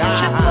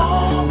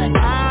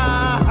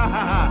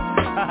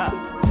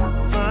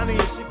 Funny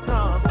you should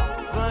call,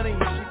 funny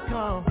you should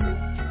call.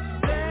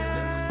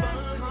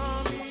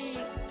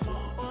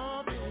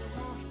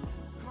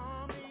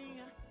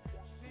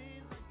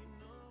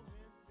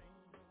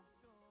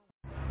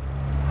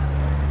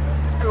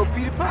 Yo,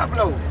 Peter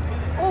Pablo.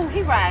 Ooh,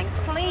 he riding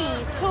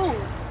clean too.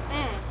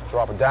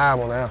 Drop a dime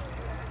on that.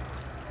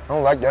 I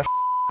don't like that.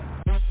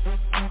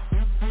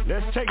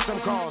 Let's take some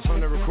calls from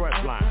the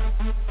request line.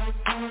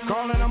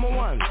 Caller number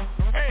 1.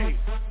 Hey,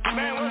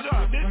 man, what's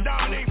up? This is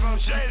Dominique from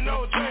Shade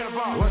No Trailer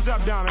Park. What's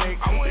up, Dominique?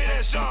 I want to hear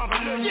that song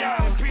from Lil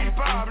John and Peter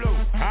Pablo.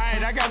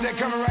 Alright, I got that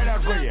coming right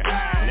out for you.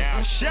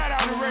 Now, shout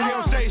out the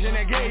radio station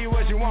that gave you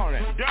what you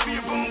wanted.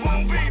 W Boom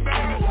Boom B,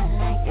 baby.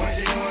 What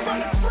you doing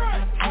right up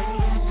front?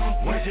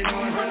 What you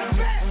doing right up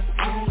back?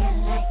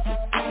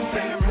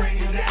 Better break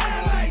it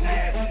down like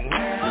that.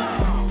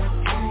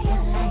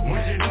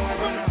 What you doing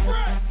right up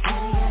front?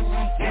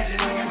 What you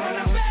doing right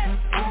up back?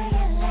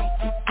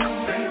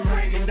 Better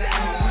break it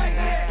down like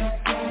that.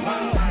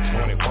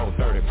 24,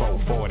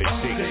 34, 46,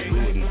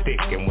 good and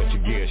thick, and what you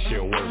give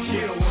she'll work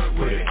with.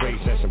 Pretty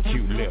face and some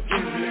cute lips,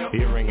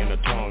 earring and a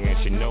tongue, and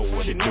she know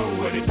what to do,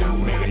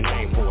 Make a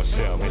name for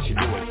herself, and she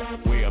do it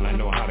well. I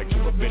know how to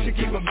keep a business,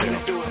 keep a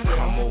business.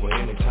 Come over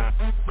anytime,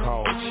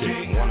 call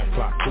chick, 1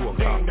 o'clock, 2 o'clock.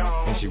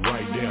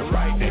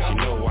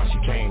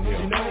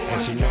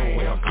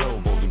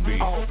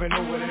 jumping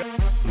over there.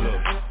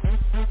 Look,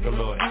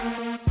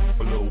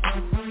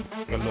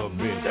 a little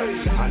bit.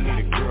 I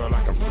need a girl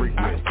I can freak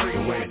with,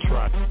 the way to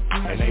try,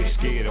 and ain't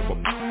scared of a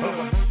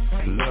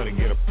love to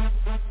get a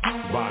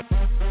body,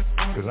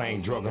 cause I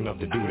ain't drunk enough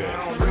to do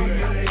that.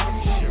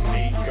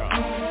 Shamika,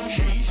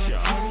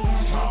 Keisha,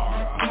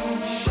 Tara,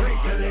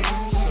 Shakely,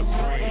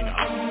 Sabrina,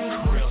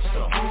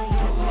 Crystal,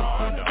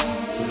 Deronda,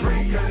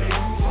 Regally,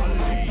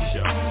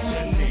 Felicia,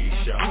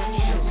 Tanisha,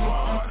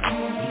 Siobhan,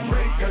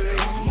 Regally,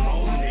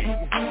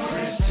 Monique,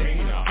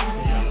 Christina,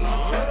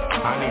 Yolanda.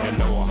 I need to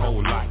know a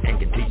whole lot and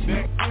can teach me.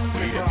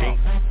 Need a dink,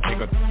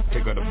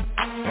 take her to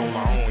on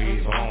my own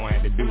ease, so I don't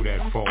have to do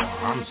that for her.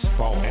 I'm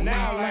spoiled. And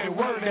now I like to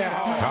work that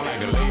hard. I like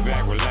to lay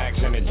back, relax,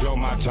 and enjoy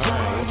my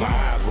turn. With my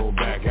eyes roll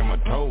back and my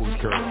toes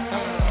curl.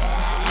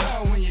 I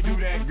love when you do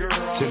that,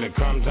 girl. Till it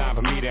comes time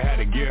for me to have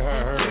to give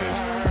her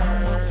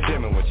hers. Tell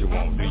me what you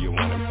want. Do you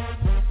want it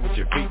with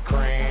your feet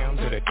crammed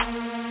to the? Do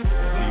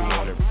you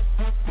want it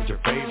with your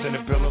face in the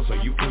pillow so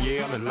you can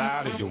yell as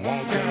loud as you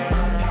want to?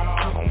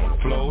 On the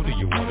floor, do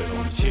you want it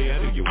on the chair?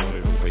 Do you want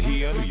it over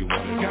here? Do you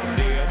want it over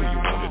there? Do you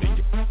want it in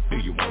your? Do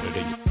you want it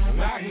in your?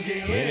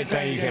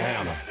 Anything you can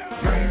handle.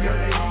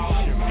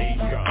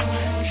 Shamika,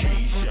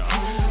 Keisha,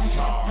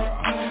 Tara,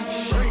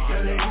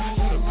 Shakely,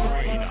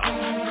 Sabrina,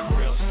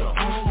 Crystal,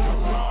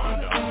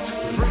 Deronda,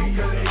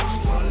 Regally,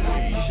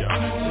 Felicia,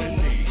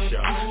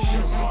 Tanisha,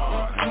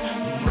 Siobhan,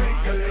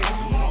 Regally,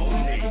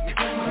 Monique,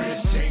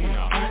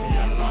 Christina,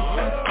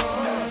 Yolanda.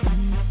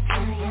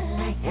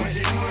 When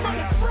she doing run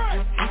up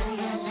front,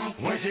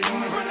 when she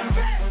doing run up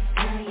back,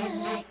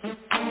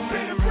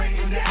 better break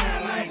it down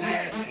like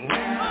that.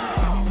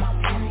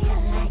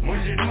 When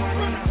she doing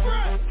run up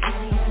front,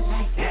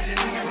 yeah, she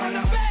doing run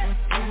up back,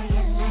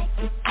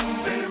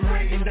 better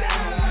break it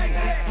down like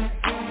that.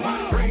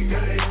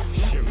 Regally,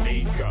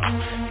 Shamika,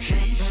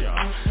 Keisha,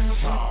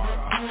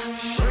 Tara,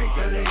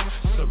 Shakely,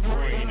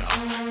 Sabrina,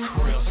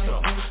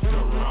 Crystal,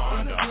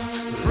 Deronda,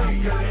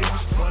 Regally,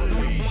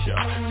 Felicia,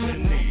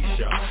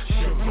 Tanisha,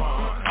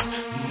 Siobhan,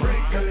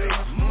 Regally,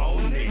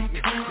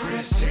 Monique,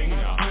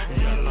 Christina,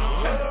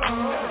 Yolanda.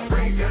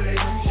 Regally,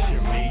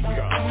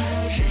 Shamika,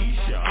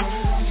 Keisha,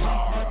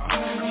 Tara,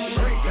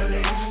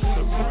 Shakely,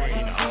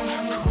 Sabrina,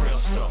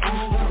 Crystal,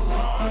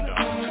 Deronda,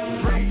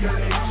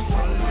 Regally,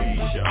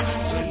 Felicia,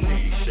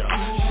 Tanisha,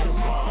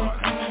 Siobhan,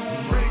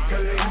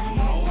 Regally,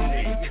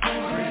 Monique,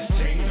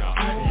 Christina,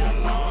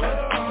 Yolanda.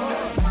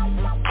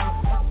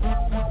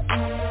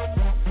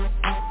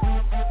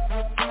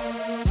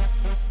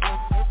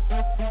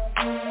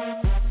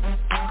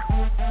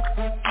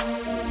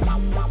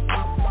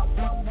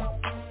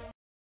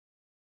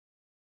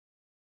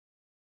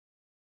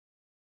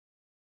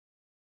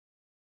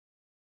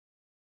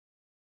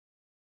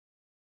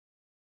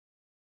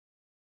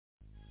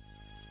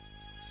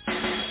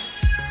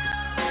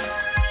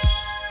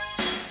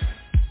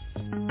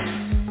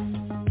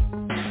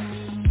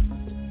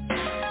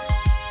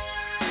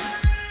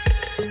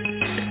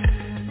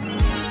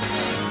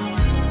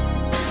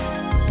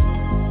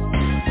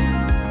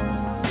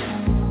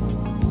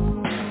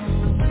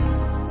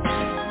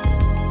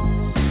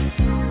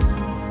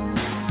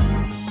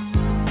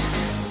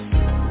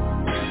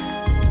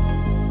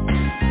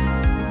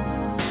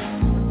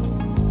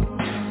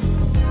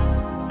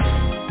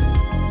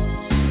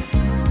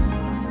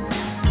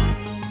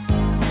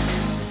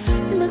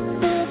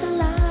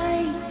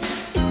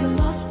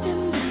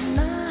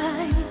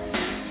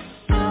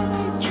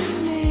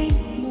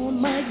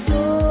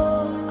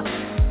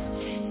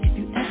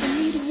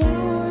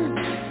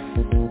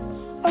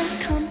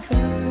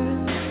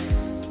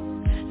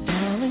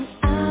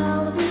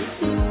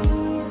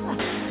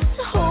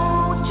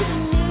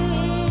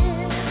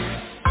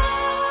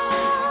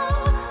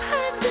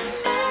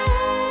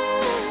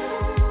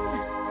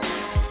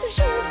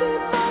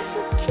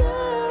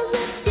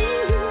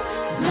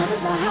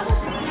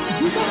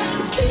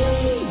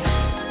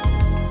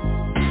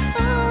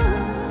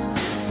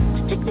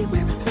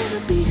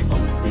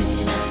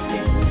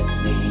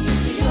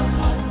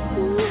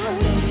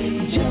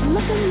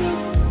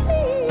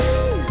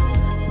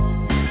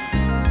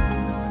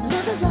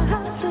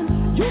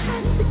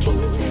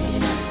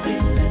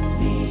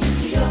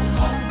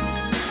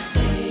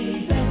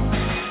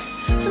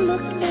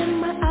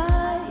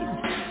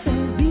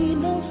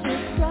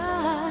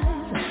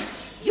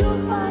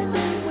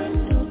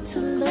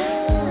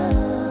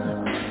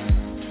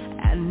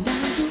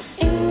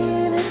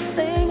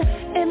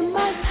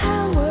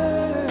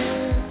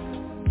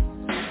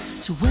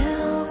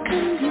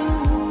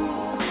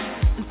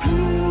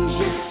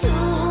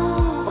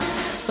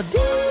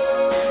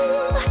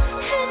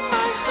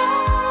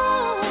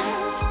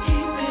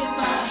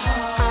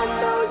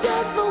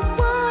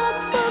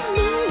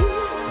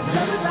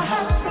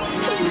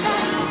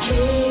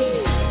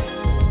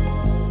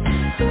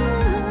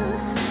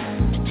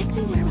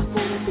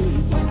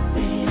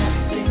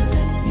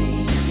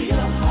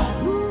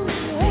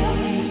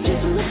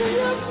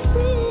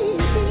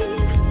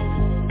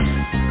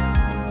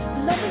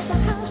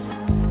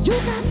 You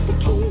got the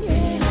key.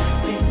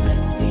 Let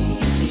me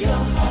into your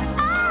heart.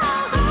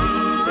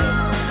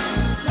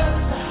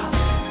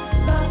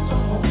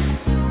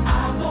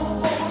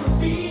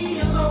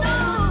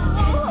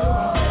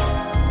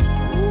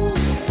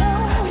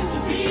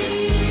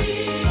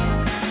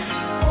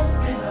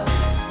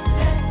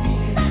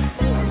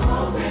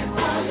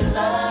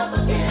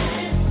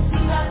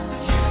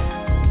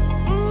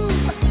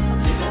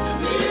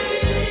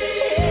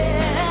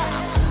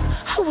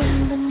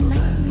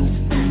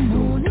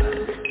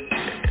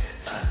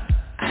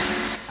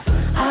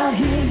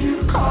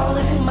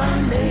 calling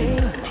my name.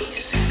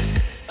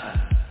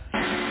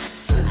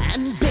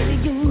 And baby,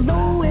 you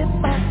know if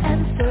I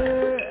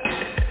answer,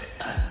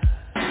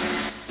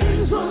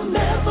 things will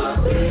never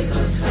be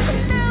the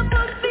same.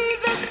 Never be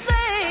the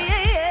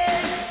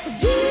same.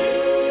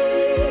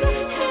 Deep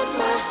in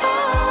my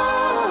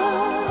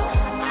heart,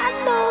 I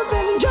know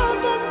that you're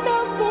the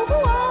number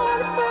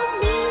one for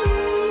me.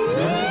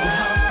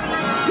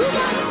 You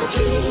got the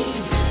key.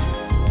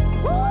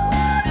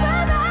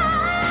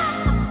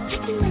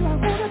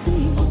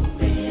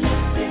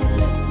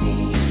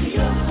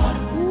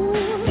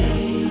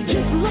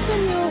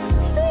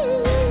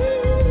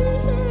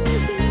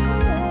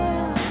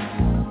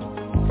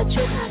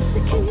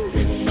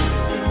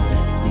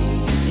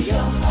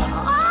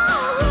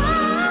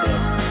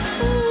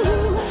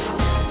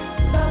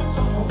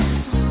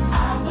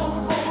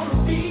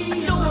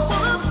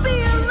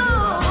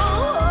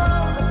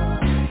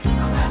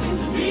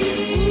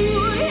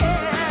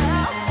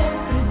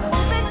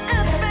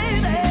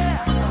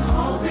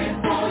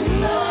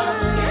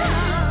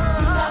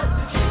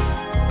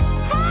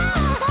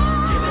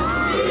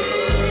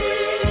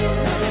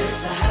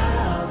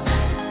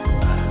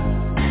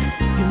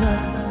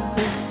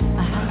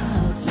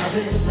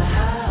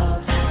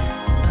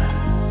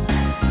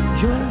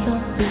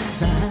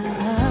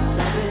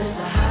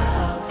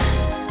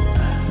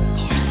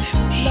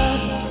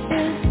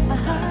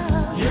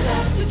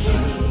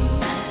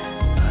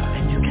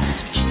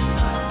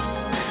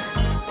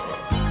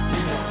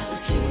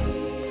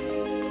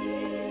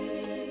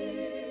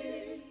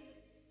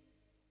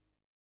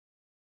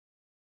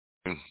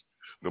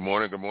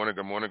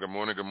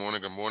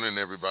 Good morning,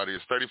 everybody.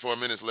 It's 34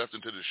 minutes left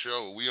into the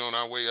show. We on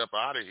our way up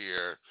out of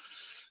here.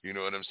 You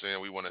know what I'm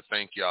saying? We want to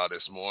thank y'all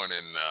this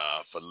morning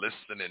for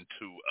listening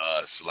to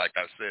us. Like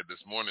I said, this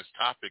morning's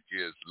topic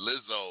is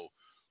LIZZO.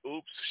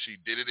 Oops, she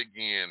did it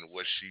again.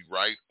 Was she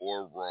right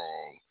or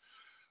wrong?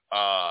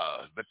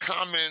 The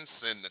comments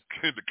and the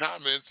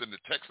comments and the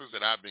texts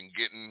that I've been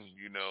getting,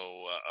 you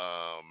know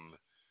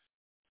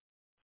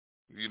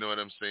what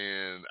I'm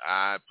saying?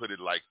 I put it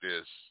like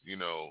this,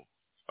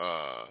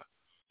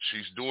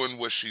 she's doing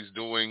what she's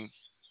doing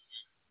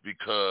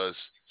because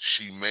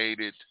she made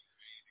it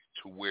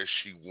to where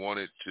she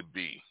wanted to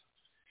be.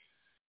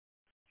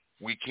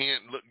 We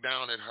can't look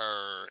down at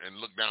her and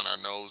look down our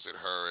nose at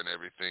her and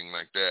everything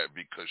like that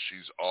because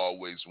she's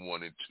always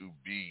wanted to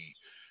be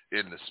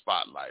in the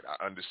spotlight.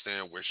 I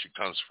understand where she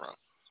comes from.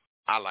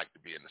 I like to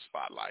be in the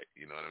spotlight,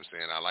 you know what I'm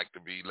saying? I like to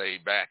be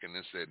laid back and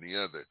this, that, and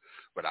the other.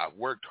 But I've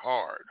worked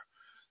hard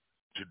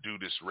to do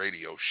this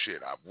radio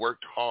shit. I've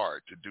worked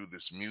hard to do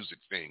this music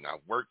thing.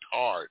 I've worked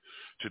hard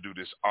to do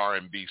this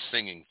R&B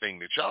singing thing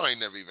that y'all ain't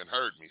never even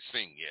heard me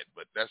sing yet,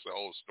 but that's a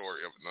whole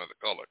story of another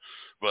color.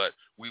 But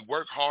we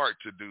work hard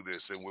to do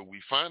this, and when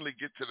we finally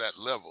get to that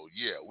level,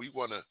 we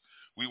want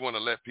to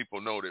let people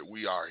know that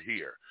we are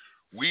here.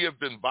 We have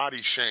been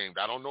body shamed.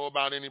 I don't know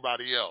about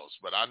anybody else,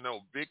 but I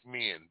know big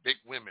men, big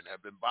women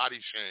have been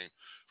body shamed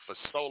for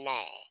so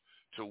long,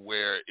 to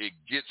where it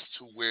gets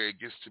to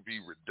be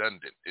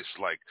redundant. It's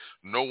like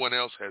no one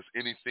else has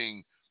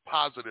anything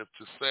positive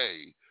to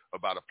say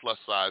about a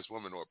plus-size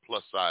woman or a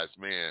plus-size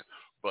man,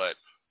 but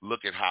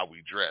look at how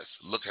we dress.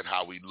 Look at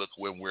how we look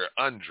when we're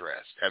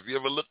undressed. Have you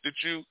ever looked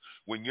at you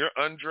when you're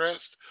undressed?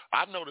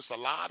 I've noticed a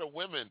lot of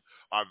women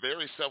are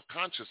very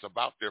self-conscious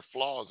about their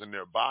flaws in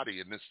their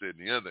body and this, that,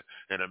 and the other.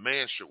 And a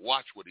man should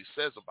watch what he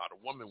says about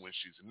a woman when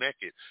she's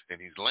naked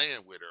and he's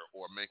laying with her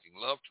or making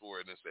love to her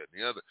and this, that, and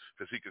the other,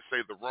 because he could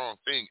say the wrong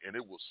thing and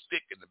it will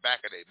stick in the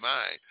back of their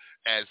mind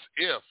as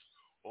if,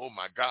 oh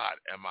my God,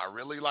 am I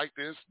really like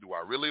this? Do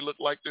I really look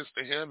like this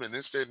to him and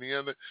this, that, and the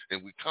other?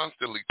 And we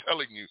constantly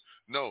telling you,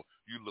 no,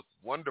 you look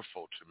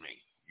wonderful to me.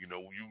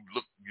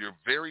 You're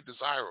very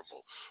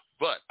desirable.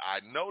 But I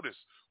notice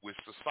with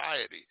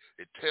society,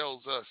 it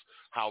tells us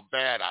how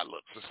bad I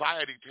look.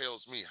 Society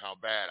tells me how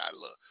bad I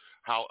look,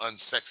 how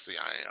unsexy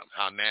I am,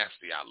 how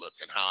nasty I look,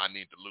 and how I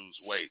need to lose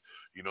weight.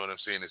 You know what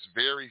I'm saying? It's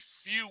very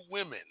few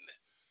women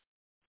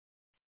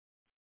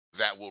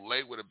that will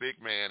lay with a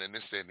big man and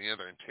this, that, and the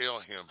other and tell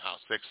him how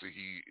sexy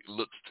he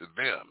looks to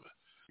them.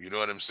 You know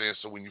what I'm saying?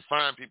 So when you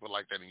find people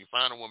like that and you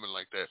find a woman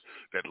like that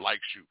that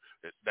likes you,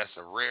 that's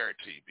a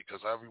rarity because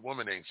every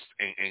woman ain't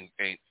saying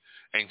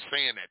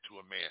that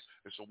to a man.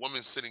 It's a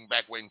woman sitting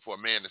back waiting for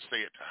a man to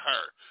say it to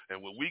her. And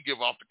when we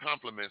give off the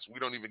compliments, we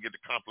don't even get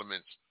the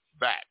compliments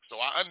back. So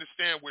I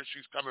understand where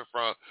she's coming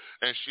from,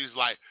 and she's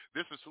like,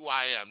 this is who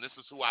I am, this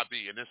is who I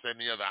be, and this and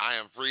the other. I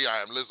am free, I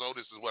am LIZZO,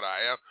 this is what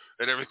I am,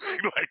 and everything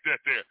like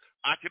that there.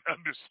 I can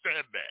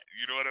understand that,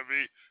 you know what I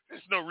mean?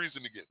 There's no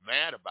reason to get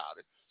mad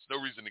about it. There's no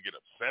reason to get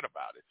upset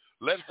about it.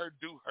 Let her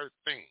do her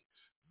thing.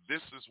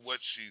 This is what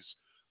she's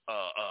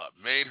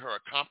made her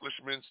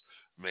accomplishments,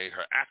 made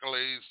her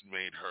accolades,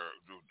 made her,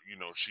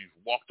 she's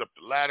walked up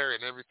the ladder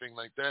and everything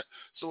like that.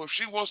 So if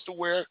she wants to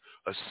wear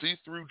a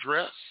see-through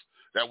dress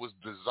that was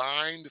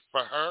designed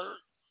for her,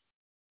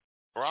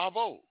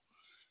 bravo.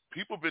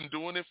 People been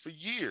doing it for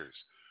years.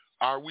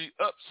 Are we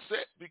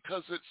upset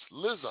because it's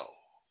LIZZO?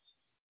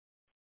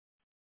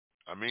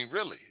 I mean,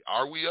 really,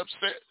 are we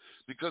upset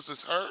because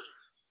it's her?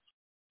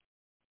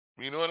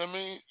 You know what I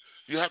mean?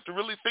 You have to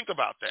really think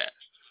about that.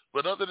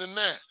 But other than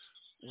that,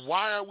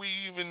 why are we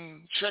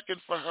even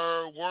checking for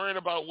her, worrying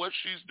about what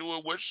she's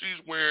doing, what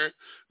she's wearing,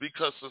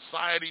 because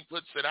society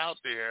puts it out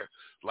there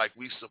like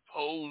we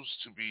supposed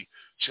to be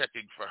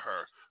checking for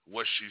her,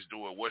 what she's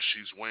doing, what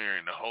she's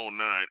wearing, the whole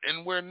nine,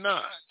 and we're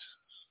not.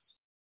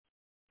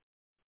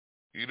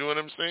 You know what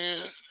I'm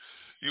saying?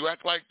 You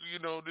act like,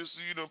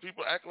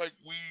 people act like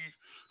we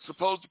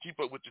supposed to keep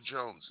up with the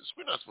Joneses.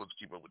 We're not supposed to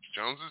keep up with the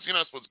Joneses. You're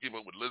not supposed to keep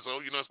up with Lizzo.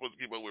 You're not supposed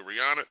to keep up with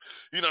Rihanna.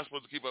 You're not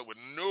supposed to keep up with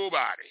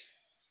nobody.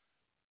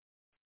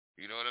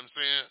 You know what I'm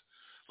saying?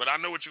 But I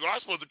know what you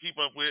are supposed to keep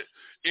up with.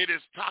 It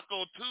is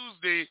Taco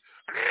Tuesday.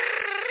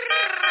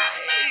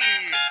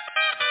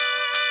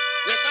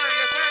 Yes, sir,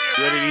 yes, sir, yes, sir.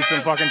 You ready to eat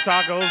some fucking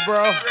tacos,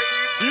 bro?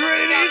 You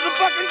ready to eat some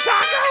fucking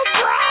tacos,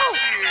 bro?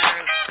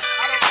 Yeah.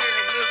 I don't care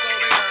if Lizzo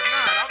there or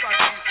not. I'm about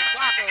to eat some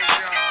tacos,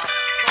 y'all.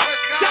 So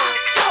let's go.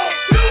 Taco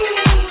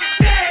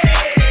Tuesday.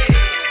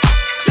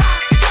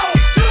 Taco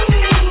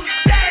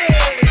Tuesday.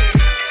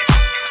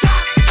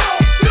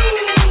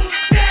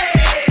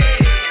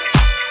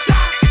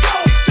 Taco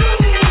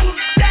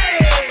Tuesday.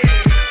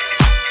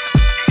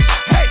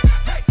 Hey,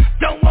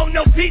 don't want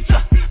no pizza.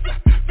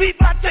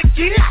 Viva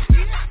tequila.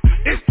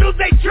 It's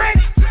Tuesday drink.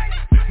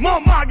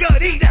 More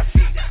margaritas.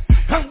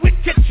 I'm with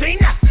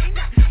Katrina.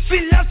 She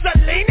loves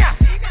Selena.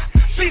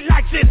 She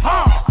likes it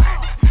hard.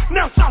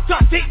 Now sauce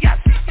tortillas.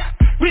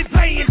 We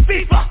playing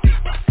FIFA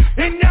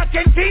in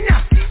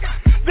Argentina.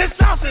 This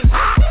sauce is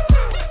hot.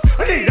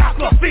 I need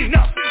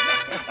Aquafina.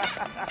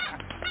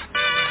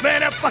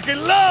 Man, I fucking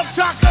love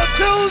Taco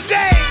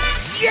Tuesday.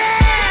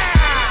 Yeah!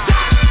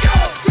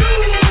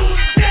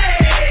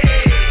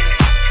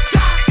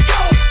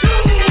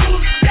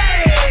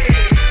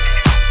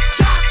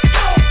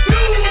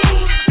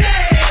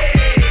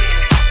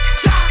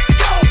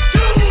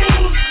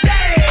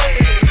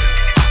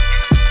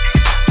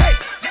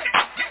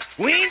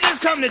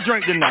 To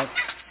drink tonight.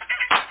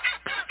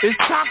 It's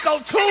Taco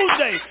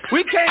Tuesday.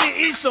 We came to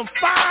eat some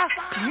fire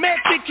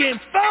Mexican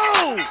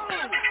food.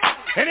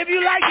 And if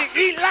you like to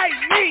eat like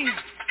me,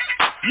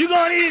 you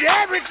gonna eat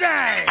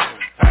everything.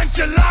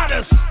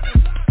 Enchiladas,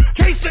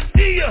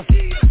 quesadillas,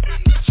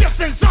 chips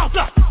and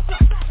salsa.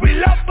 We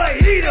love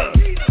fajitas,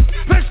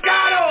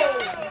 pescado,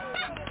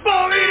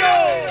 burrito,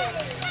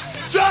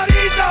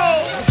 chorizo,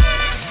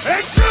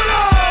 and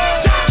churros.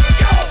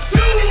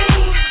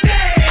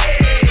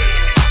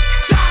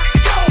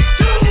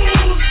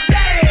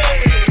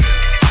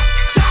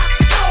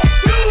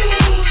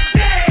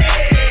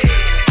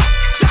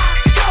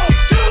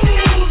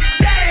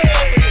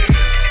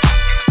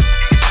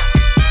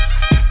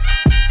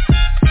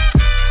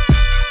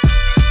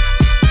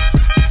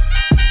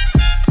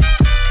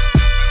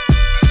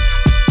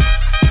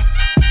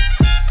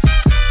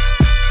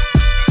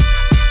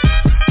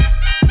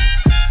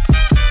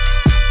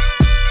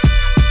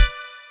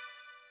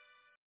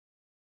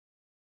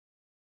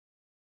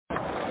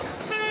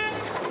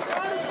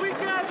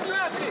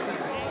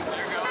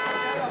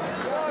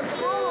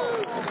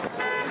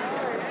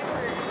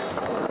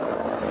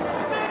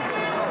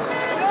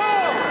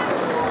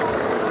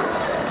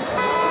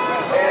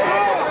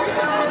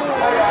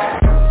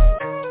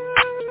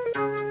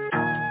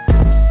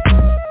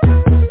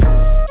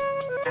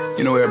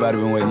 Everybody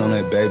been waiting on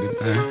that baby,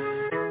 man.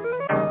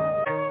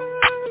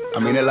 I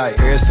mean, it like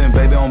ever since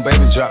baby on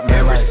baby drop,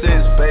 man. Ever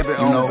since baby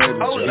on baby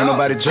drop. Ain't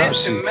nobody drop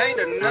shit.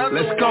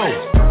 Let's go.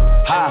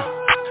 Ha.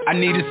 I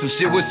needed some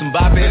shit with some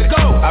bop in it. Let's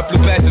go. I flew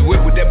past the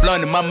whip with that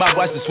blunt in my mouth,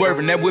 watched it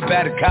swerving. That whip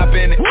had a cop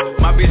in it.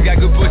 My bitch got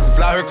good pussy,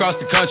 fly her across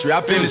the country.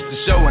 I finished the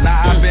show and I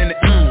hop in it.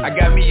 I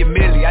got me a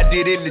milli, I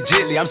did it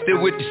legitly. I'm still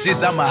with the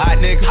shits, I'm a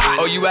hot nigga.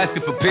 Oh, you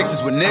asking for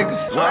pictures with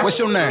niggas? What's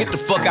your name? Get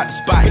the fuck out the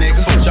spot,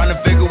 nigga.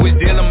 Tryna figure which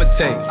deal I'ma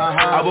take.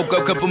 I woke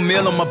up, couple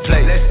meal on my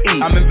plate. Let's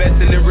eat. I'm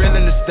investing in real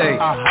estate.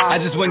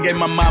 I just went and gave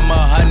my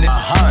mama 100.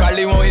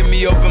 Probably won't hear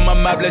me open my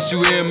mouth, let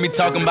you hear me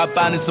talking about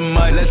finding some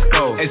money. Let's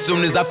go. As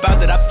soon as I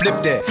found that, I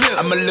flipped that.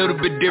 I'm a little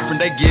bit different,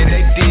 they get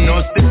it.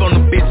 No, I'm stiff on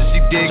the bitch and she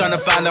dig.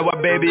 Tryna find out why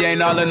baby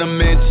ain't all in the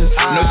mentions.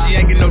 No, she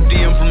ain't get no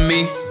DM from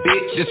me.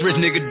 Bitch, this rich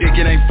nigga dick,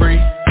 it ain't free.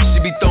 She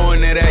be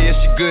throwing that at, yeah,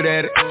 she good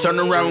at it. Turn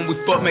around when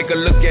we fuck, make her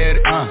look at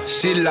it.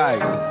 She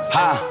like,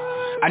 ha.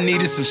 I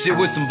needed some shit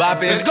with some bop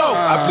in it. Let's go.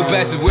 I flew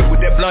past the whip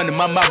with that blunt in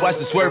my mouth, watched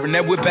it swerving.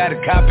 That whip had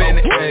a cop in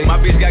it. My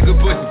bitch got good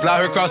pussy,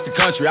 fly her across the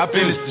country. I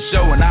finished the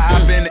show and I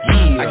hop in it.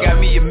 I got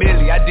me a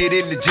milli, I did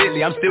it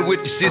legitly. I'm still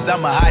with the shits,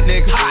 I'm a hot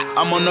nigga.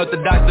 I'm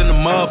unorthodox than a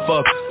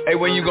motherfucker. Hey,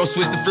 when you gon'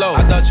 switch the flow?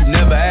 I thought you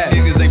never asked.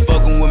 Niggas ain't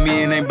fucking with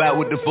me and ain't bout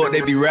what the fuck they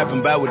be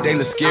rapping about, what they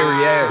look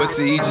scary ass. But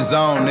to each his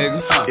own,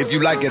 nigga. If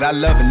you like it, I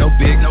love it, no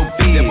big, no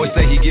fee. That boy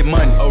say he get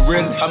money. Oh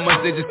really? How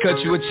much they just cut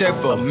you a check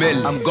for? $1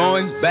 million. I'm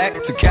going back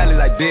to Cali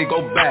like big,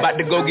 go back.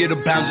 About to go get a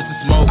pound just to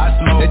smoke. I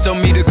smoke. They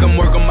told me to come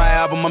work on my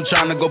album. I'm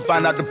trying to go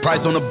find out the price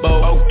on the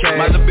boat. Okay.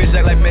 My little bitch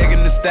act like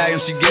Megan Thee Stallion.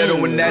 She ghetto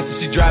and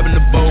nasty. She driving the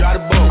boat.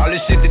 All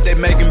this shit that they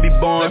making be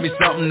born. Let me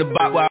something to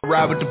buy while I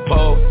ride with the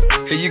pole.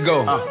 Here you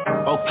go.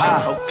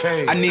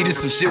 I needed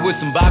some shit with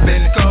some bop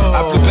in it.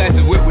 I flew past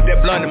the whip with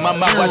that blunt in my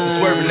mouth, watched it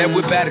swerving, that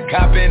whip had a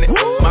cop in it.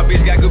 My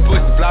bitch got good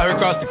pussy, fly her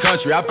across the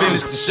country. I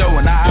finished the show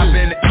and I hop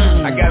in it.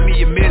 I got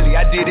me a milli,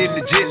 I did it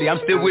legitly. I'm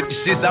still with the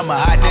shits, I'm a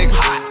hot nigga.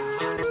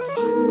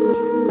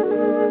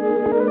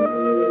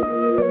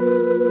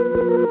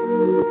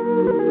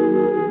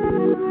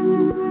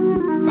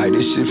 Like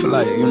this shit for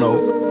like, you know,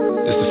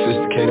 the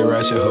sophisticated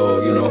ratchet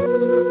hoe, you know,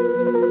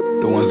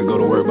 the ones that go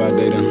to work by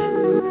day then,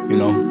 you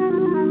know,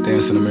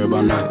 dance in the mirror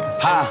by night.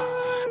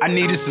 I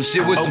needed some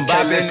shit with some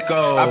bop in it.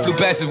 I flew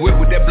past the whip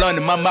with that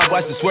blunt in my mouth,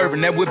 watched it swerving,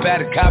 that whip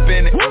had a cop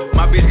in it.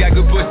 My bitch got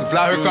good pussy,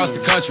 fly her across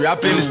the country. I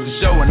finished the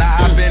show and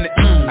I hop in it.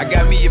 I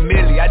got me a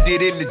milli, I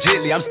did it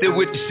legitly. I'm still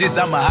with the shits,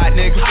 I'm a hot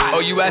nigga.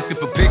 Oh, you asking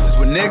for pictures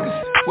with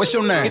niggas? What's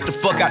your name? Get the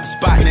fuck out the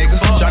spot, nigga.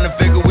 Tryna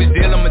figure which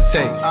deal I'ma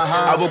take.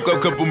 I woke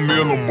up, couple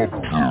meal on my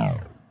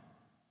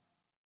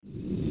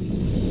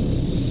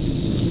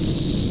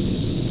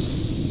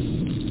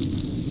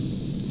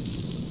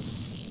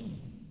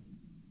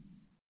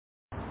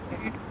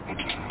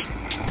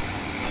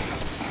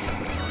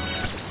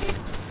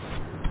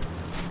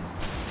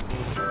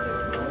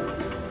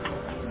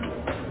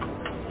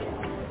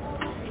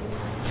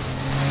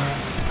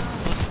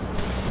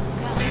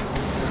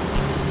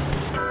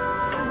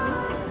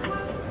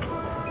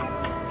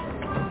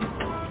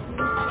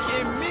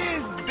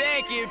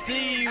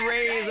Please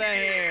raise a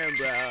hand,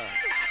 bro.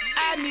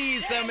 I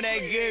need some of that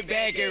good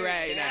bacon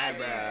right now,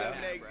 bro.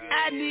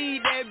 I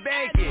need that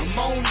bacon. I'm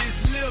on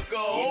this liquor,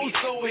 oh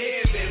so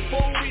heavy,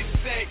 4 weeks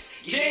sex.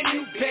 Can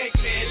you pack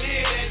that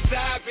lid at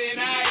top and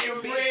I am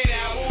ready?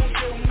 I want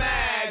your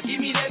mind, give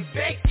me that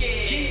bacon.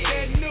 Keep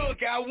that nook,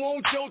 I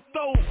want your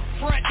throat.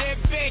 Front that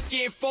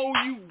bacon before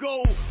you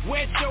go.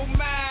 Wet your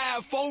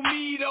mind for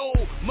me though.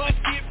 Must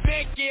get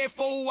bacon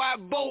before I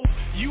bolt.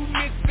 You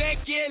miss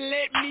bacon,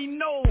 let me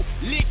know.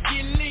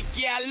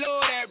 Licky, I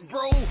love that,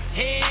 bro.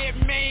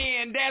 Head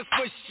man, that's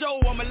for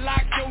sure. I'ma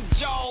lock your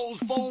jaws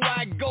before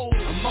I go.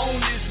 I'm on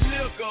this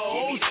liquor,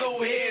 oh so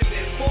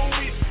heavy, 4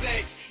 weeks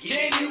sex.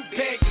 Can you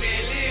pack that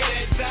lid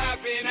at top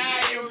and I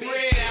am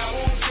ready? I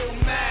want your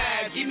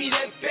mind, give me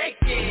that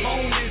bacon. I'm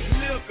on this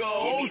liquor,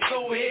 oh so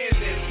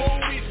heavy,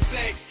 4 weeks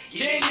sex.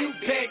 Can you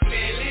pack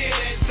that lid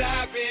at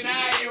top and I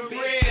am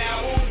ready?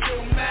 I want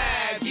your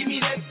mind, give me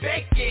that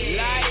bacon.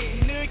 Like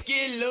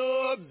Nookie,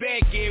 love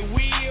Becky,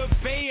 we'll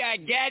pay, I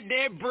got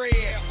that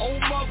bread. Oh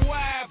my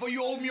wife, or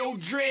you owe me your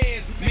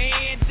dress.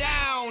 Man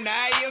down,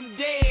 I am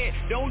dead.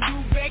 Don't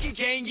do Becky,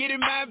 can't get in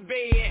my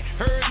bed.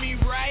 Heard me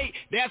right,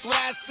 that's what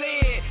I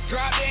said.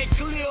 Drop that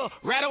clear,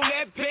 right on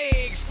that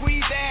peg.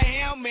 Squeeze that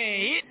hammer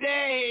and hit that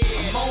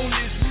head. I'm on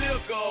this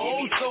liquor,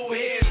 oh so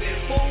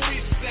heavy, 4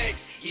 weeks sex.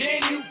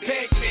 Can you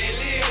pack that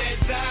lid at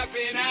top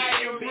and I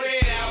am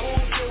ready? I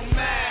want your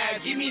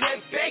mind, give me that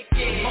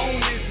bacon. I'm on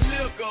this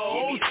liquor,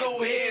 oh so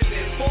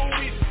heavy, 4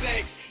 weeks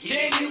sex.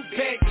 Can you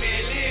pack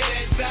that lid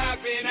at top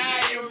and I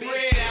am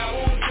ready? I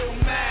want your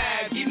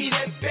mind, give me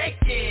that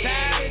bacon.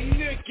 Tired of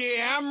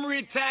Nookie, I'm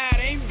retired,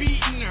 ain't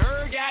beating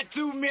her, got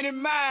too many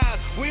miles.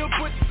 We'll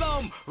put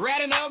some right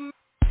in her mouth.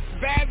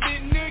 Bad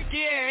bitch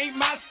Nookie ain't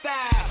my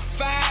style.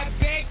 5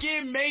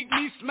 bacon make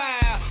me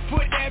smile.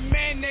 Put that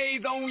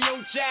mayonnaise on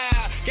your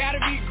child. Gotta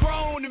be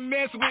grown to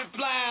mess with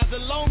plies. The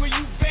longer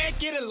you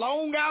back it, the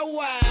longer I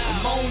while.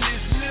 I'm on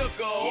this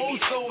liquor, oh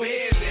so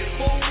heavy,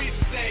 4 weeks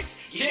sex.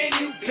 Can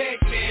you pack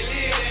that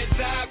lid at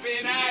top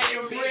and I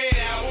am ready?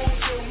 I want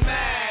your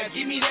mind,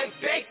 give me that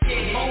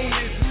bacon. I'm on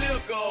this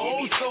liquor,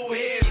 oh so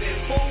heavy,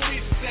 4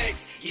 weeks sex.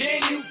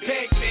 Can you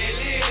pack that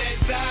lid at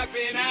top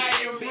and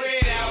I am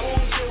ready? I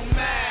want your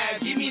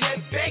mind, give me that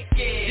bacon.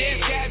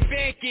 Just got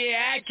Becky,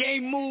 I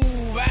can't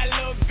move. I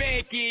love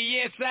Becky,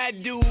 yes I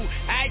do.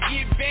 I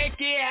get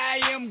Becky,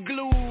 I am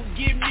glue.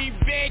 Give me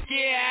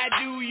Becky,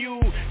 I do you.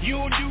 You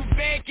don't do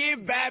Becky,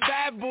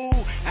 bye boo.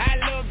 I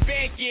love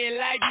Becky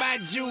like my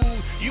Jew.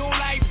 You don't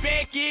like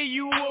Becky,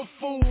 you a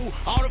fool.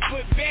 Ought to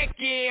put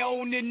Becky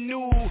on the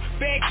news.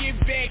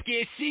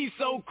 Becky, she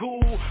so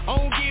cool.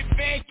 Don't get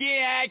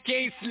Becky, I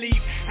can't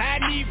sleep. I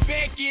need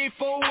Becky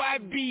before I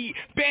beat.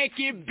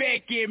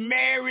 Becky,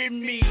 marry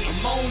me.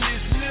 I'm on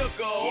this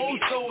liquor, oh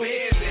so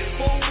heavy,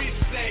 4 weeks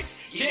sex.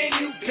 Can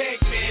you pack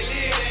that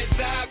lid at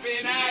top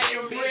and I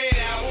am ready?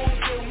 I want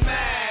your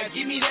mind,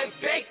 give me that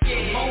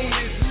bacon. I'm on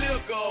this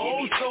liquor,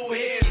 oh so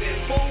heavy,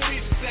 4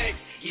 weeks sex.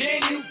 Can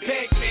you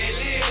pack that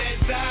lid at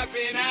top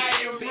and I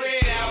am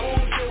ready? I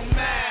want your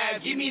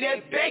mind, give me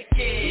that bacon.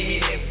 Give me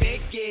that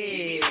bacon.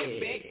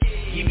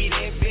 Give me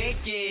that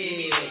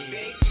bacon.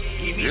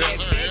 Give me that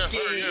bacon.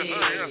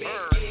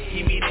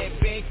 Give me that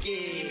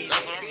bacon.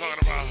 That's what I'm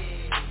talking about.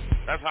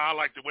 That's how I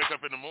like to wake up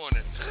in the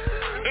morning.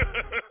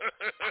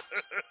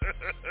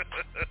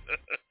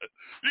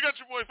 You got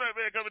your boy Fat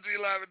Man coming to you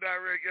live and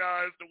direct,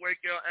 y'all. It's the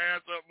Wake Your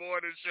Ass Up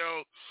Morning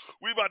Show.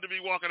 We about to be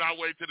walking our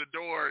way to the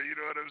door, you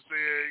know what I'm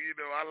saying? You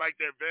know, I like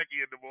that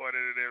Becky in the morning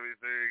and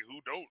everything.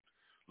 Who don't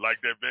like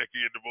that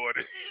Becky in the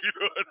morning. You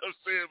know what I'm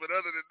saying? But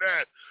other than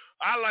that,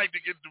 I like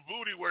to get the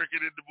booty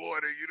working in the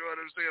morning. You know what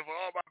I'm saying? For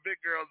all my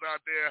big girls out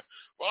there,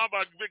 for all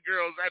my big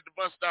girls at the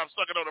bus stop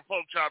sucking on a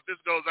pork chop,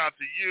 this goes out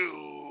to you.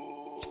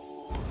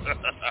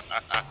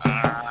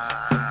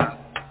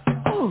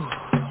 Ooh,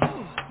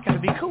 gotta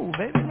be cool,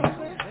 baby. You know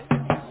what I'm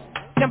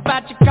saying? Jump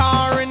out your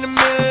car in the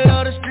middle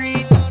of the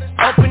street.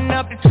 Open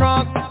up the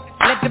trunk,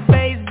 let the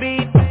bass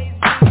beat.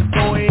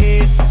 Go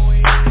ahead.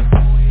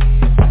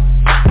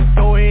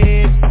 Go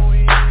ahead.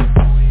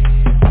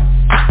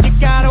 You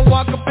gotta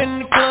walk up in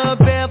the club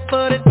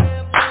barefooted.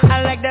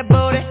 I like that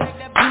booty.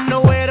 You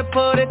know where to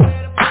put it.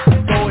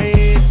 Go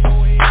ahead.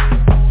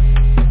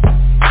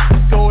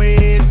 Go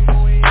ahead.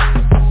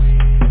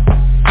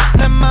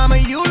 Now mama,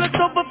 you look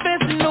so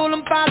professional.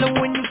 I'm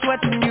following you,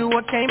 sweating you.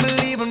 I can't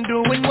believe I'm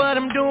doing what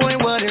I'm doing.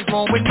 What is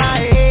wrong with my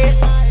head?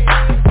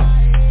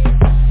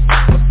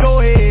 Go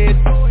ahead.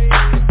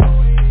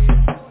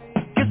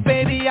 Cause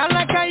baby, I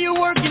like how you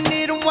working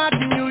it. I'm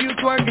watching you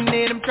twerking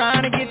it. I'm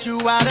trying to get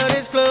you out of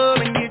this club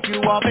and get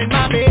you off in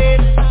my bed.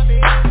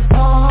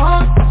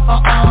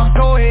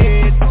 Go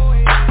ahead.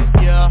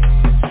 Yeah.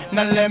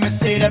 Now let me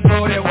see that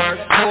booty work,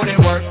 booty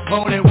work,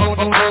 booty work,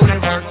 booty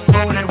work,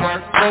 booty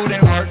work, booty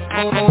work,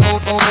 booty work,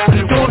 booty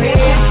work. Go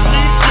ahead.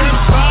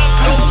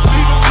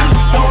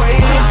 Go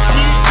ahead.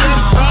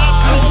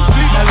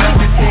 Now let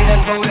me see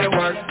that booty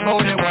work,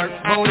 booty work,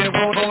 booty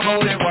work,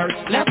 booty work.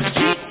 Left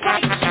cheek,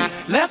 right cheek,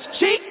 left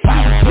cheek.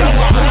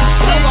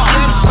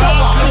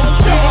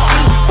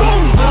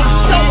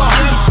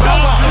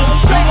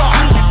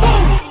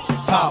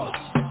 Pause.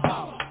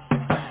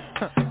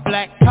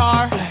 Black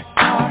car,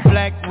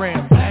 black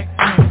rim,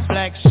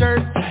 black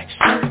shirt,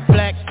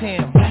 black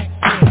Tim.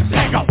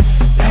 Lego,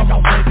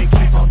 baby,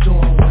 keep on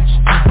doing what you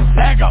doing.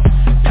 Lego,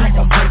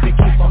 baby,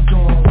 keep on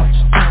doing what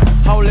you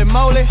doing. Holy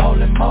moly,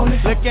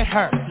 look at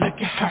her.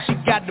 She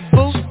got the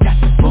boots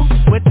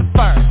with the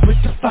fur.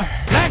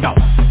 Lego,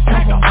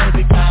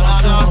 baby, keep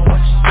on doing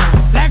what you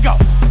doing. Lego,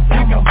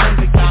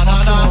 baby, keep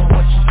on doing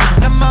what you doing.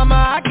 Now mama,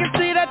 I can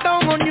see that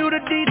thong on you. The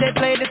DJ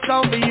played this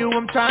song for you.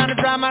 I'm trying to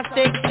drive my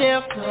stick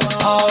shift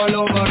all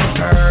over the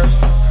curves.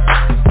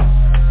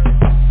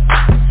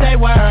 Say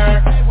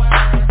word.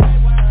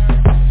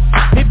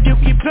 If you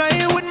keep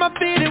playing with my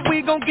feet,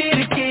 we gon' get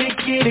it.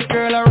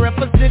 Girl, I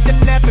represent the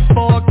nappy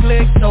for a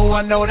click, so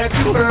I know that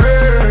you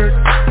heard.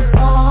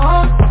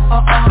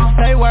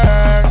 Say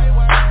word.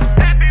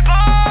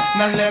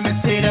 Now let me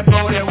see that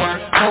booty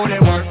work, booty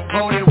work,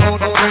 booty work,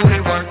 booty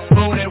work,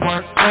 booty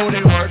work,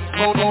 booty work,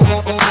 booty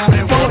work,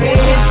 booty work. Go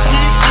ahead.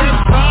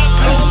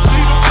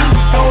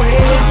 Go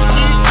ahead.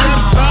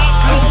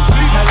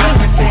 Now let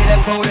me see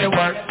that booty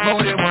work,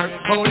 booty work,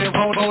 booty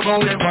work,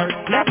 booty work.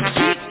 Left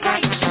cheek,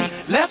 right cheek,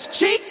 left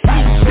cheek.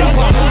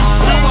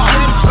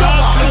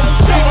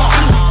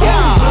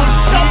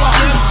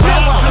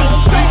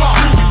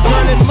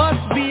 Girl, it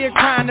must be a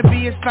crime to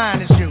be as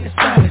fine as you.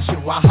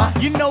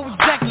 You know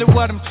exactly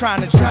what I'm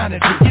trying to do.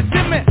 You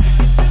feel me?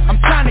 I'm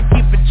trying to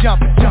keep it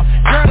jumping. Girl,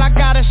 I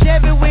got a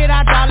Chevy with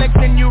hydraulics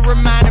and you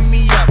reminding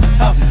me of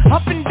it.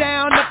 Up and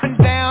down,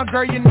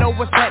 girl, you know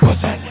what's that?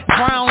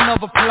 Round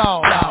of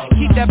applause.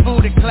 Keep that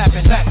booty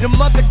clapping.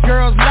 Them other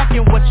girls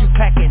lacking what you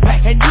packing.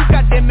 And you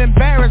got them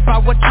embarrassed by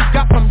what you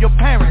got from your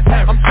parents.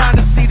 I'm trying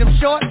to see them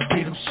short,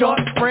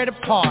 spread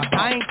apart.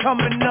 I ain't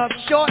coming up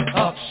short,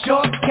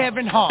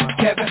 Kevin Hart.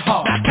 Now take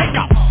off.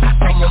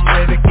 Come on,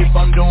 baby, keep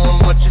on doing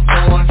what you're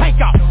doing. Take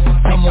off.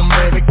 Come on,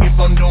 baby, keep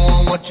on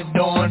doing what you're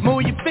doing.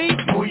 Move your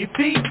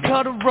feet,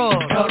 cut a rug.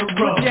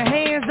 Put your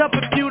hands up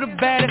if you the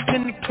baddest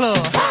in the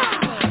club.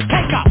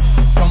 Take off.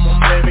 Come on,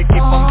 baby,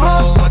 keep on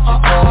doing what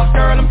you're doing.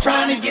 Girl, I'm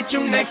trying to get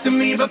you next to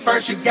me, but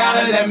first you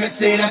gotta let me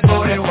see that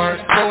booty work,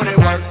 booty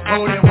work,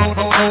 booty work,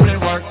 booty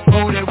work,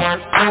 booty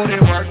work, booty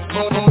work,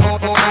 booty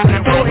work, booty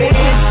work. Go ahead.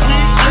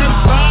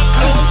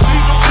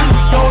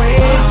 Go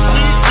ahead.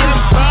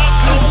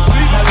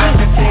 Now let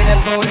me see that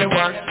booty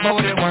work,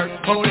 booty work,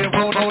 booty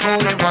work,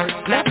 booty work.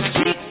 Left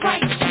cheek,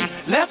 right cheek,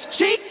 left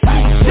cheek.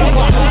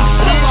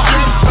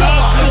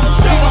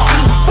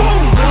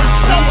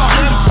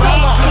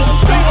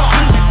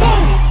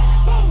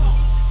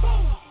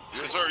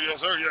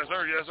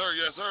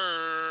 Yes,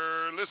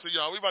 sir. Listen,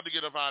 y'all, we about to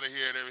get up out of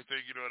here and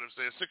everything, you know what I'm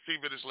saying?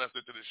 16 minutes left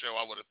into the show.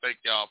 I want to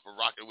thank y'all for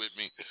rocking with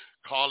me,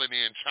 calling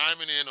in,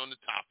 chiming in on the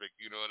topic,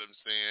 you know what I'm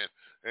saying,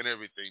 and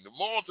everything. The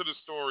moral to the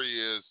story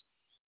is,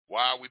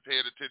 why are we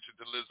paying attention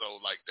to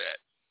Lizzo like that?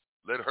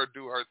 Let her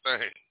do her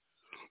thing.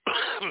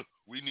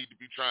 We need to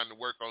be trying to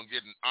work on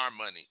getting our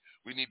money.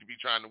 We need to be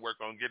trying to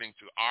work on getting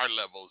to our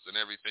levels and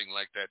everything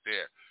like that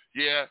there.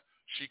 Yeah,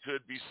 she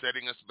could be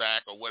setting us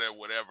back or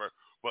whatever,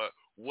 but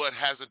what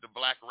hasn't the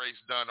black race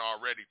done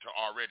already to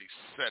already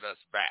set us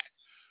back?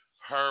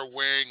 Her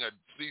wearing a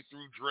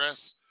see-through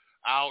dress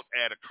out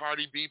at a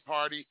Cardi B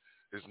party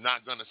is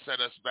not going to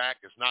set us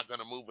back. It's not going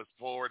to move us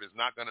forward. It's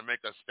not going to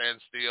make us stand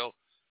still.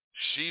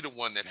 She the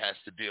one that has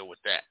to deal with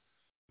that,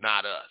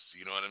 not us.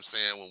 You know what I'm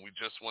saying? When we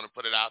just want to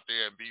put it out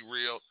there and be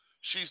real,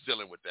 she's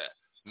dealing with that,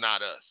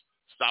 not us.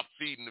 Stop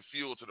feeding the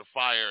fuel to the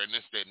fire and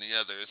this, that, and the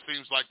other. It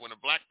seems like when a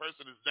black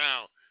person is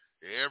down,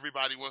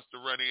 everybody wants to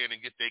run in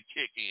and get their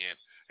kick in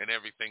and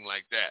everything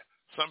like that.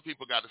 Some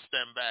people got to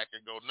stand back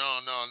and go,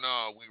 no,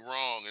 we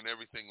wrong and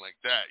everything like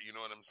that. You know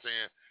what I'm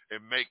saying?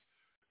 And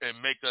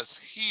make us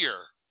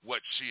hear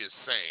what she is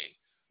saying,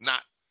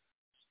 not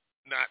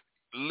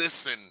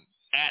listen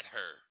at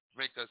her.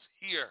 Make us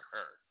hear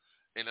her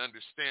and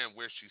understand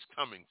where she's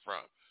coming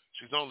from.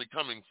 She's only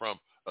coming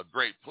from a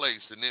great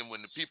place. And then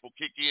when the people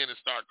kick in and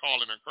start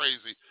calling her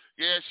crazy,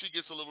 yeah, she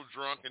gets a little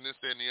drunk and this,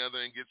 that, and the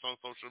other and gets on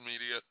social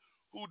media.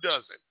 Who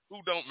doesn't?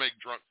 Who don't make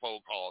drunk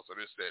phone calls or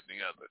this, that, and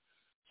the other?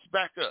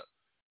 Back up.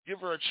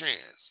 Give her a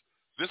chance.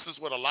 This is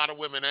what a lot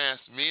of women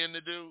ask men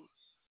to do.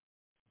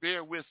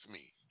 Bear with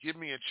me. Give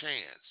me a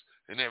chance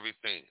and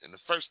everything. And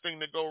the first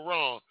thing to go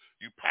wrong,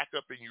 you pack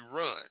up and you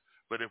run.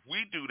 But if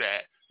we do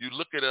that, you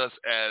look at us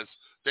as,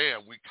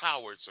 damn, we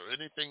cowards or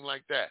anything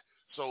like that.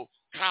 So,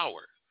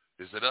 coward.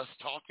 Is it us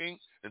talking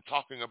and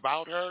talking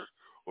about her?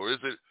 Or is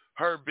it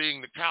her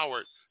being the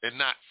coward and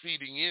not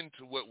feeding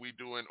into what we're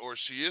doing, or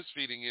she is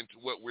feeding into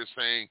what we're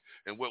saying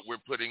and what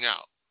we're putting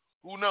out?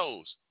 Who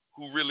knows?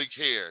 Who really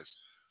cares?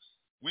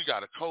 We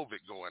got a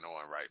COVID going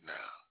on right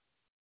now.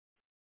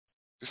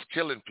 It's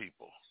killing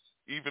people,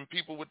 even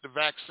people with the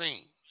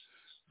vaccine.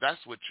 That's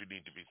what you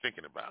need to be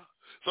thinking about.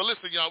 So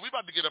listen, y'all, we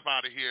about to get up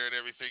out of here and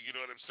everything. You know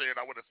what I'm saying?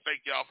 I want to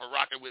thank y'all for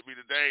rocking with me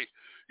today.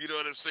 You know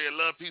what I'm saying?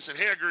 Love, peace, and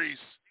hair grease.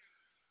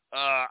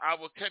 I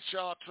will catch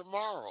y'all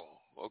tomorrow,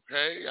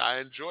 okay?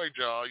 I enjoyed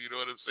y'all. You know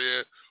what I'm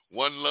saying?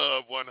 One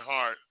love, one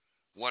heart,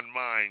 one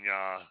mind,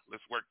 y'all.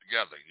 Let's work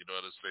together. You know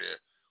what I'm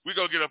saying? We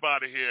gonna get up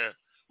out of here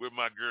with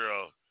my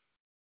girl,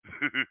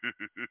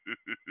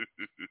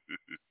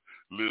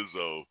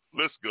 LIZZO.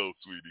 Let's go,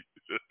 sweetie.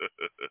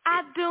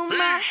 I do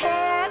my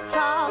hair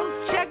talk,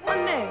 check my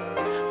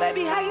nails.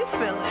 Baby, how you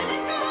feeling?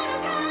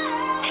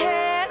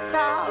 Hair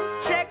talk,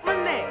 check my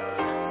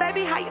nails.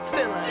 Baby, how you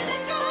feeling?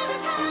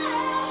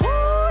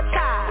 Woo,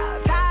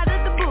 tired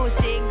of the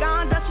bullshit.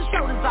 Gone, dust your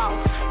shoulders off.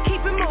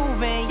 Keep it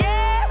moving,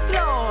 yes,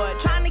 Lord.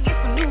 Trying to get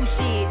some new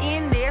shit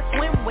in there.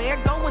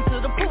 Swimwear, going to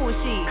the pool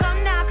shit.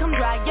 Come now, come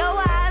dry your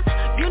eyes.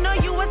 You know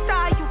you a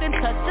star, you can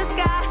touch the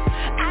sky.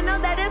 I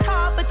know that it's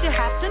hard, but you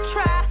have to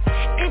try.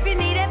 If you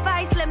need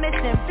advice, let me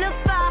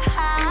simplify.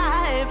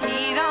 If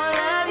he don't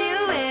love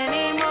you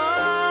anymore,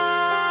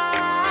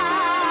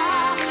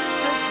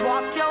 just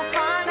walk your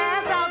fine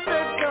ass out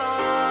the door.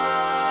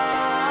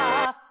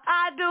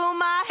 I do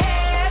my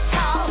hair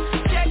talk,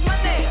 check my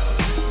nails.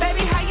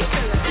 Baby, how you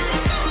feeling?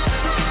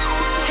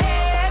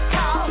 Hair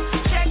talk,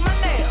 check my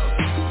nails.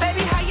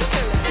 Baby, how you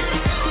feeling?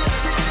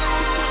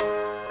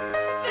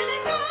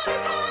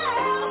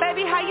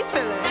 Baby, how you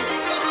feeling?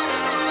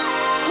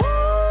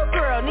 Woo,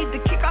 girl, need to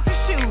kick off your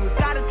shoes.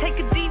 Gotta take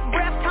a deep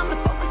breath, time to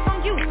focus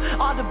on you.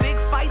 All the big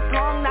fights,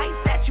 long nights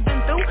that you've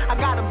been through. I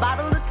got a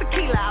bottle of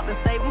tequila I've been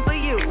saving for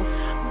you.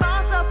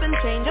 Boss up and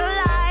change your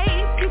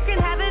life. You can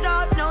have it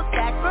all, no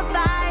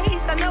sacrifice.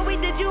 I know we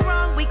did you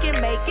wrong, we can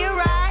make it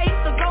right.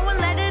 So go and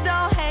let it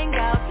all hang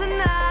out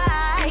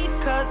tonight.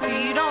 Cause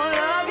he don't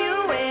love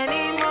you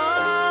anymore.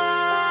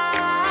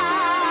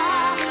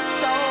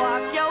 So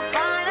walk your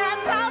fine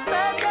ass out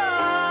the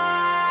door.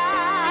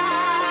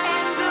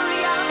 And do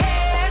your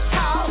hair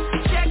talk,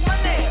 check my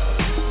nails.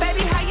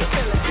 Baby, how you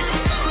feeling?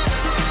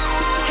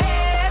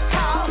 Hair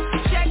talk,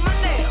 check my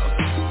nails.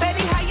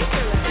 Baby, how you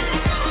feeling?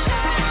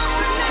 Hair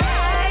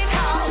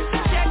talk,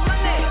 check my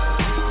nails.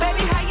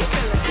 Baby, how you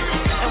feeling?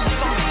 And we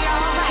gon' be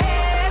all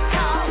hair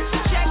talk,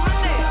 check my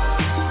nails.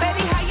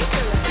 Baby, how you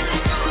feeling?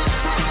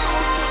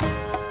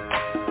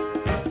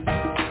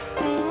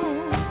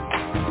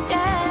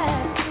 Yeah.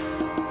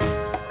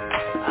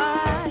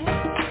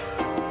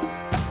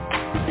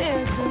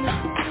 Listen,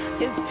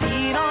 if he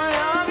don't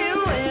love you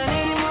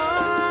anymore,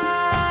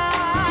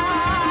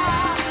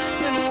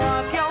 then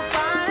walk your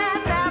fine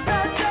ass out the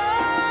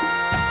door.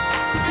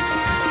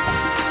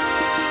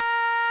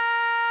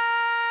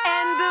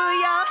 And do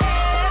your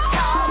hair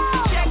talk,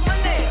 check my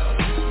nails.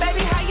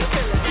 Baby, how you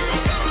feeling?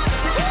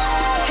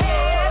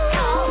 Hair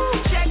talk,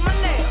 check my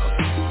nails.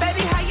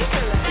 Baby, how you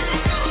feeling?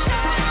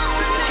 Hair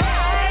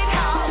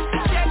talk,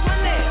 check my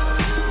nails.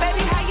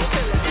 Baby, how you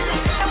feeling?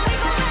 And we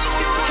gon' make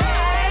you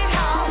hair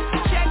talk,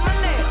 check my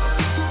nails.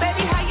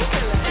 Baby, how you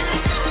feeling?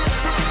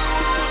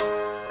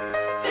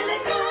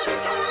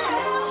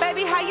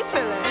 Baby, how you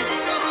feeling?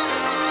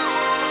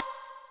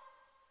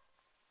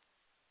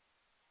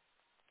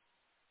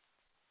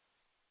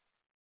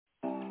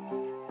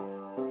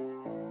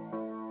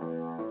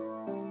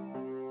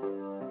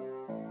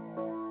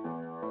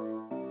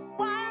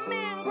 Why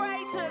men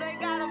great till they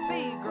gotta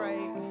be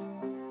great?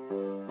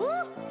 Woo!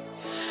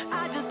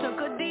 I just took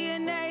a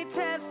DNA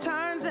test,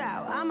 turns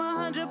out I'm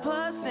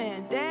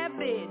 100% that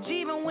bitch.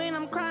 Even when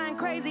I'm crying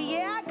crazy,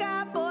 yeah, I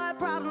got boy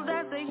problems,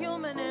 that's the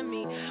human in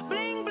me.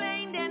 Bling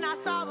bling, then I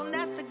solve them,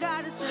 that's the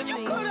goddess in me.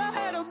 You could've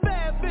had a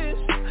bad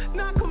bitch,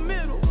 not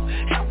committal.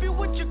 Help you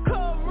with your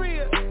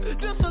career,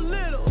 just a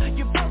little.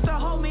 You're supposed to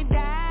hold me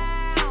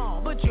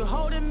down, but you're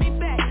holding me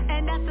back,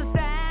 and that's the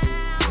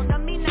sound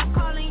of me not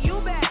calling you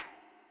back.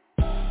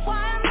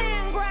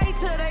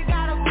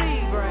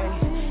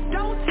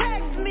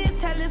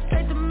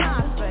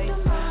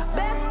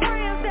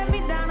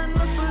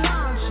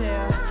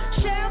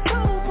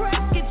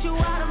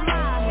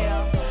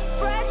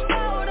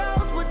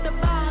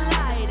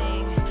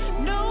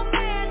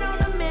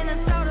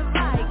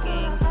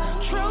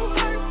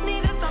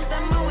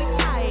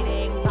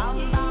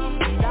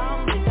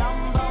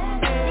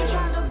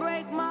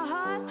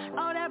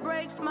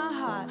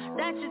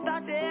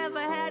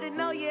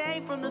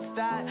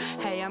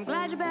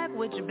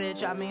 with you,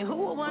 bitch. I mean, who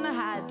would wanna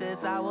hide this?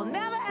 I will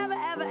never, ever,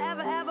 ever,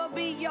 ever, ever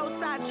be your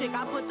side chick.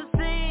 I put the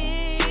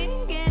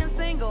singing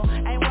single,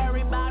 ain't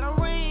worried about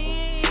a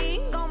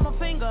ring on my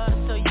finger,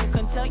 so you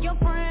can tell your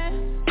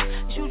friends,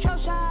 shoot your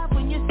shot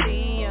when you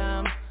see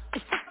him.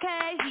 It's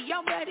okay, he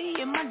already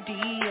in my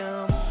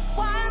DM.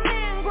 Why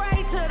men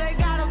great till they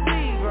gotta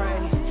be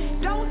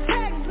great? Don't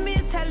text me,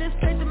 tell it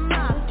straight to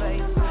my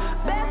face.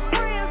 Best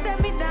friend set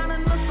me down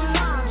in the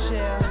salon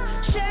chair.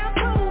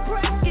 Shampoo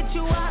press, get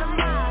you out of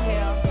my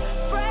hair.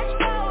 Fresh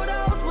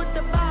photos with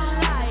the bomb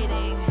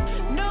lighting.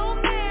 New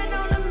man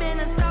on the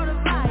Minnesota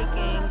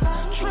Vikings.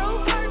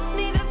 True first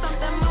needed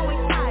something more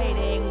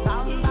exciting.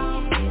 Bum,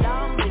 bum,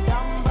 dum,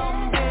 dum, bum,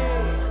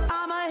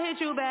 I'ma hit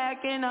you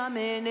back in a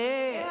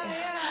minute.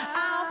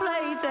 I don't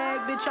play tag,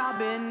 bitch, I've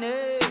been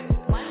there.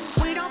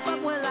 We don't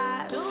fuck with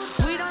lies,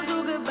 we don't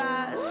do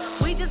goodbyes.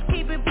 We just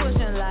keep it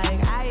pushing like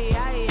aye,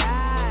 aye,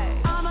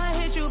 aye. I'ma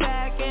hit you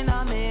back in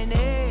a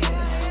minute.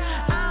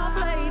 I don't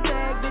play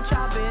tag, bitch,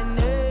 I've been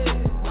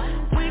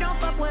there. We don't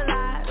fuck with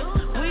lies,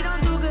 we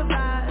don't do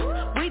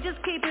goodbyes. We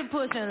just keep it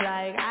pushing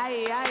like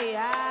aye, aye,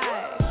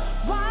 aye.